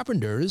 from the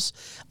Carpenters,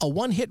 a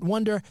one-hit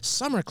wonder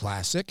summer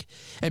classic,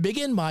 and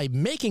begin by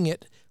making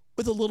it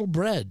with a little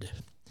bread,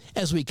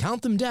 as we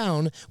count them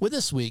down with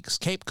this week's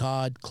Cape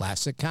Cod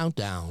Classic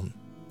Countdown.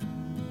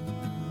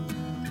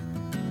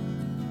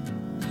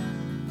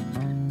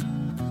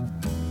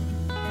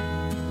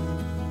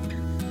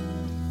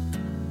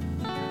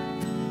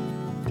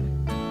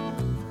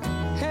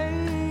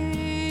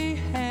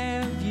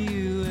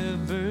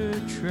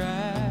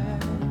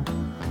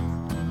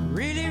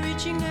 Really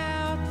reaching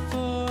out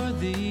for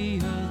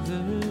the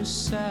other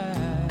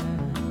side.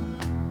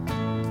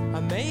 I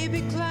may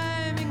be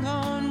climbing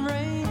on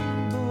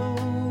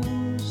rainbows,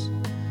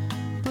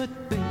 but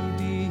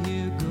baby,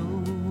 here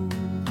goes.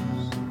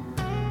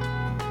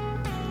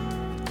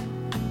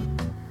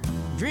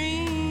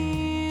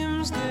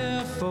 Dreams,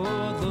 they're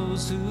for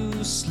those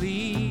who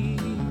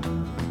sleep.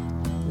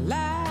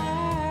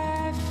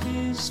 Life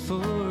is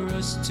for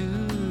us to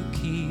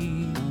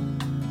keep.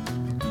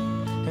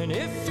 And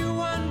if you're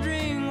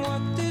wondering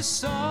what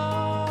this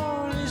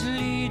all is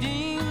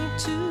leading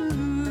to,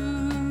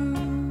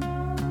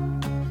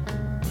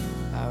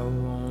 I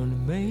want to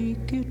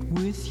make it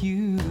with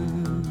you.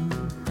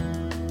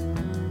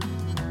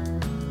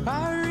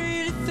 I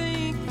really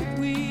think that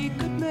we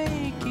could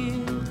make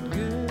it,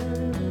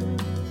 girl.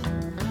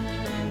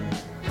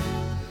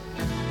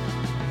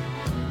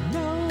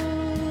 No,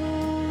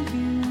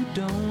 you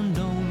don't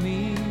know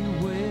me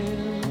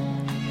well,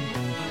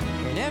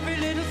 and every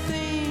little thing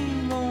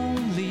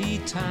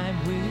time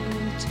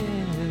will tell.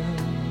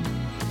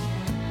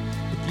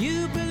 If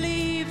you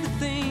believe the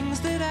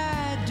things that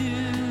I do,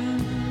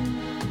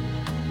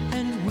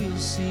 and we'll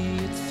see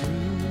it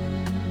through.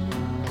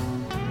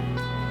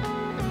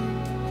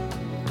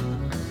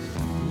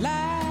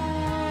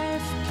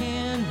 Life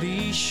can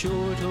be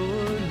short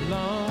or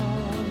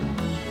long.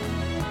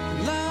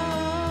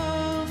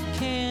 Love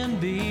can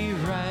be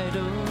right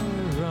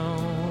or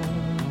wrong.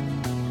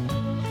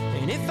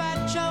 And if I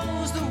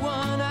chose the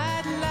one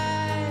I'd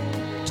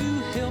like to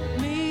help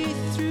me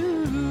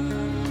through,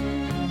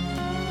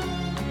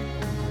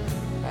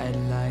 I'd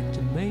like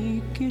to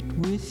make it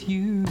with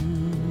you.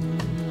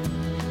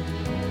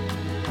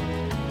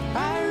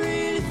 I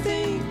really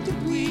think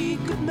that we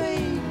could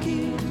make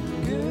it,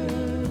 girl.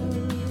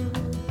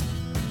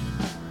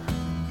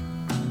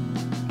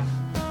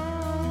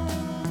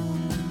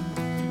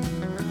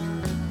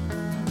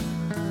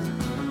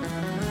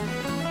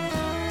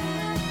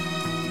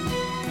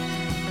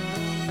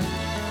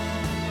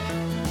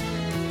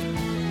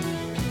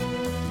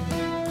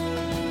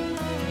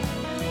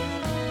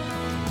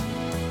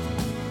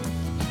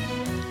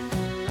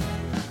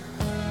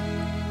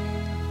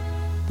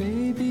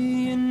 Baby,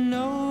 you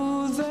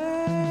know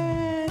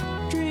that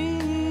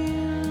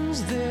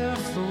dreams, they're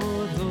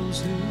for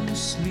those who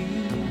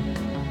sleep.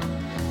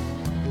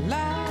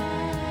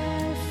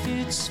 Life,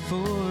 it's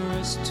for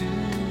us to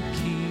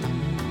keep.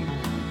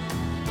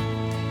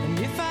 And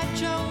if I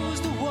chose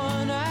the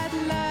one I'd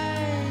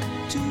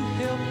like to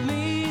help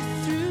me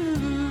through,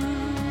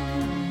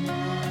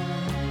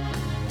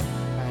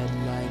 I'd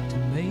like to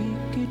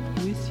make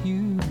it with you.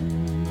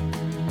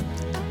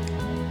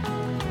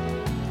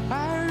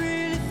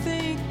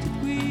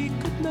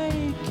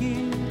 Make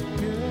it,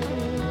 girl.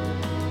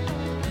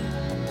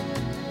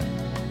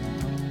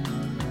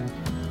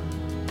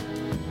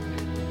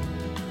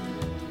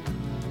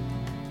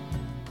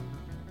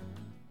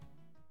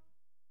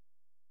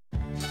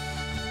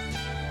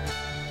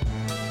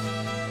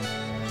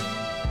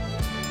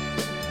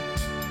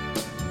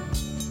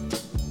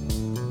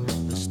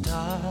 The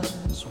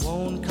stars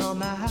won't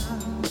come out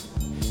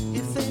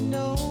if they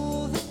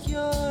know that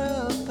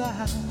you're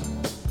about,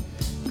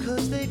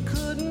 'cause they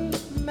couldn't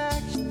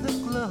match the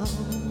glow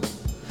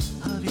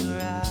of your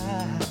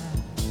eyes.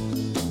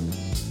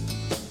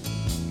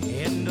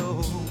 And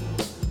oh,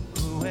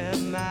 who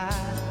am I?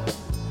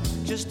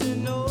 Just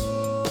an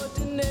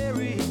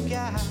ordinary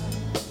guy,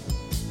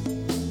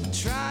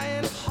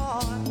 trying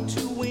hard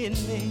to win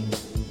me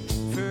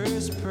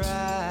first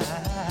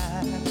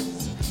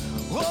prize.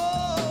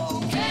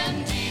 Oh,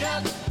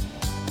 Candida,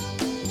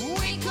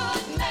 we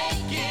could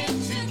make it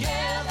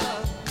together.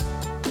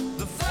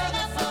 The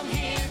further from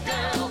here,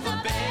 girl, the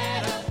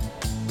better.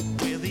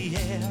 Where the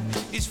air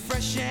is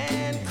fresh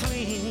and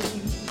clean.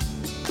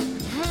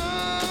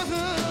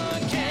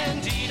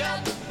 Candida,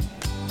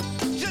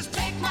 just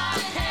take my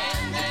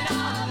hand and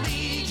I'll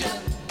lead you.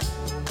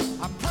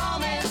 I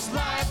promise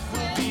life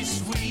will be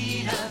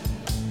sweeter,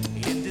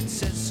 and it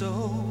says so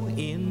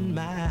in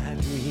my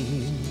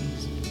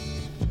dreams.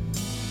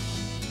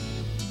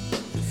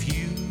 The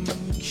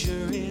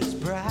future is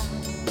bright.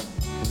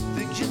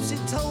 The gypsy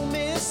told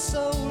me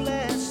so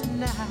last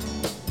night.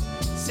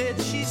 Said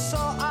she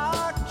saw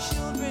our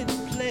children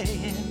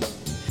playing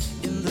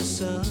in the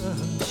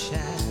sunshine.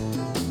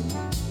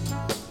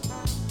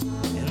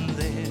 And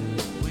there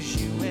was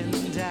you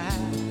and I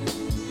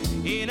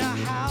in a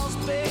house,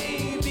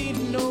 baby,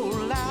 no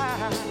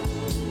lie.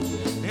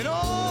 And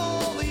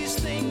all these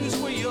things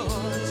were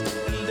yours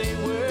and they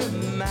were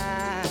mine.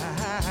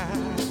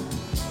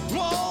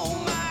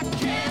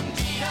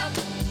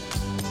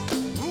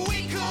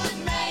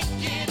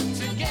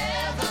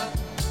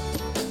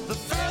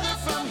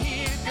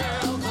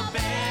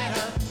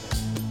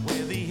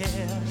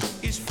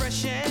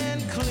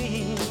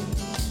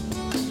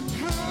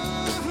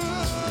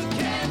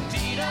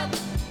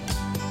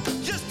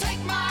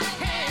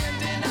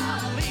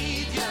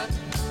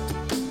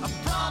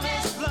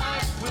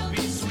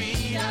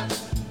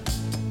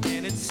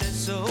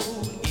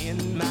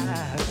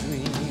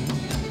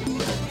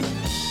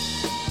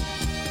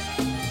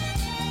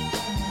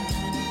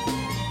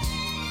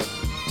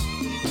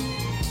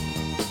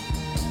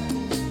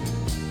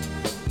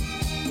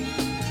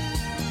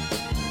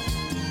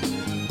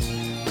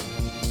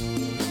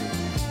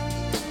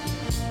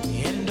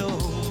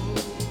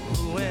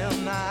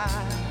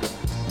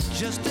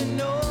 just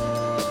an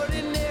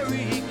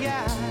ordinary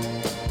guy.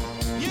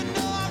 You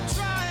know I'm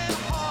trying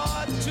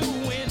hard to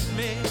win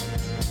me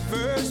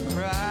first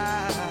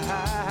prize.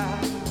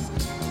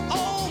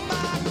 Oh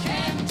my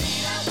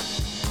Candida,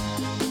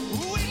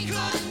 we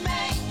could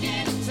make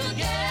it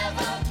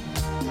together.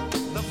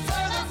 The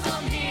further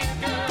from here,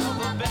 girl,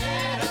 the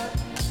better.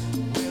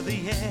 Where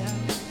the air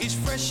is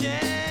fresh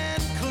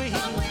and clean.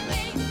 Come with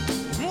me.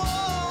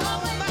 Whoa,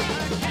 my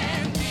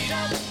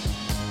Candida,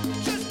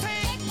 just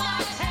take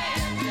my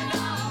hand and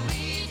I'll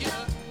lead you.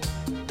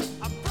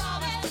 I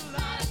promise the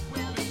life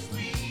will be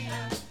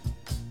sweeter.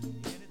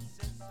 And it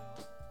says so.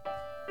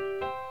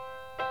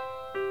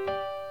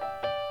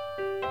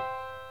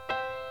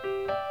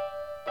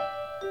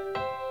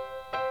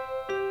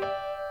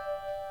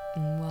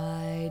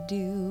 Why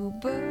do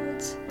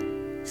birds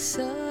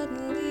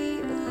suddenly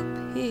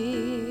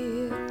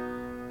appear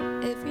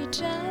every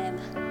time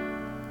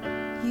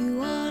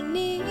you are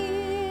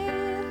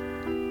near?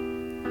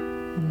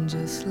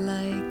 Just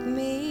like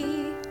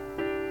me,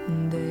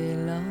 they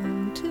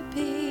long to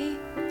be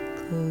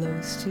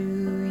close to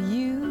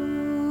you.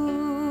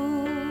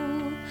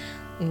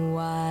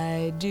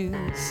 Why do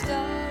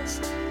stars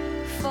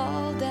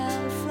fall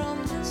down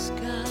from the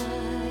sky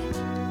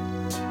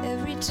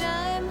every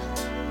time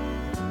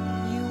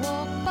you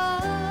walk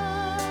by?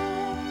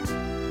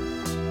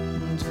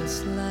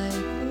 Just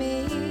like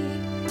me,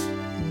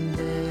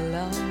 they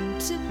long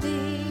to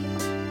be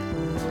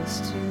close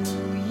to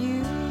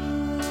you.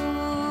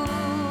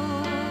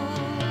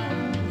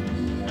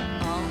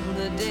 On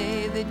the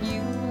day that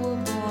you were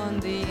born,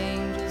 the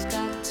angels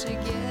got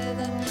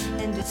together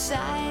and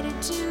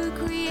decided to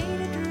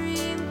create a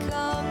dream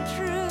come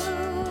true.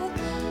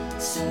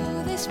 So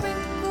they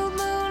sprinkled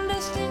moon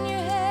dust in your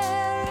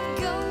hair and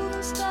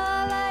golden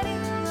starlight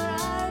in your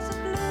eyes of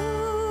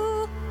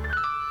blue.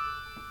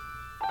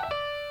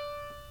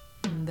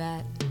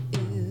 That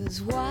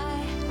is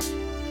why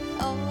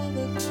all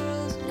the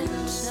girls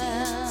in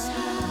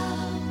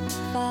town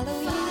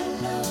follow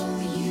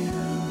you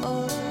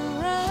all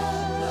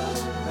around.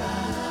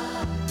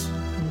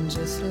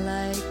 Just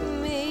like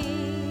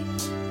me,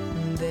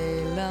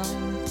 they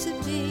long to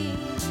be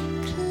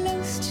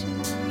close to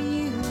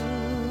you.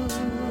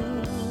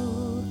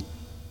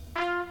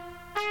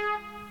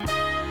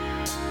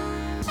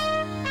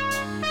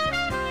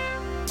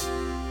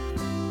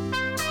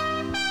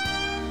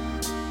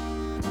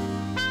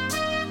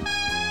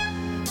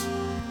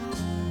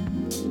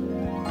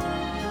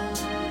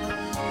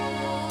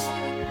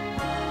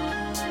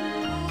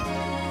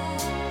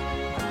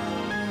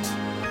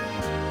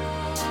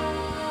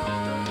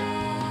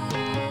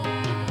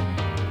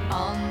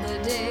 On the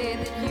day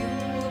that you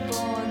were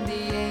born,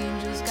 the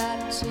angels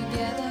got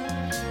together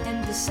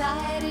and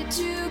decided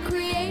to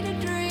create a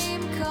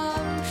dream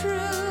come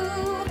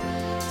true.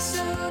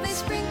 So they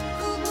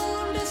sprinkled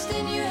moon dust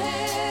in your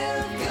hair, a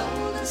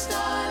golden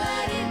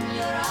starlight in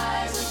your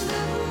eyes of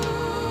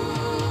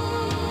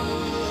blue.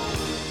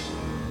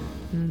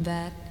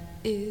 That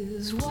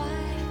is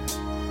why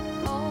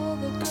all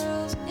the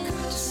girls in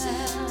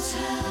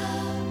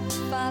town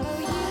follow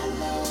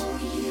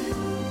you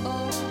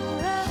all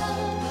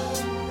around.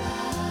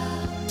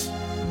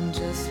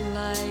 Just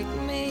like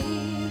me,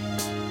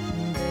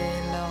 they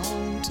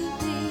long to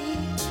be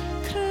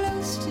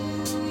close to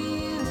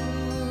you.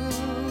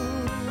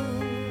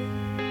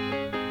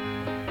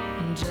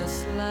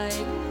 Just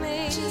like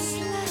me,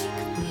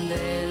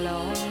 they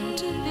long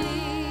to be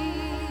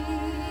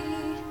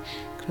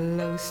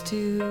close to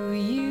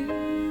you.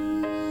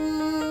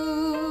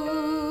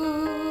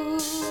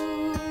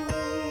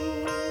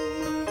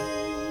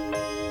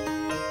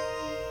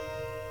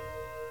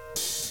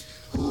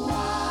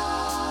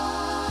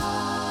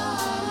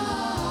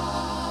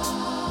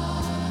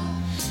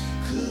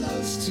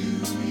 Close to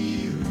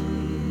you.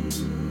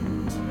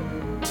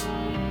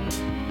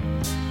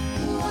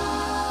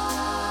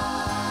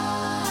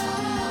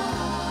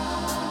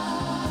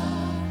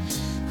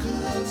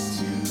 Close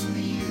to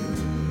you.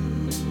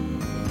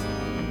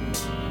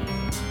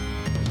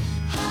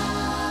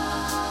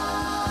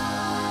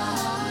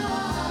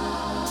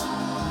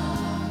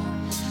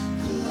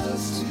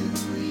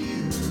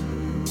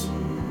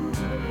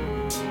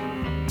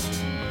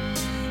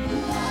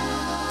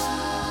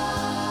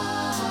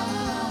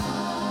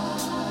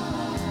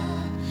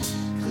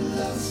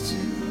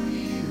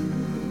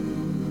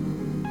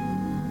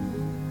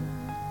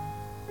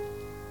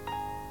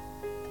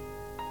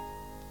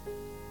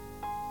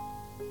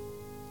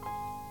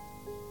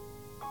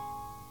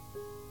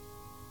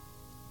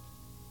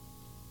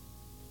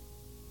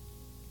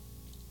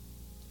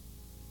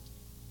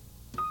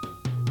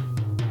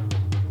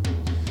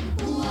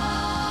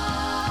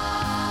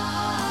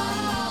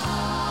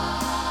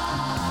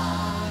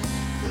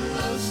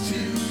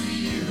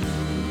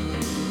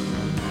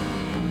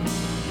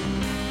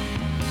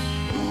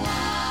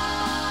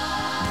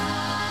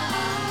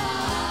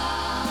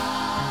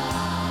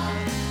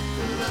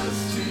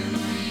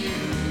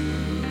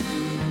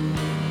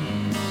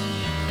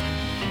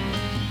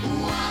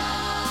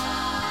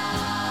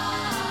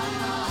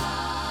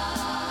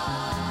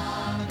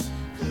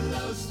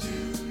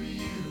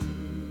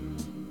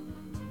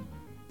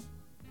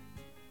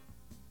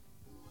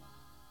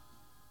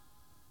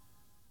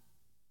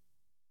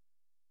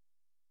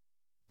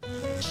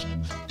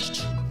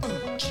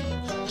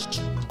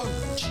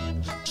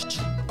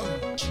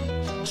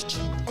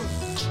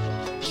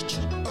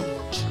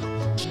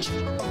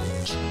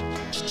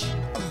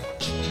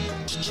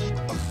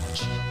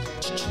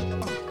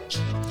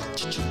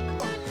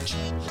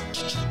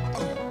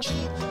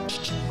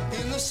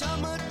 In the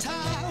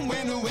summertime,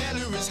 when the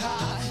weather is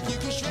high, you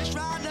can stretch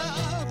right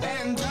up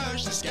and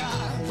touch the sky.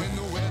 When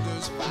the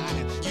weather's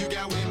fine, you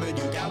got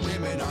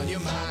women on your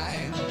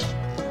mind.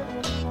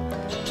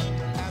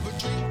 Have a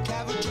drink,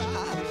 have a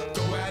drive,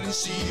 go out and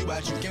see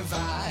what you can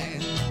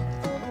find.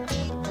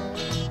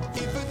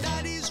 If a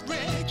daddy's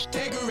rich,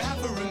 take her out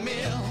for a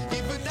meal.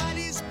 If a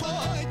daddy's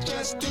poor,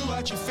 just do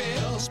what you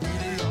feel.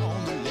 Speed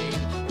along the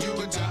lane, you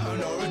a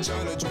turn or a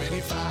turn of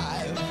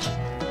 25.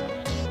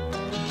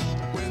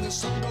 When the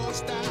sun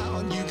goes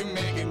down, you can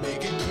make it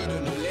good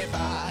and live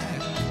by.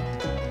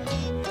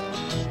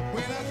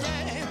 We're not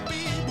grand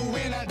people,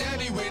 we're not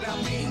dirty, we're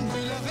not mean.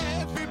 We love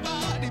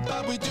everybody,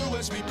 but we do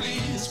as we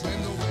please.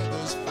 When the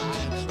weather's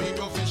fine, we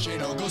go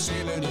fishing or go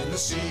sailing in the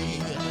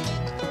sea.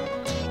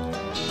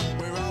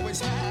 We're always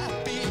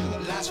happy,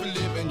 lives we're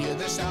living, yeah,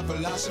 that's our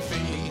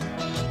philosophy.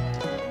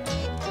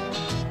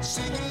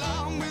 Sing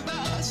along with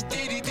us,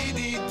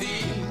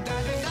 dee-dee-dee-dee-dee,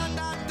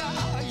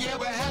 da-da-da-da-da, yeah,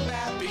 we're happy.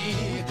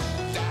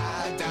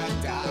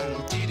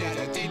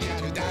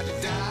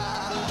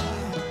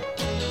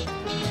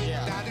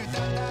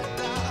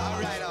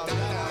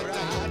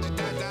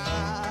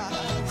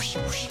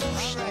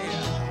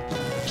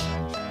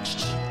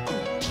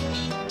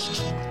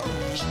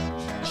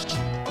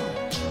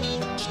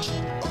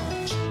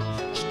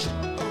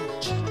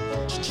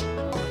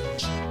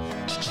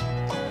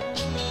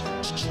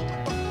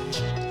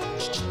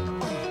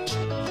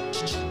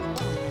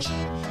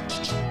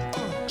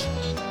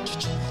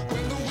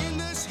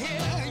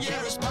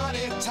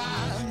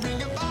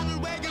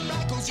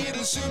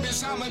 Soon be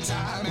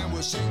summertime and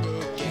we'll sing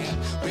again.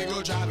 We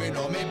go driving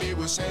or maybe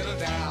we'll settle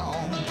down.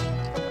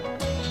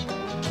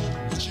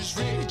 If she's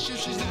rich, if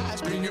she's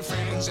nice, bring your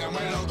friends and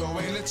we'll all go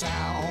into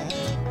town.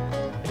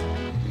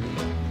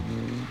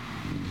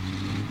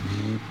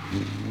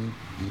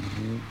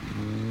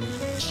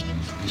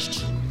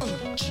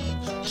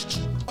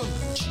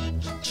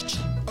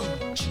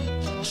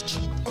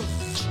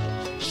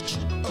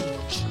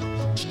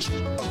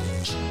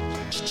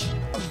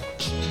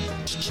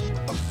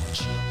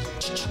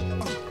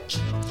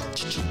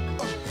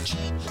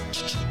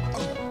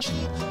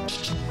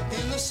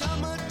 In the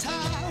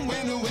summertime,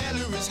 when the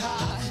weather is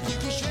high, you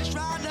can stretch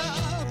right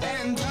up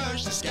and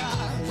touch the sky.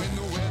 When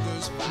the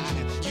weather's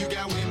fine, you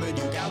got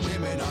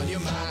women on your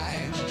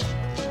mind.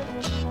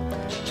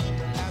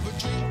 Have a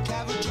drink,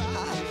 have a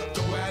drive,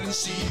 go out and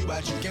see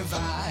what you can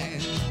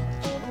find.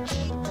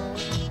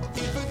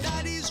 If a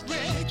daddy's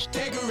rich,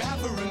 take her out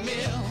for a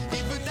meal.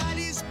 If a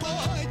daddy's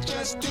poor,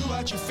 just do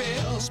what you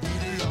feel.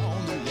 Speed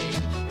along the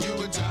lane,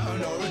 you a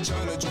turn or a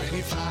turn of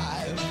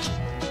 25.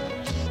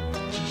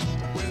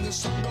 When the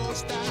sun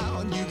goes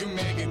down, you can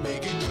make it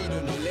good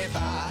and live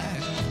by.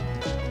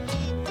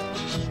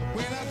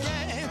 We're not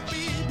grand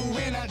people,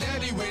 we're not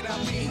dirty, we're not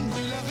mean.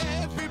 We love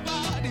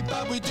everybody,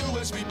 but we do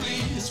as we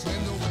please.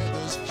 When the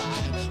weather's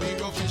fine, we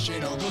go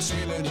fishing or go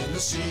sailing in the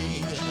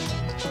sea.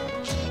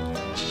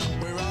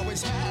 We're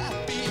always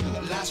happy,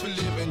 lives we're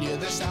living, yeah,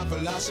 that's our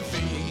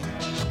philosophy.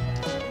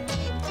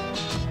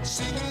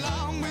 Sing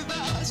along with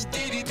us,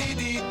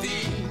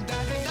 dee-dee-dee-dee-dee,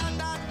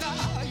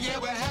 da-da-da-da-da, yeah,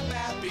 we're happy.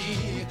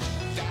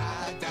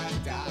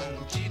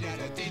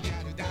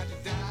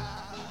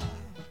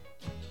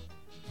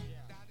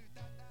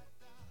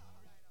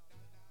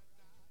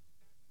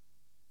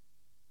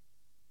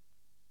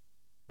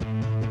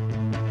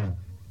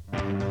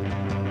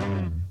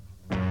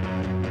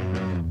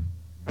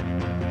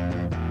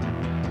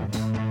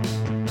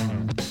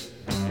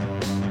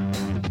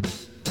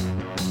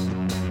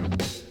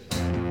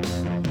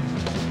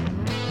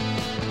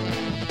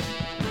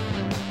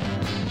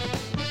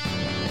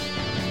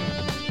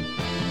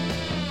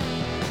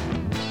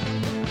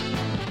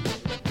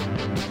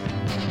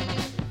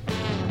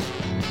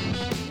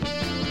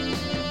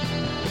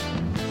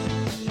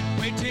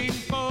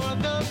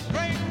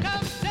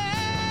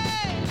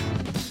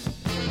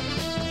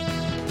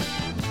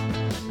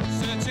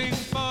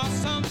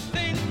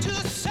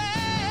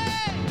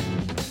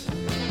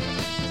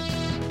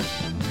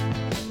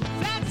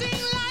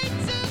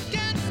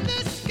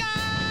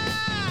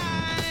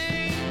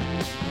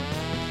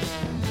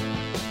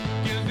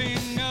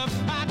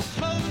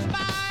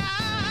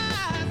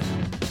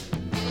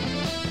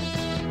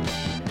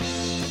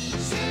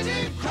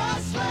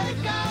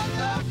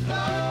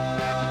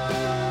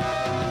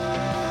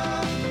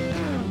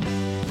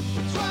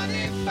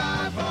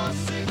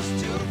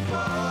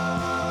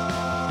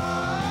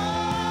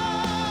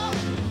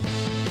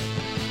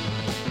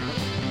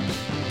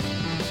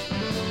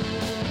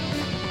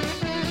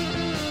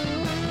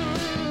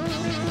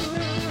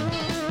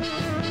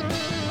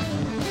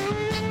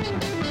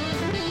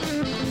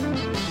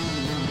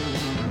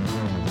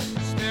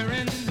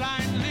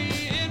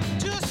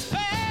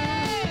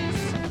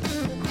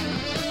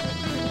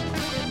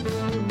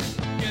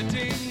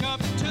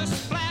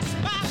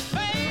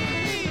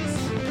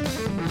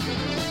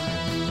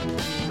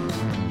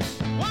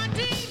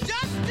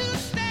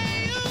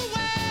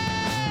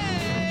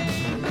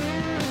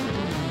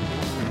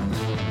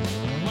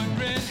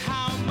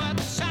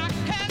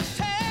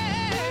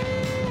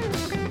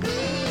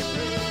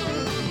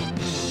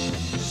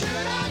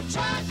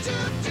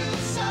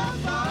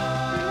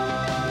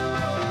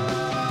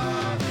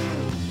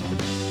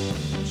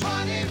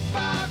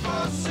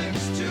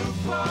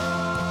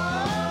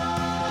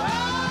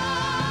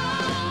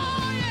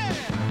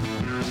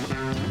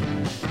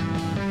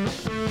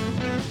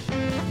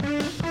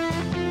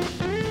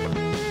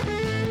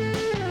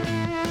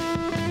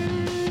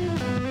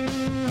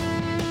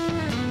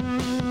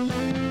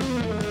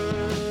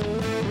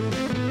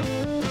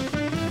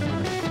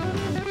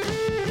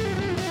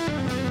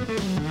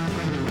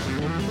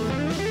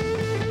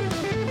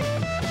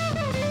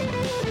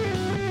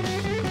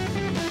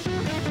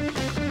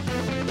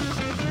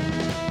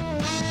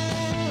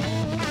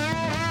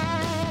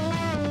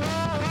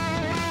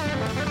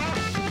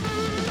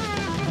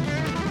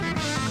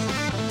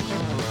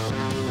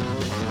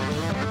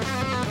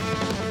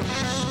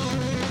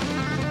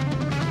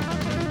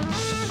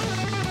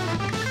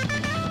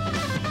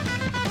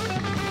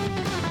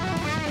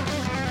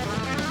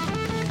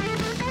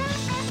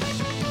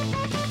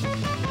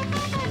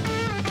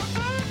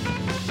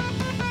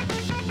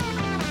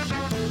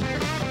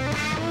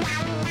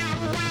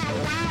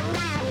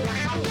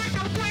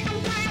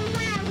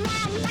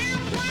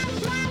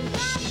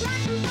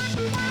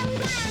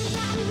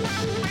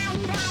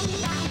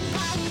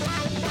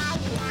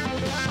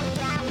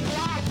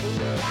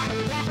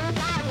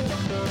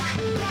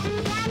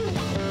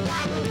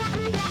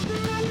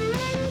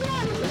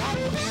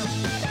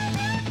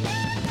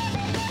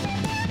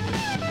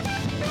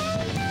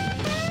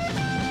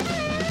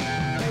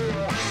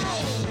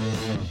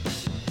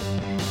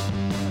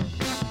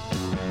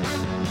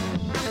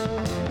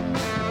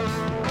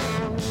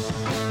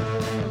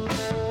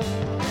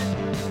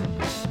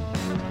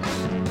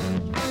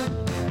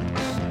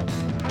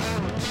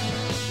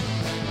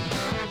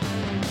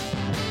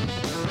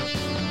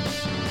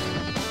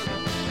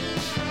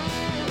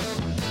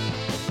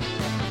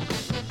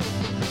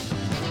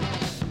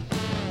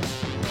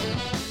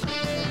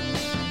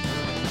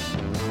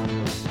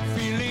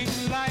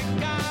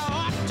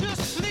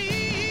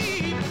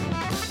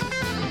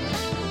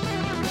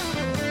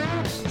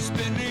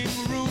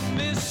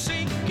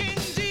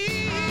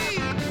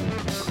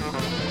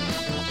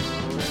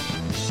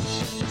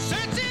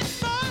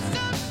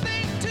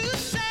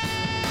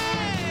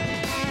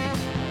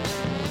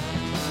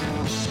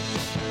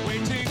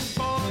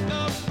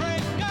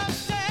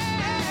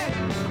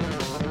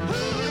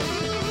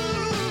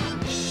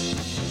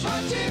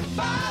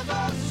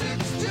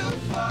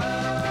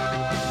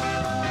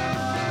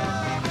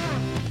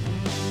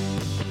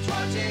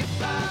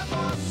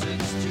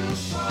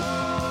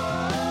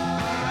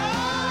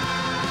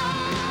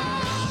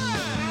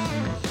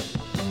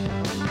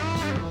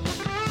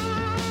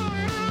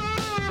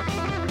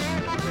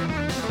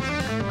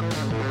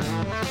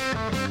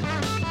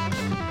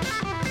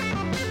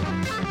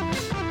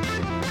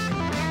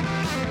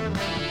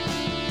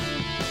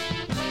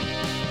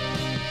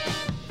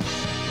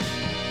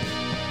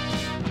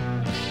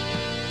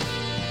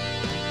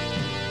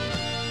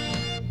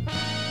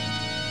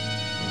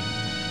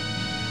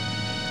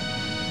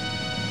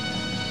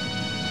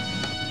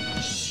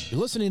 You're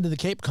listening to the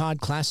Cape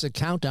Cod Classic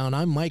Countdown.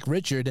 I'm Mike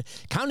Richard,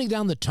 counting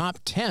down the top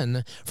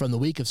 10 from the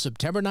week of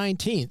September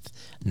 19th,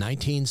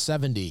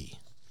 1970.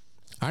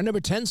 Our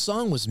number 10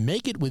 song was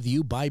Make It With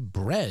You by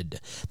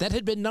Bread. That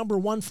had been number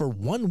 1 for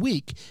 1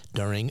 week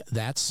during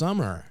that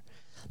summer.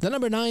 The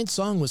number 9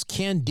 song was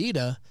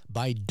Candida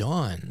by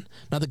Dawn.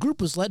 Now, the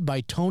group was led by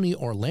Tony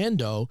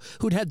Orlando,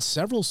 who'd had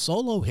several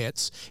solo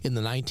hits in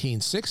the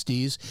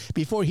 1960s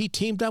before he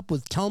teamed up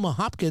with Thelma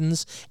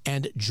Hopkins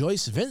and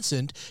Joyce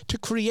Vincent to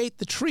create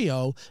the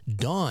trio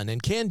Dawn,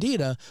 and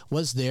Candida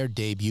was their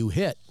debut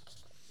hit.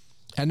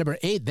 At number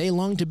 8, They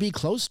Long to Be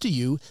Close to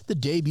You, the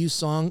debut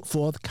song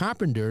for the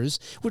Carpenters,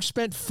 which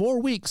spent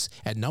 4 weeks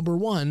at number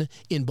 1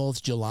 in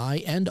both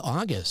July and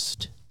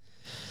August.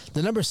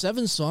 The number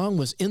 7 song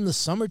was In the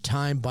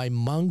Summertime by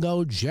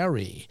Mungo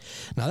Jerry.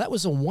 Now, that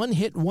was a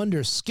one-hit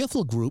wonder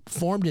skiffle group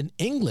formed in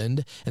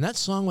England, and that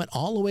song went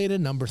all the way to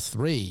number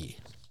 3.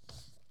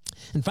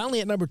 And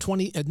finally, at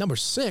number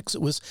 6,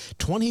 it was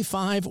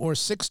 25 or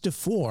 6 to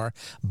 4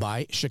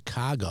 by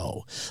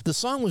Chicago. The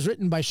song was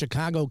written by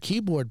Chicago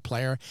keyboard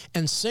player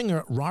and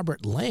singer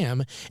Robert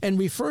Lamb and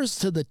refers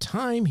to the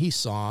time he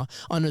saw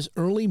on his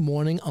early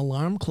morning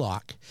alarm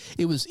clock.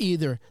 It was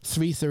either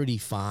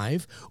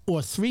 3:35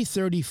 or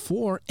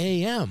 3:34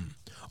 a.m.,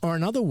 or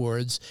in other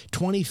words,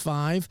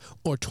 25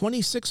 or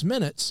 26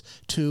 minutes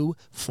to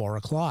 4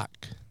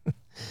 o'clock.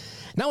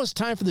 Now it's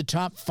time for the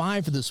top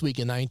 5 for this week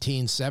in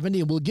 1970,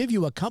 and we'll give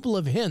you a couple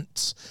of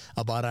hints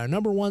about our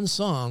number 1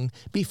 song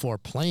before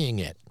playing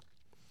it.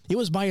 It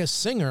was by a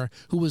singer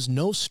who was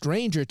no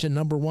stranger to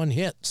number 1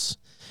 hits.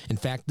 In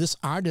fact, this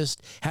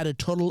artist had a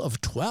total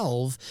of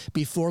 12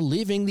 before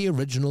leaving the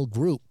original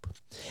group.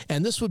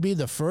 And this would be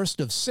the first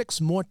of 6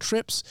 more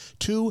trips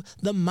to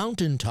the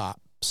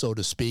mountaintop, so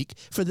to speak,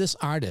 for this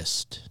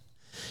artist.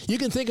 You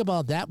can think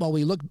about that while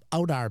we look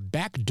out our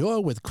back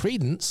door with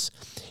Creedence,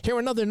 hear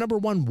another number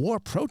 1 war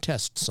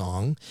protest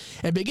song,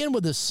 and begin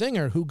with a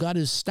singer who got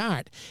his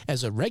start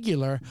as a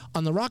regular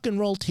on the rock and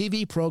roll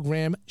TV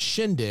program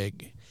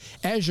Shindig,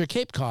 as your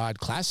Cape Cod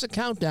Classic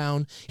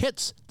Countdown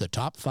hits the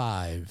top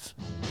 5.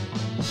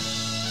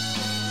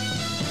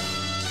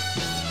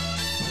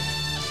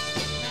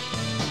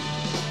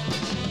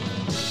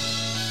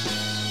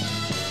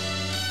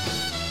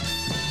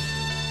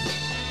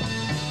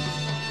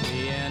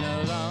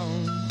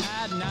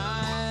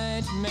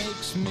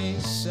 Makes me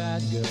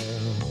sad, girl.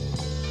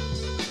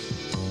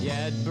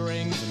 Yeah, it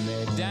brings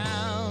me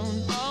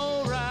down,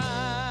 alright.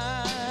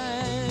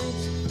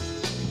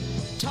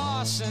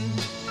 Tossing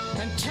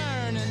and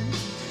turning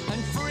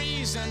and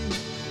freezing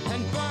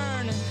and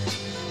burning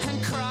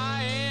and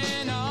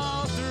crying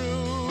all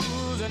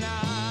through the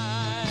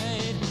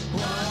night.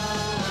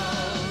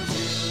 Whoa,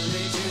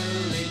 Julie,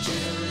 Julie,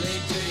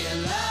 Julie, do you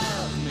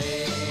love me?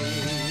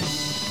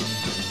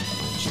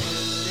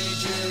 Julie,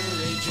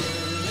 Julie,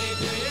 Julie,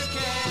 do you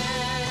care?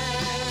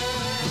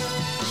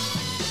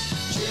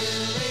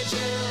 Julie,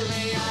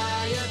 Julie,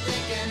 are you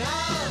thinking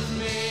of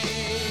me?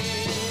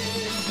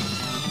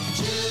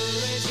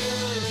 Julie,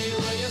 Julie,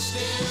 will you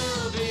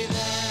still be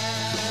there?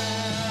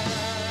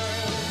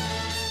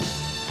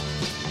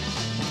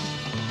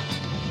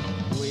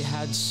 We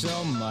had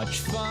so much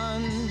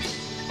fun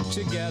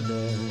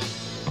together.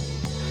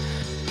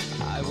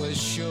 I was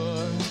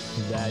sure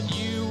that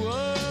you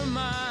were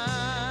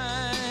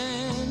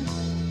mine,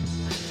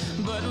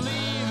 but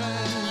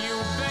leaving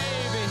you,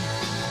 baby,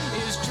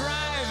 is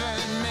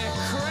driving me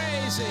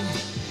crazy.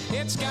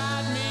 It's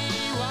got me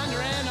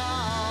wondering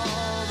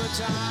all the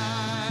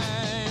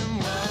time.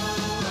 Whoa,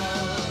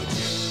 whoa,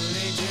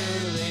 Julie,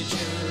 Julie,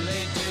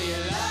 Julie, do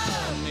you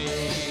love me?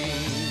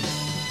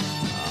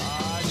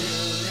 Oh,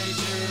 Julie,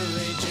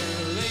 Julie,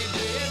 Julie,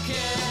 do you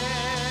care?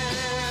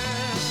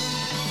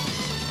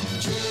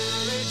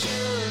 Julie,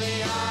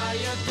 Julie, are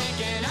you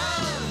thinking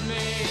of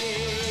me?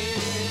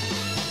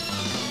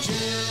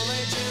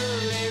 Julie,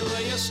 Julie,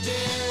 will you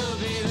still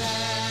be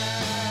there?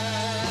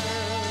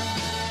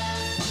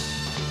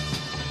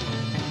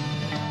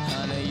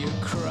 Honey, you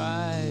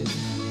cried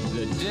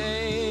the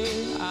day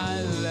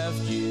I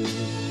left you,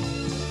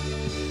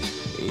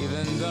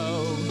 even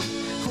though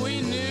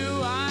we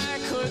knew I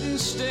couldn't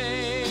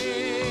stay.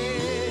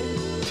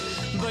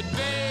 But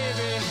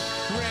baby,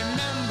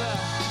 remember,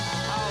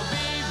 I'll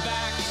be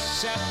back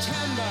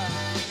September,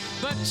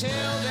 but till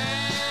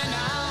then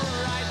I'll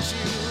write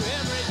you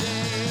every day.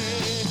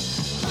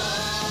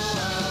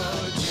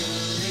 Oh,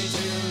 Julie,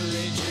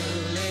 Julie,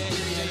 Julie,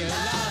 do you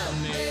love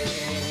me?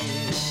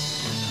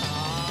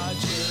 Oh,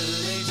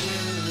 Julie,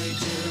 Julie,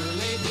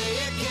 Julie, do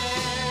you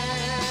care?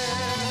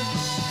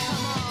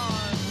 Come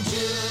on,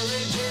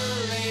 Julie,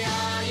 Julie,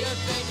 are you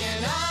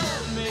thinking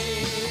of me?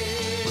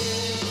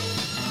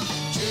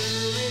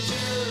 Julie,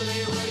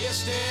 Julie, will you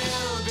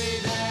still be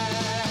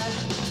there?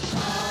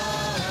 Oh,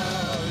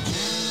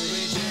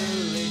 Julie,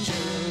 Julie,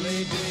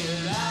 Julie, do you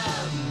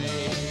love me?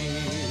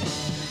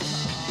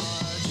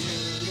 Oh,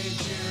 Julie,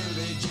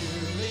 Julie,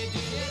 Julie,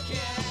 do you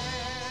care?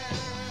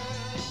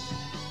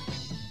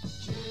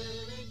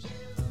 Julie,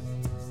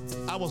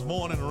 Julie. I was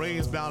born and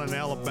raised down in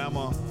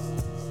Alabama,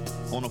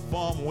 on a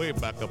farm way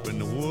back up in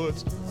the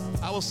woods.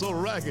 I was so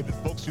ragged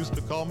that folks used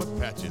to call me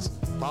Patches.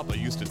 Papa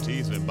used to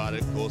tease me about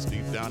it, 'cause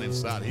deep down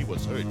inside he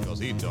was hurt 'cause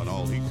he'd done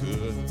all he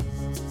could.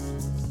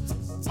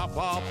 My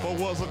papa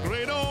was a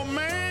great old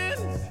man.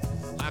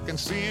 I can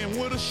see him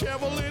with a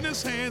shovel in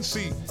his hand.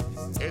 See,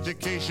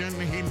 education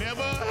he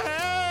never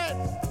had.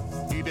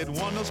 He did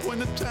wonders when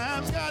the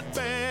times got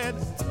bad.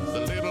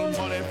 The little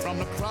money from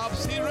the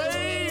crops he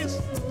raised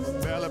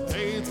barely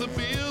paid the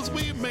bills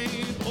we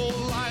made. Oh,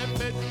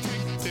 life had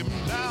kicked him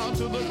down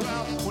to the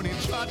ground. When he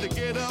tried to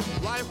get up,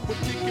 life would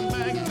kick him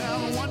back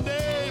down. One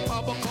day,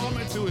 Papa called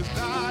me to his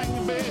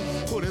dying bed,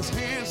 put his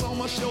hands on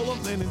my shoulders,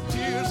 then in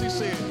tears he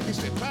said,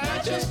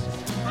 Patches,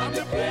 I'm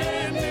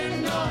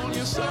depending on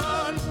you,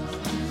 son,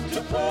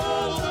 to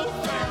pull the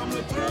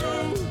family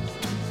through.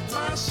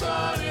 My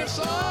son, it's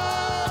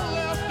all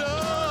left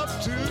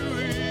up to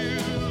you.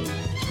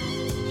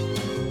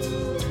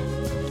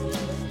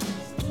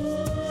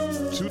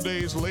 2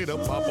 days later,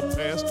 Papa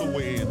passed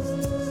away,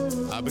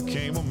 and I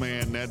became a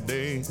man that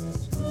day.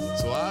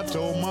 So I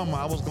told Mama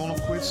I was gonna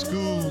quit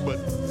school, but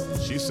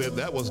she said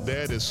that was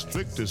Daddy's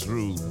strictest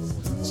rule.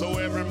 So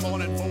every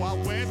morning before I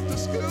went to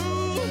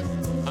school,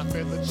 I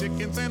fed the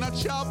chickens and I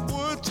chopped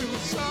wood too.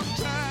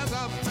 Sometimes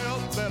I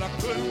felt that I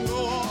couldn't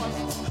go on.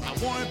 I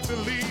wanted to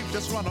leave,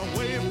 just run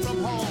away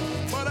from home.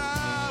 But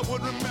I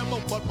would remember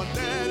what my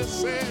daddy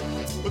said,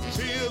 with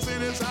tears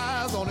in his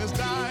eyes on his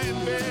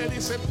dying bed.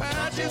 He said,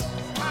 Patches,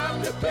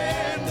 I'm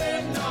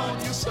depending on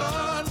you,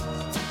 son.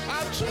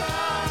 I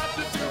tried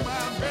to do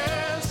my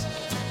best.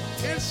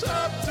 It's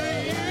up to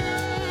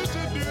you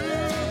to do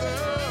the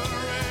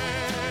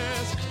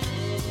rest.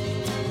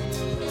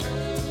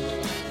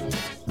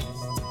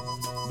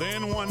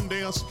 Then one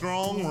day a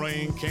strong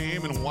rain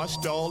came and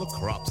washed all the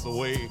crops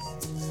away.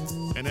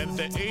 And at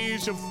the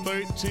age of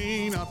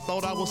 13, I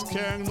thought I was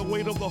carrying the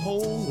weight of the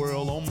whole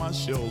world on my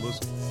shoulders.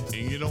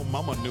 And you know,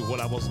 Mama knew what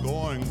I was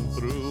going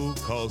through,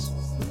 'cause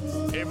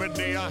every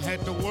day I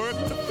had to work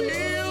the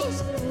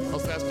fields,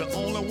 'cause that's the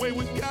only way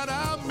we got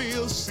our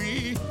meals.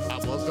 See, I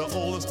was the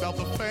oldest of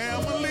the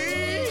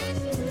family,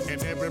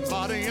 and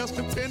everybody else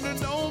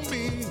depended on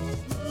me.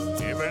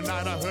 Every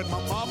night I heard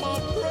my mama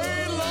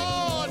pray,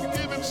 Lord,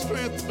 give him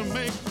strength to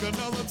make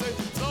another day.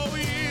 Though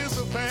years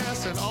have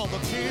passed and all the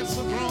kids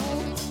are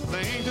grown,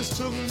 they just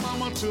took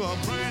Mama to a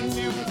brand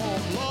new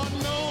home. Lord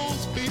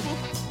knows, people,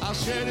 I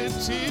shedded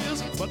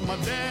tears, but my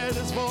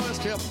daddy's voice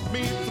kept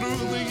me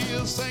through the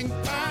years, saying,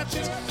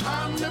 Patches,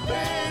 I'm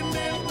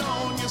depending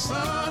on you,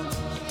 son,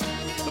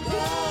 to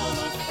pull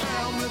the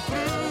family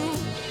through.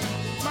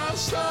 My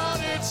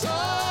son, it's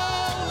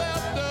all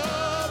left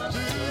up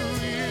to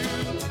you.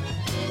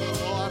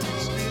 Oh, I can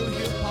still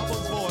hear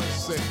Papa's voice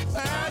say,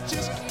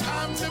 Patches,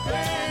 I'm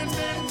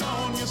depending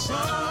on you,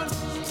 son.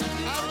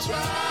 I've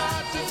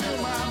tried to do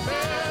my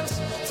best.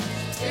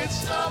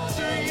 It's up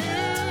to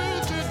you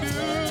to do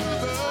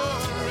the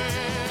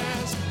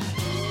rest.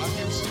 I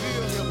can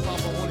still hear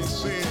Papa when he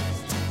said,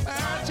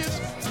 Patches,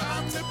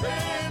 I'm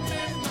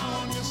depending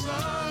on you,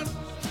 son,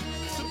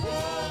 to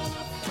pull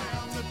the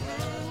family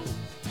through.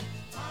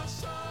 My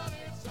son,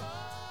 it's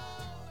all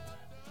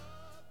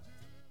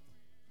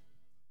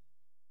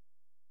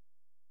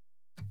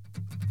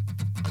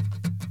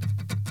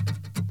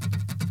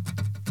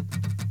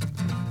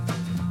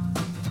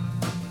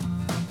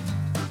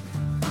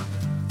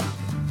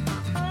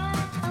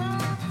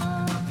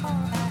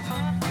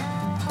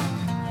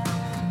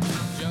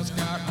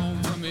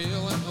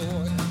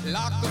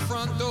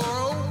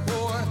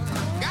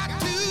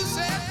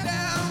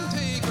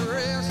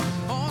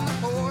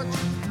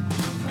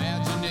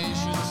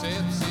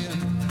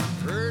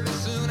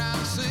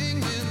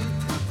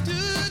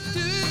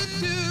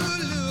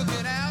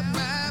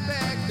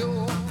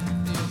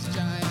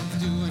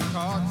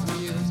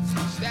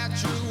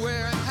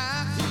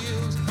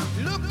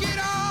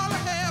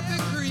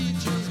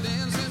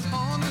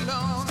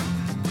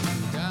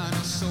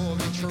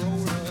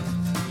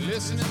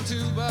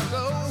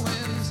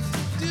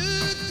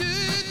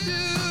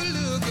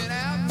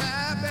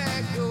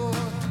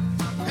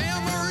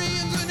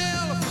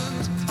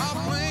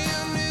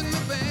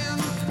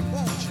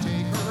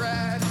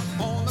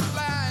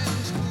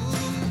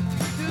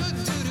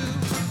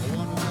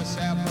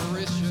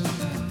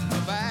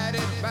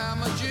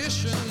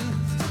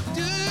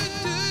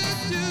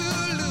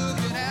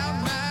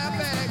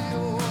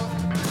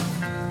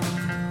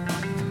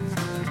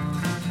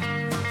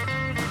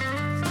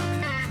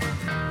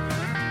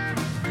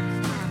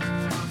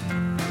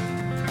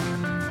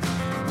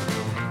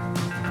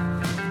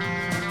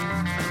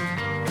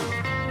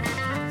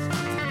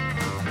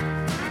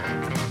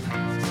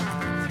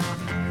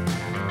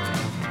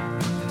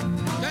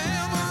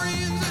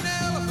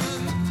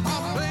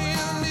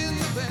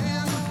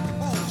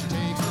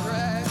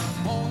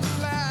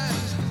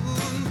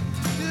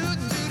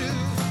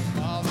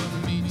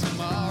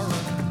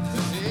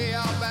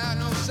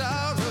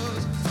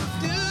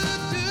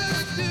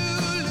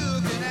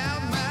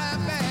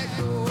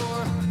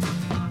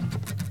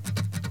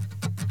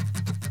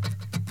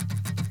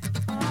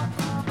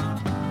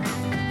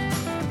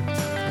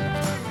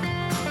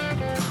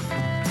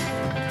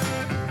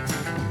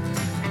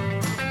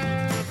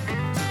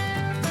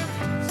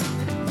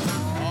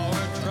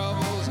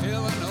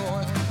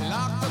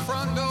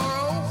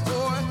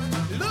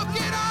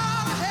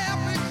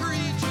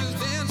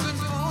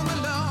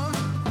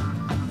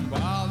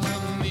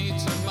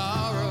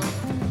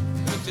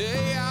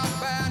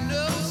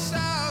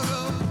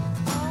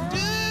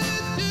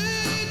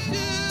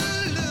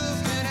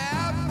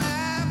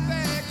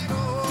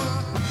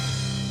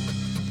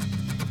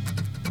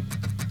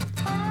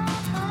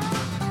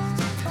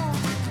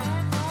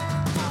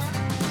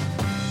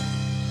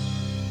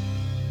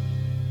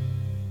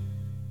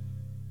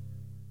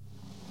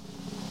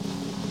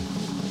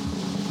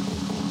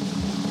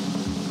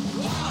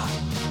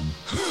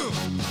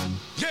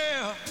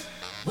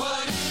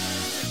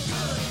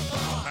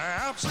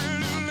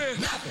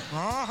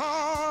Yeah.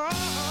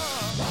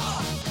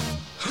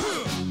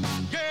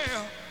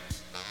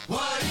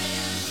 What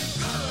is it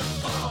good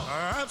for?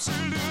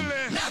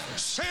 Absolutely nothing.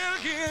 Say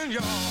it again,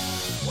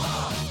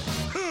 y'all.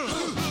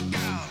 Look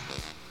out.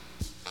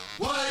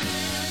 What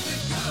is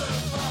it good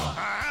for?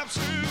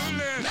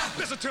 Absolutely nothing.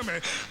 Listen to me.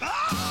 I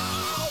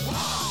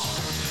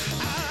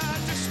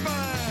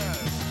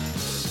despise.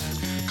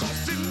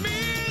 'Cause it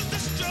means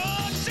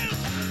destruction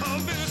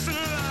of innocent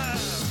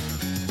lives.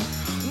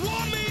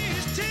 War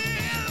means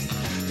tears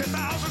to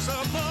thousands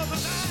of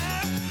mothers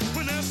die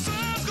when their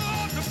sons go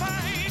off to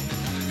fight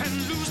and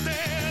lose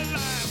their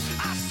lives.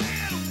 I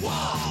said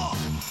war.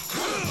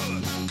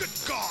 Good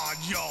God,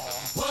 y'all.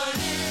 What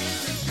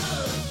is it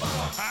good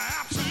for?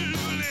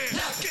 Absolutely.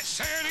 Get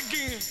said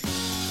again.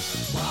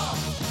 War.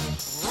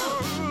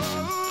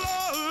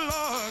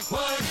 Lord.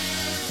 What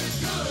is it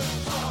good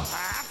for?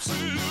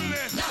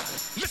 Absolutely.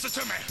 Nothing. Listen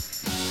to me.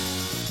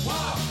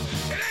 War.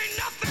 It ain't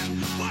nothing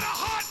but a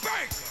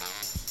heartbreak.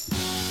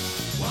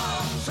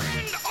 War.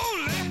 Friend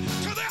only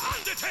to the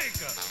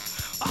undertaker.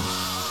 Oh,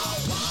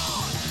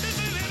 war is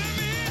an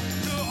enemy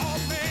to all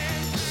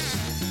men.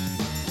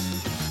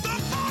 The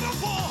thought of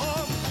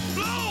war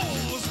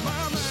blows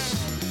my mind.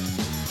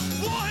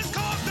 War has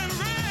caused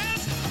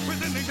unrest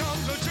within the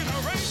younger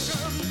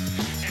generation.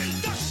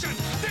 Induction,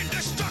 then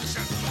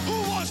destruction. Who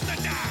wants to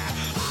die?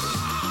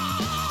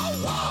 Oh,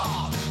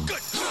 war.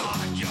 Good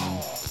God,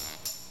 y'all.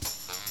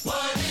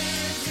 What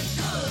is it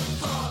good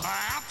for?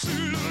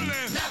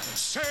 Absolutely nothing.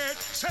 Said.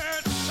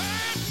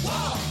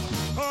 War.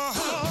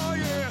 Oh,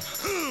 yeah.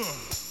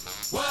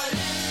 What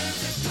is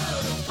it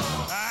good for?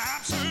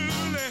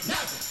 Absolutely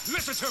nothing.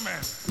 Listen to me.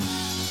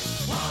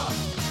 War.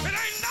 It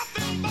ain't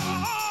nothing but a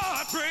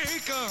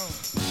heartbreaker.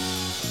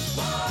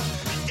 War.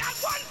 Got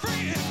one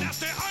friend, that's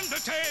the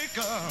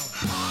undertaker.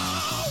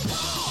 Oh,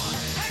 war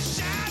has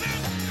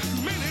shattered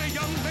many a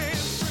young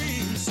man's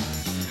dreams.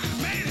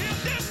 Made him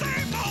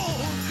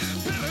disabled,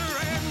 bitter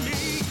and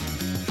mean.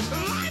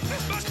 Life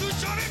is much too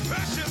short and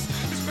precious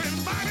to spend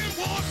fighting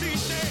wars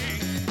each day.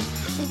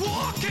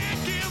 War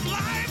can't give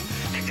life,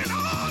 it can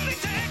only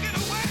take it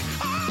away.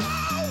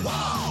 Oh,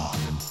 war!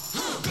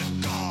 Good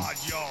God,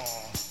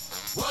 y'all.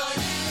 What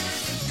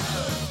is it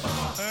good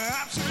for?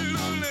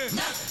 Absolutely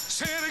nothing.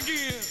 Say it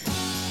again.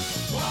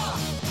 War.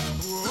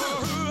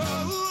 Oh,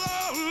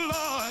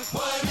 Lord.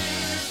 What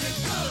is it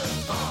good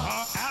for?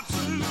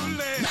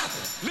 Absolutely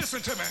nothing.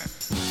 Listen to me.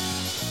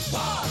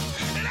 War.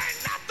 It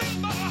ain't nothing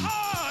but a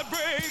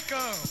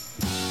heartbreaker.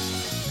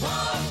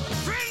 War.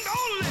 Friend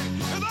only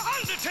to the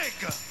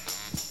undertaker.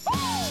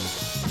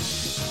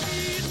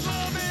 Please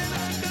love and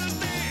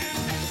understand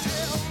and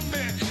tell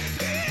me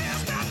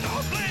it's not no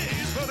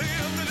place for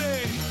them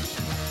today.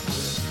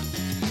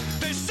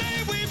 They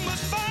say we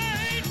must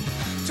fight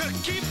to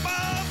keep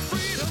our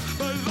freedom,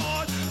 but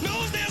Lord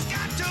knows there's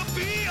got to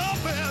be a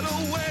better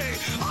way.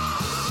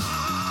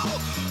 Oh,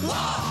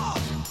 wow,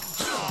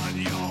 God,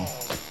 y'all.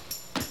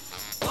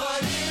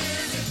 What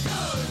is it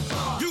good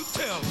for? You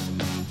tell me.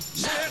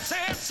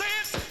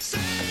 Say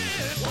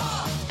it.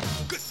 Wow.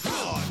 Good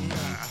God,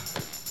 now.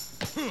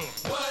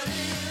 What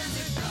is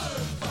it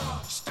good for?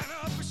 Stand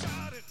up and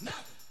shout it.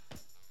 Nothing.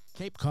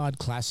 Cape Cod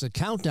Classic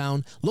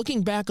Countdown,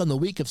 looking back on the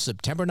week of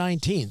September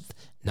 19th,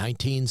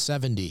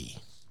 1970.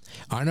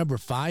 Our number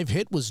 5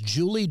 hit was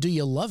Julie, Do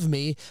You Love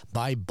Me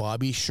by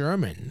Bobby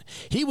Sherman.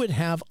 He would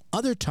have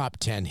other top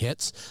 10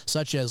 hits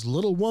such as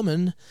Little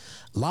Woman,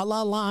 La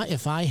La La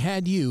If I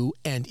Had You,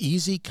 and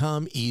Easy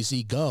Come,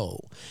 Easy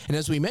Go. And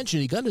as we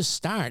mentioned, he got his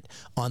start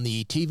on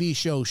the TV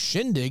show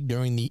Shindig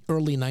during the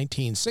early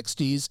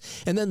 1960s,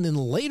 and then in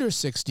the later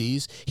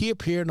 60s, he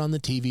appeared on the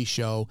TV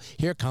show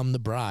Here Come the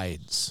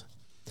Brides.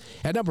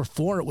 At number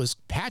 4, it was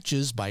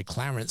Patches by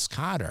Clarence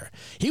Carter.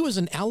 He was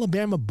an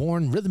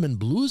Alabama-born rhythm and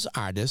blues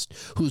artist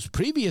whose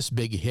previous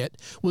big hit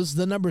was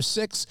the number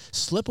 6,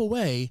 Slip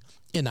Away,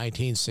 in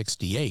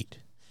 1968.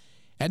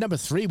 At number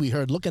 3, we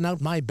heard Looking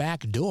Out My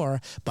Back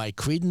Door by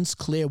Creedence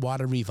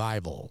Clearwater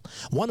Revival,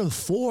 one of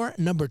 4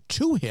 number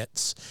 2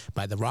 hits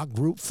by the rock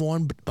group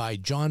formed by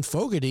John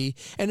Fogerty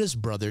and his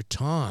brother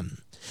Tom.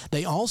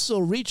 They also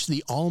reached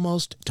the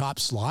almost top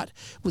slot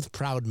with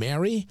Proud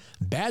Mary,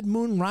 Bad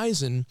Moon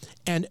Risin',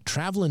 and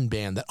Travelin'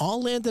 Band that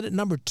all landed at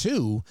number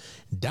 2.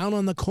 Down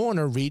on the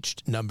Corner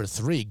reached number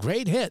 3.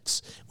 Great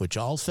hits, which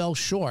all fell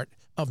short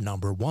of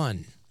number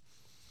 1.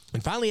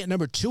 And finally at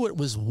number 2, it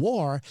was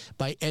War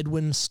by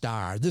Edwin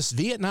Starr. This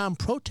Vietnam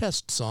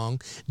protest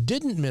song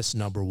didn't miss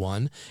number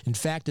 1. In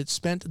fact, it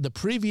spent the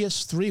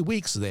previous 3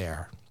 weeks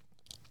there.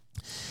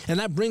 And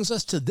that brings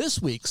us to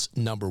this week's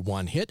number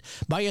 1 hit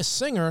by a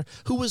singer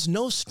who was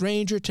no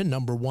stranger to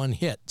number 1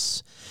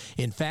 hits.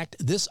 In fact,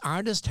 this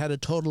artist had a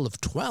total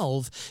of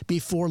 12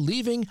 before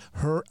leaving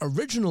her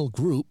original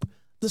group,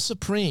 The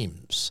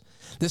Supremes.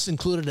 This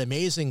included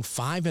amazing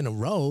 5 in a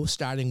row,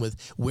 starting with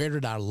Where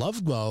Did Our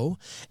Love Go,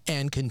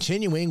 and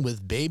continuing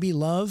with Baby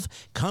Love,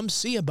 Come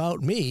See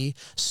About Me,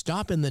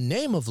 Stop in the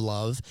Name of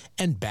Love,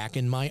 and Back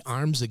in My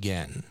Arms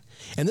Again.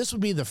 And this would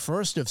be the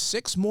first of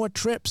 6 more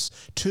trips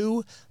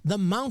to the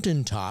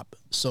mountaintop,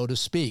 so to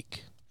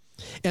speak.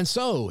 And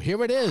so,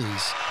 here it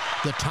is,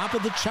 the top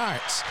of the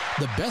charts,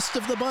 the best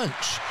of the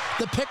bunch,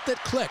 the pick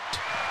that clicked,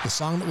 the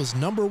song that was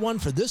number one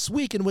for this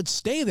week and would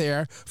stay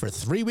there for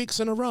 3 weeks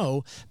in a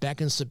row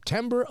back in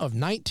September of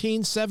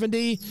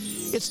 1970.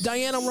 It's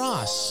Diana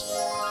Ross,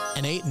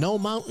 and Ain't No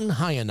Mountain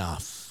High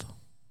Enough.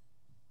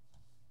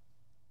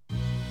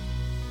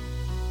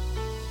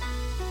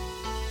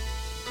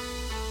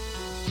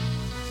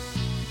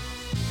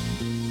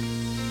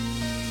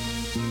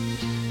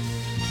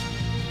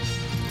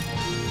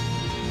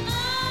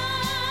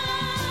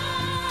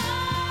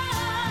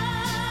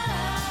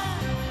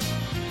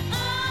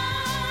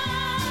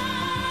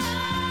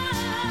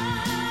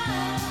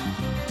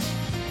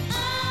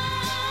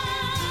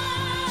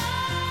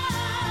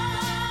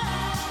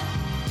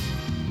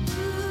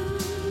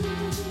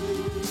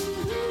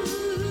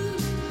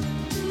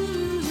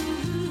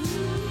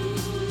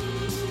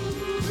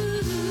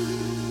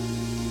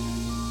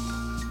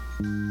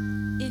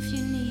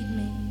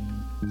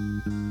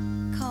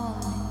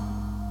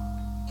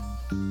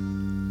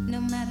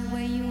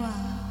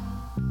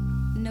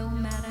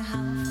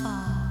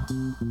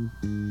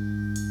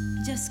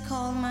 Just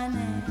call my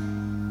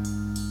name,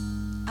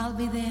 I'll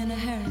be there in a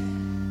hurry.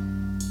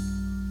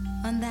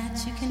 On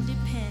that you can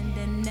depend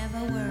and never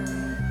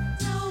worry.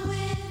 No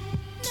wind,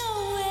 no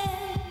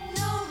wind,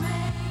 no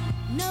rain,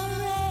 no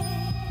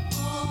rain.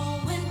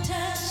 Oh,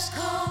 winter's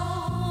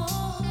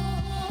cold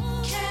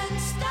can't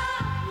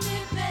stop me,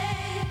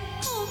 babe.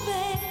 Oh,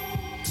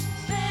 babe,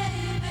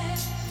 baby,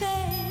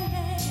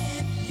 baby,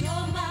 if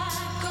you're my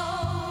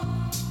goal.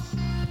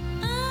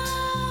 No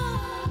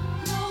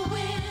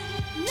wind,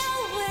 no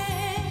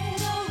wind,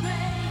 no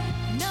rain,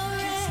 no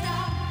rain.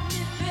 Stop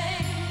me,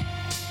 babe,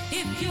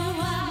 if you are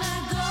my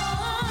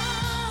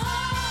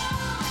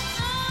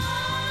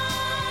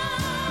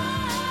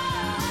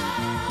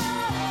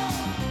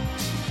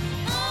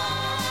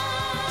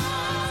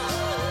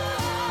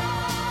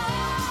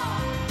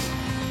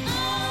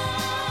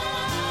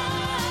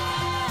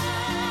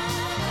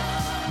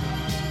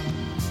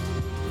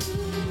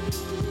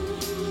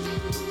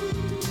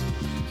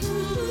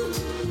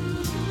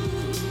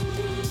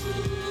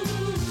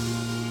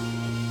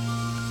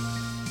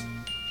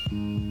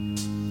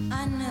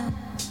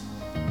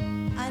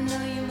I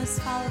know you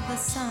must follow the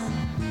sun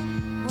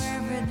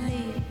wherever it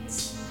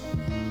leads.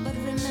 But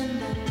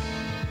remember,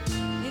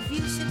 if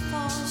you should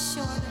fall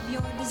short of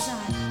your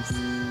desires,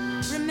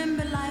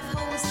 remember life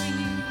holds for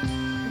you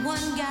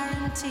one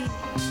guarantee: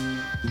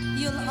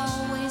 you'll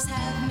always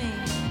have me.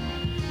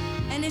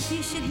 And if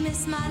you should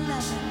miss my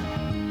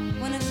loving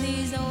one of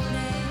these old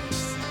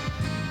days,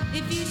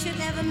 if you should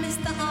ever miss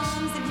the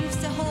arms that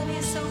used to hold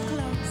you so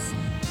close,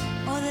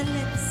 or the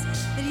lips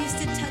that used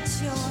to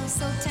touch yours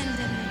so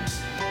tenderly,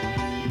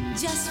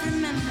 just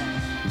remember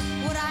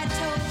what I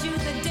told you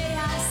the day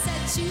I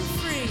set you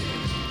free.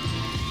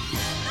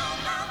 No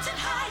mountain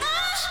high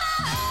enough,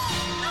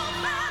 no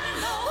valley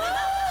low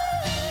enough,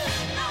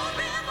 no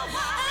river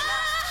wide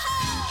enough,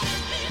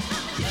 keep me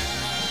from you.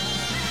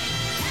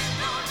 Ain't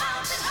no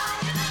mountain high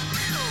enough,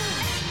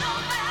 ain't no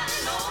valley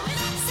low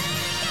enough,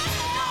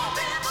 no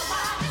river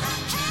wide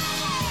enough, keep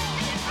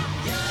me from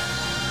you.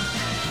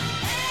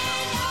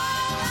 Ain't no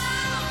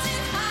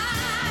mountain high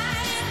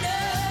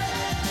enough,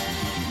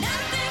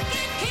 nothing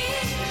can keep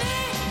me from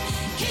you.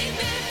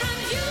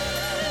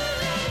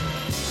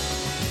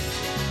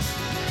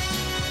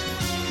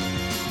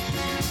 Ain't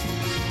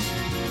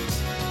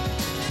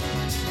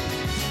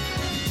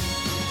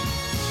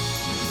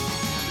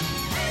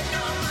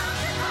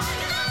no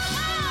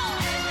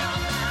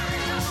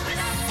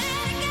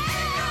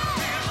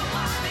mountain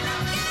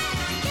high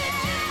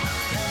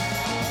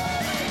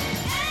enough, ain't no valley low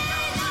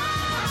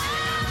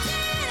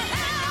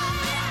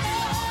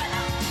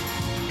enough, ain't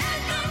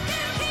no river wide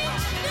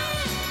enough,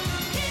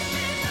 keep me from you. Ain't no mountain high enough, nothing can keep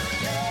me from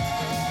you.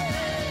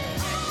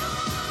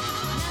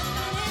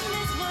 Nothing in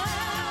this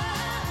world,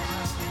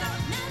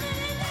 nothing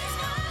in this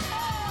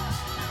world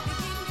can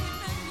keep me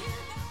from you.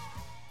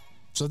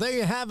 So there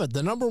you have it,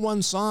 the number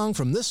one song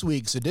from this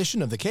week's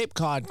edition of the Cape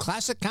Cod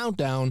Classic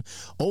Countdown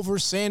over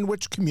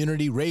Sandwich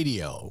Community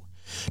Radio.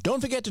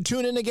 Don't forget to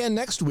tune in again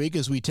next week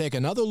as we take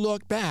another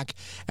look back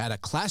at a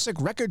classic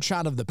record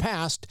shot of the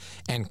past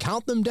and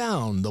count them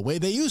down the way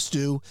they used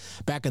to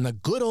back in the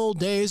good old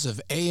days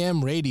of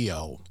AM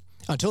radio.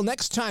 Until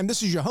next time,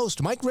 this is your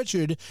host, Mike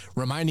Richard,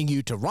 reminding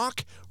you to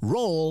rock,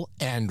 roll,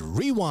 and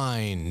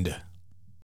rewind.